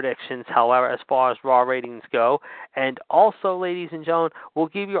Day predictions, however, as far as Raw ratings go. And also, ladies and gentlemen, we'll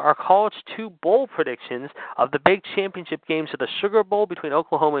give you our College 2 Bowl predictions of the big championship games of the Sugar Bowl between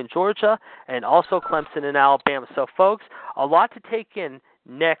Oklahoma and Georgia, and also Clemson and Alabama. So, folks, a lot to take in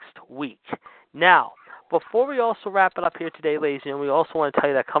next week. Now, before we also wrap it up here today, ladies and gentlemen, we also want to tell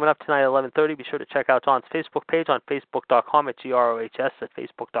you that coming up tonight at 11:30, be sure to check out John's Facebook page on facebook.com at GROHS at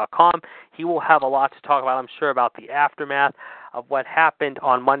facebook.com. He will have a lot to talk about, I'm sure, about the aftermath of what happened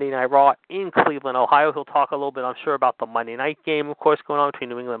on Monday Night Raw in Cleveland, Ohio. He'll talk a little bit, I'm sure, about the Monday night game, of course, going on between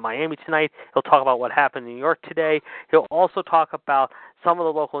New England and Miami tonight. He'll talk about what happened in New York today. He'll also talk about some of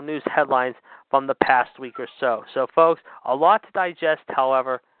the local news headlines from the past week or so. So, folks, a lot to digest,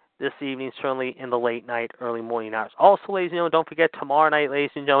 however, this evening, certainly in the late night, early morning hours. Also, ladies and gentlemen, don't forget tomorrow night, ladies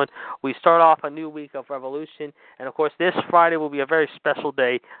and gentlemen, we start off a new week of Revolution. And, of course, this Friday will be a very special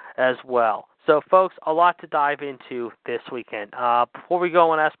day as well. So, folks, a lot to dive into this weekend. Before we go, I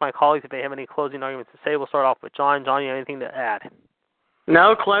want to ask my colleagues if they have any closing arguments to say. We'll start off with John. John, you have anything to add?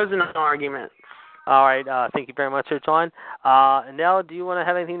 No closing arguments. All right. Thank you very much, sir, John. And Nell, do you want to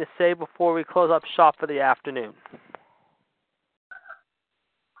have anything to say before we close up shop for the afternoon?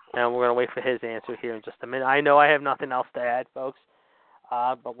 And we're going to wait for his answer here in just a minute. I know I have nothing else to add, folks,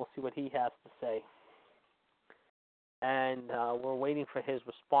 but we'll see what he has to say. And we're waiting for his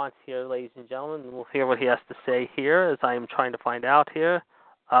response here, ladies and gentlemen. We'll hear what he has to say here as I am trying to find out here.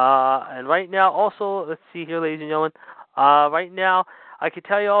 And right now, also, let's see here, ladies and gentlemen. Right now, I can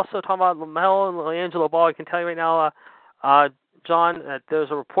tell you also, talking about LaMelo and LiAngelo Ball, I can tell you right now, John, that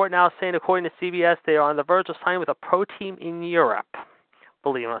there's a report now saying, according to CBS, they are on the verge of signing with a pro team in Europe.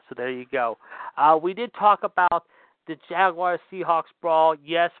 Believe it. So there you go. We did talk about the Jaguars-Seahawks brawl.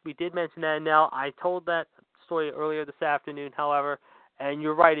 Yes, we did mention that. Now, I told that story earlier this afternoon, however, and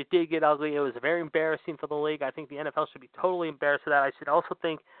you're right, it did get ugly. It was very embarrassing for the league. I think the NFL should be totally embarrassed for that. I should also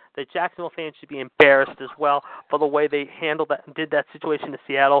think that Jacksonville fans should be embarrassed as well for the way they handled that and did that situation to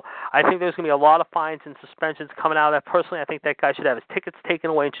Seattle. I think there's going to be a lot of fines and suspensions coming out of that. Personally, I think that guy should have his tickets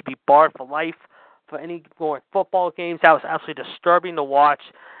taken away and should be barred for life for any more football games. That was absolutely disturbing to watch,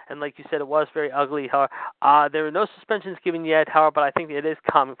 and like you said, it was very ugly. There are no suspensions given yet, however, but I think it is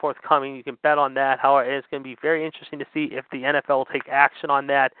forthcoming. You can bet on that. However, it's going to be very interesting to see if the NFL will take action on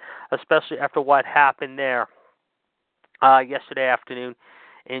that, especially after what happened there yesterday afternoon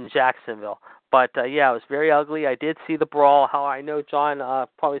in Jacksonville. But, yeah, it was very ugly. I did see the brawl. How I know John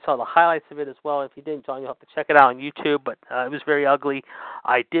probably saw the highlights of it as well. If you didn't, John, you'll have to check it out on YouTube. But it was very ugly.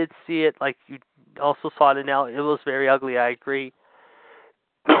 I did see it like you also saw it now. It was very ugly. I agree.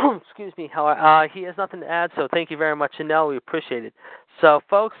 Excuse me. He has nothing to add, so thank you very much, Chanel. We appreciate it. So,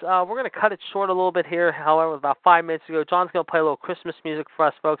 folks, we're going to cut it short a little bit here. However, about 5 minutes ago, John's going to play a little Christmas music for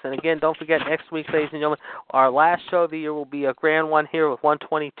us, folks. And, again, don't forget, next week, ladies and gentlemen, our last show of the year will be a grand one here with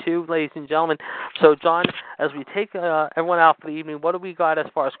 122, ladies and gentlemen. So, John, as we take everyone out for the evening, what do we got as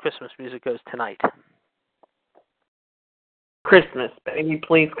far as Christmas music goes tonight? Christmas, Baby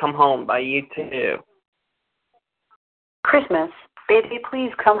Please Come Home by U2. Christmas, Baby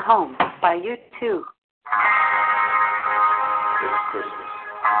Please Come Home by U2. It's Christmas.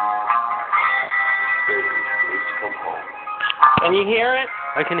 Baby, please come home. Can you hear it?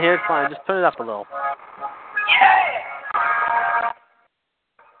 I can hear it fine. Just turn it up a little.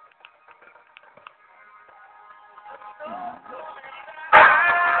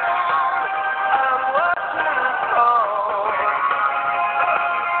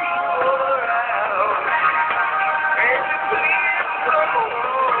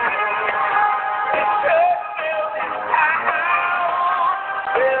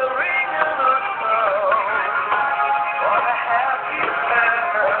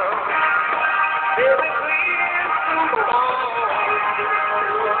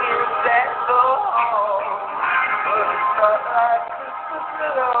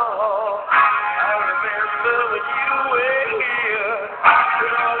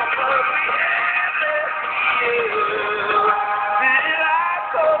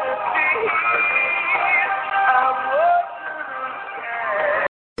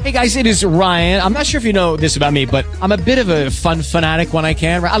 Hey guys, it is Ryan. I'm not sure if you know this about me, but I'm a bit of a fun fanatic when I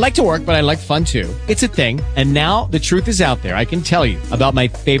can. I like to work, but I like fun too. It's a thing. And now the truth is out there. I can tell you about my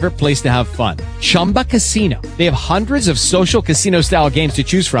favorite place to have fun. Chumba Casino. They have hundreds of social casino style games to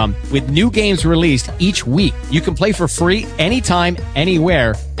choose from with new games released each week. You can play for free anytime,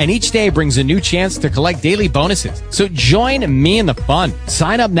 anywhere. And each day brings a new chance to collect daily bonuses. So join me in the fun.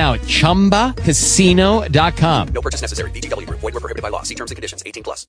 Sign up now at ChumbaCasino.com. No purchase necessary. VGW Group. Void where prohibited by law. See terms and conditions. 18+.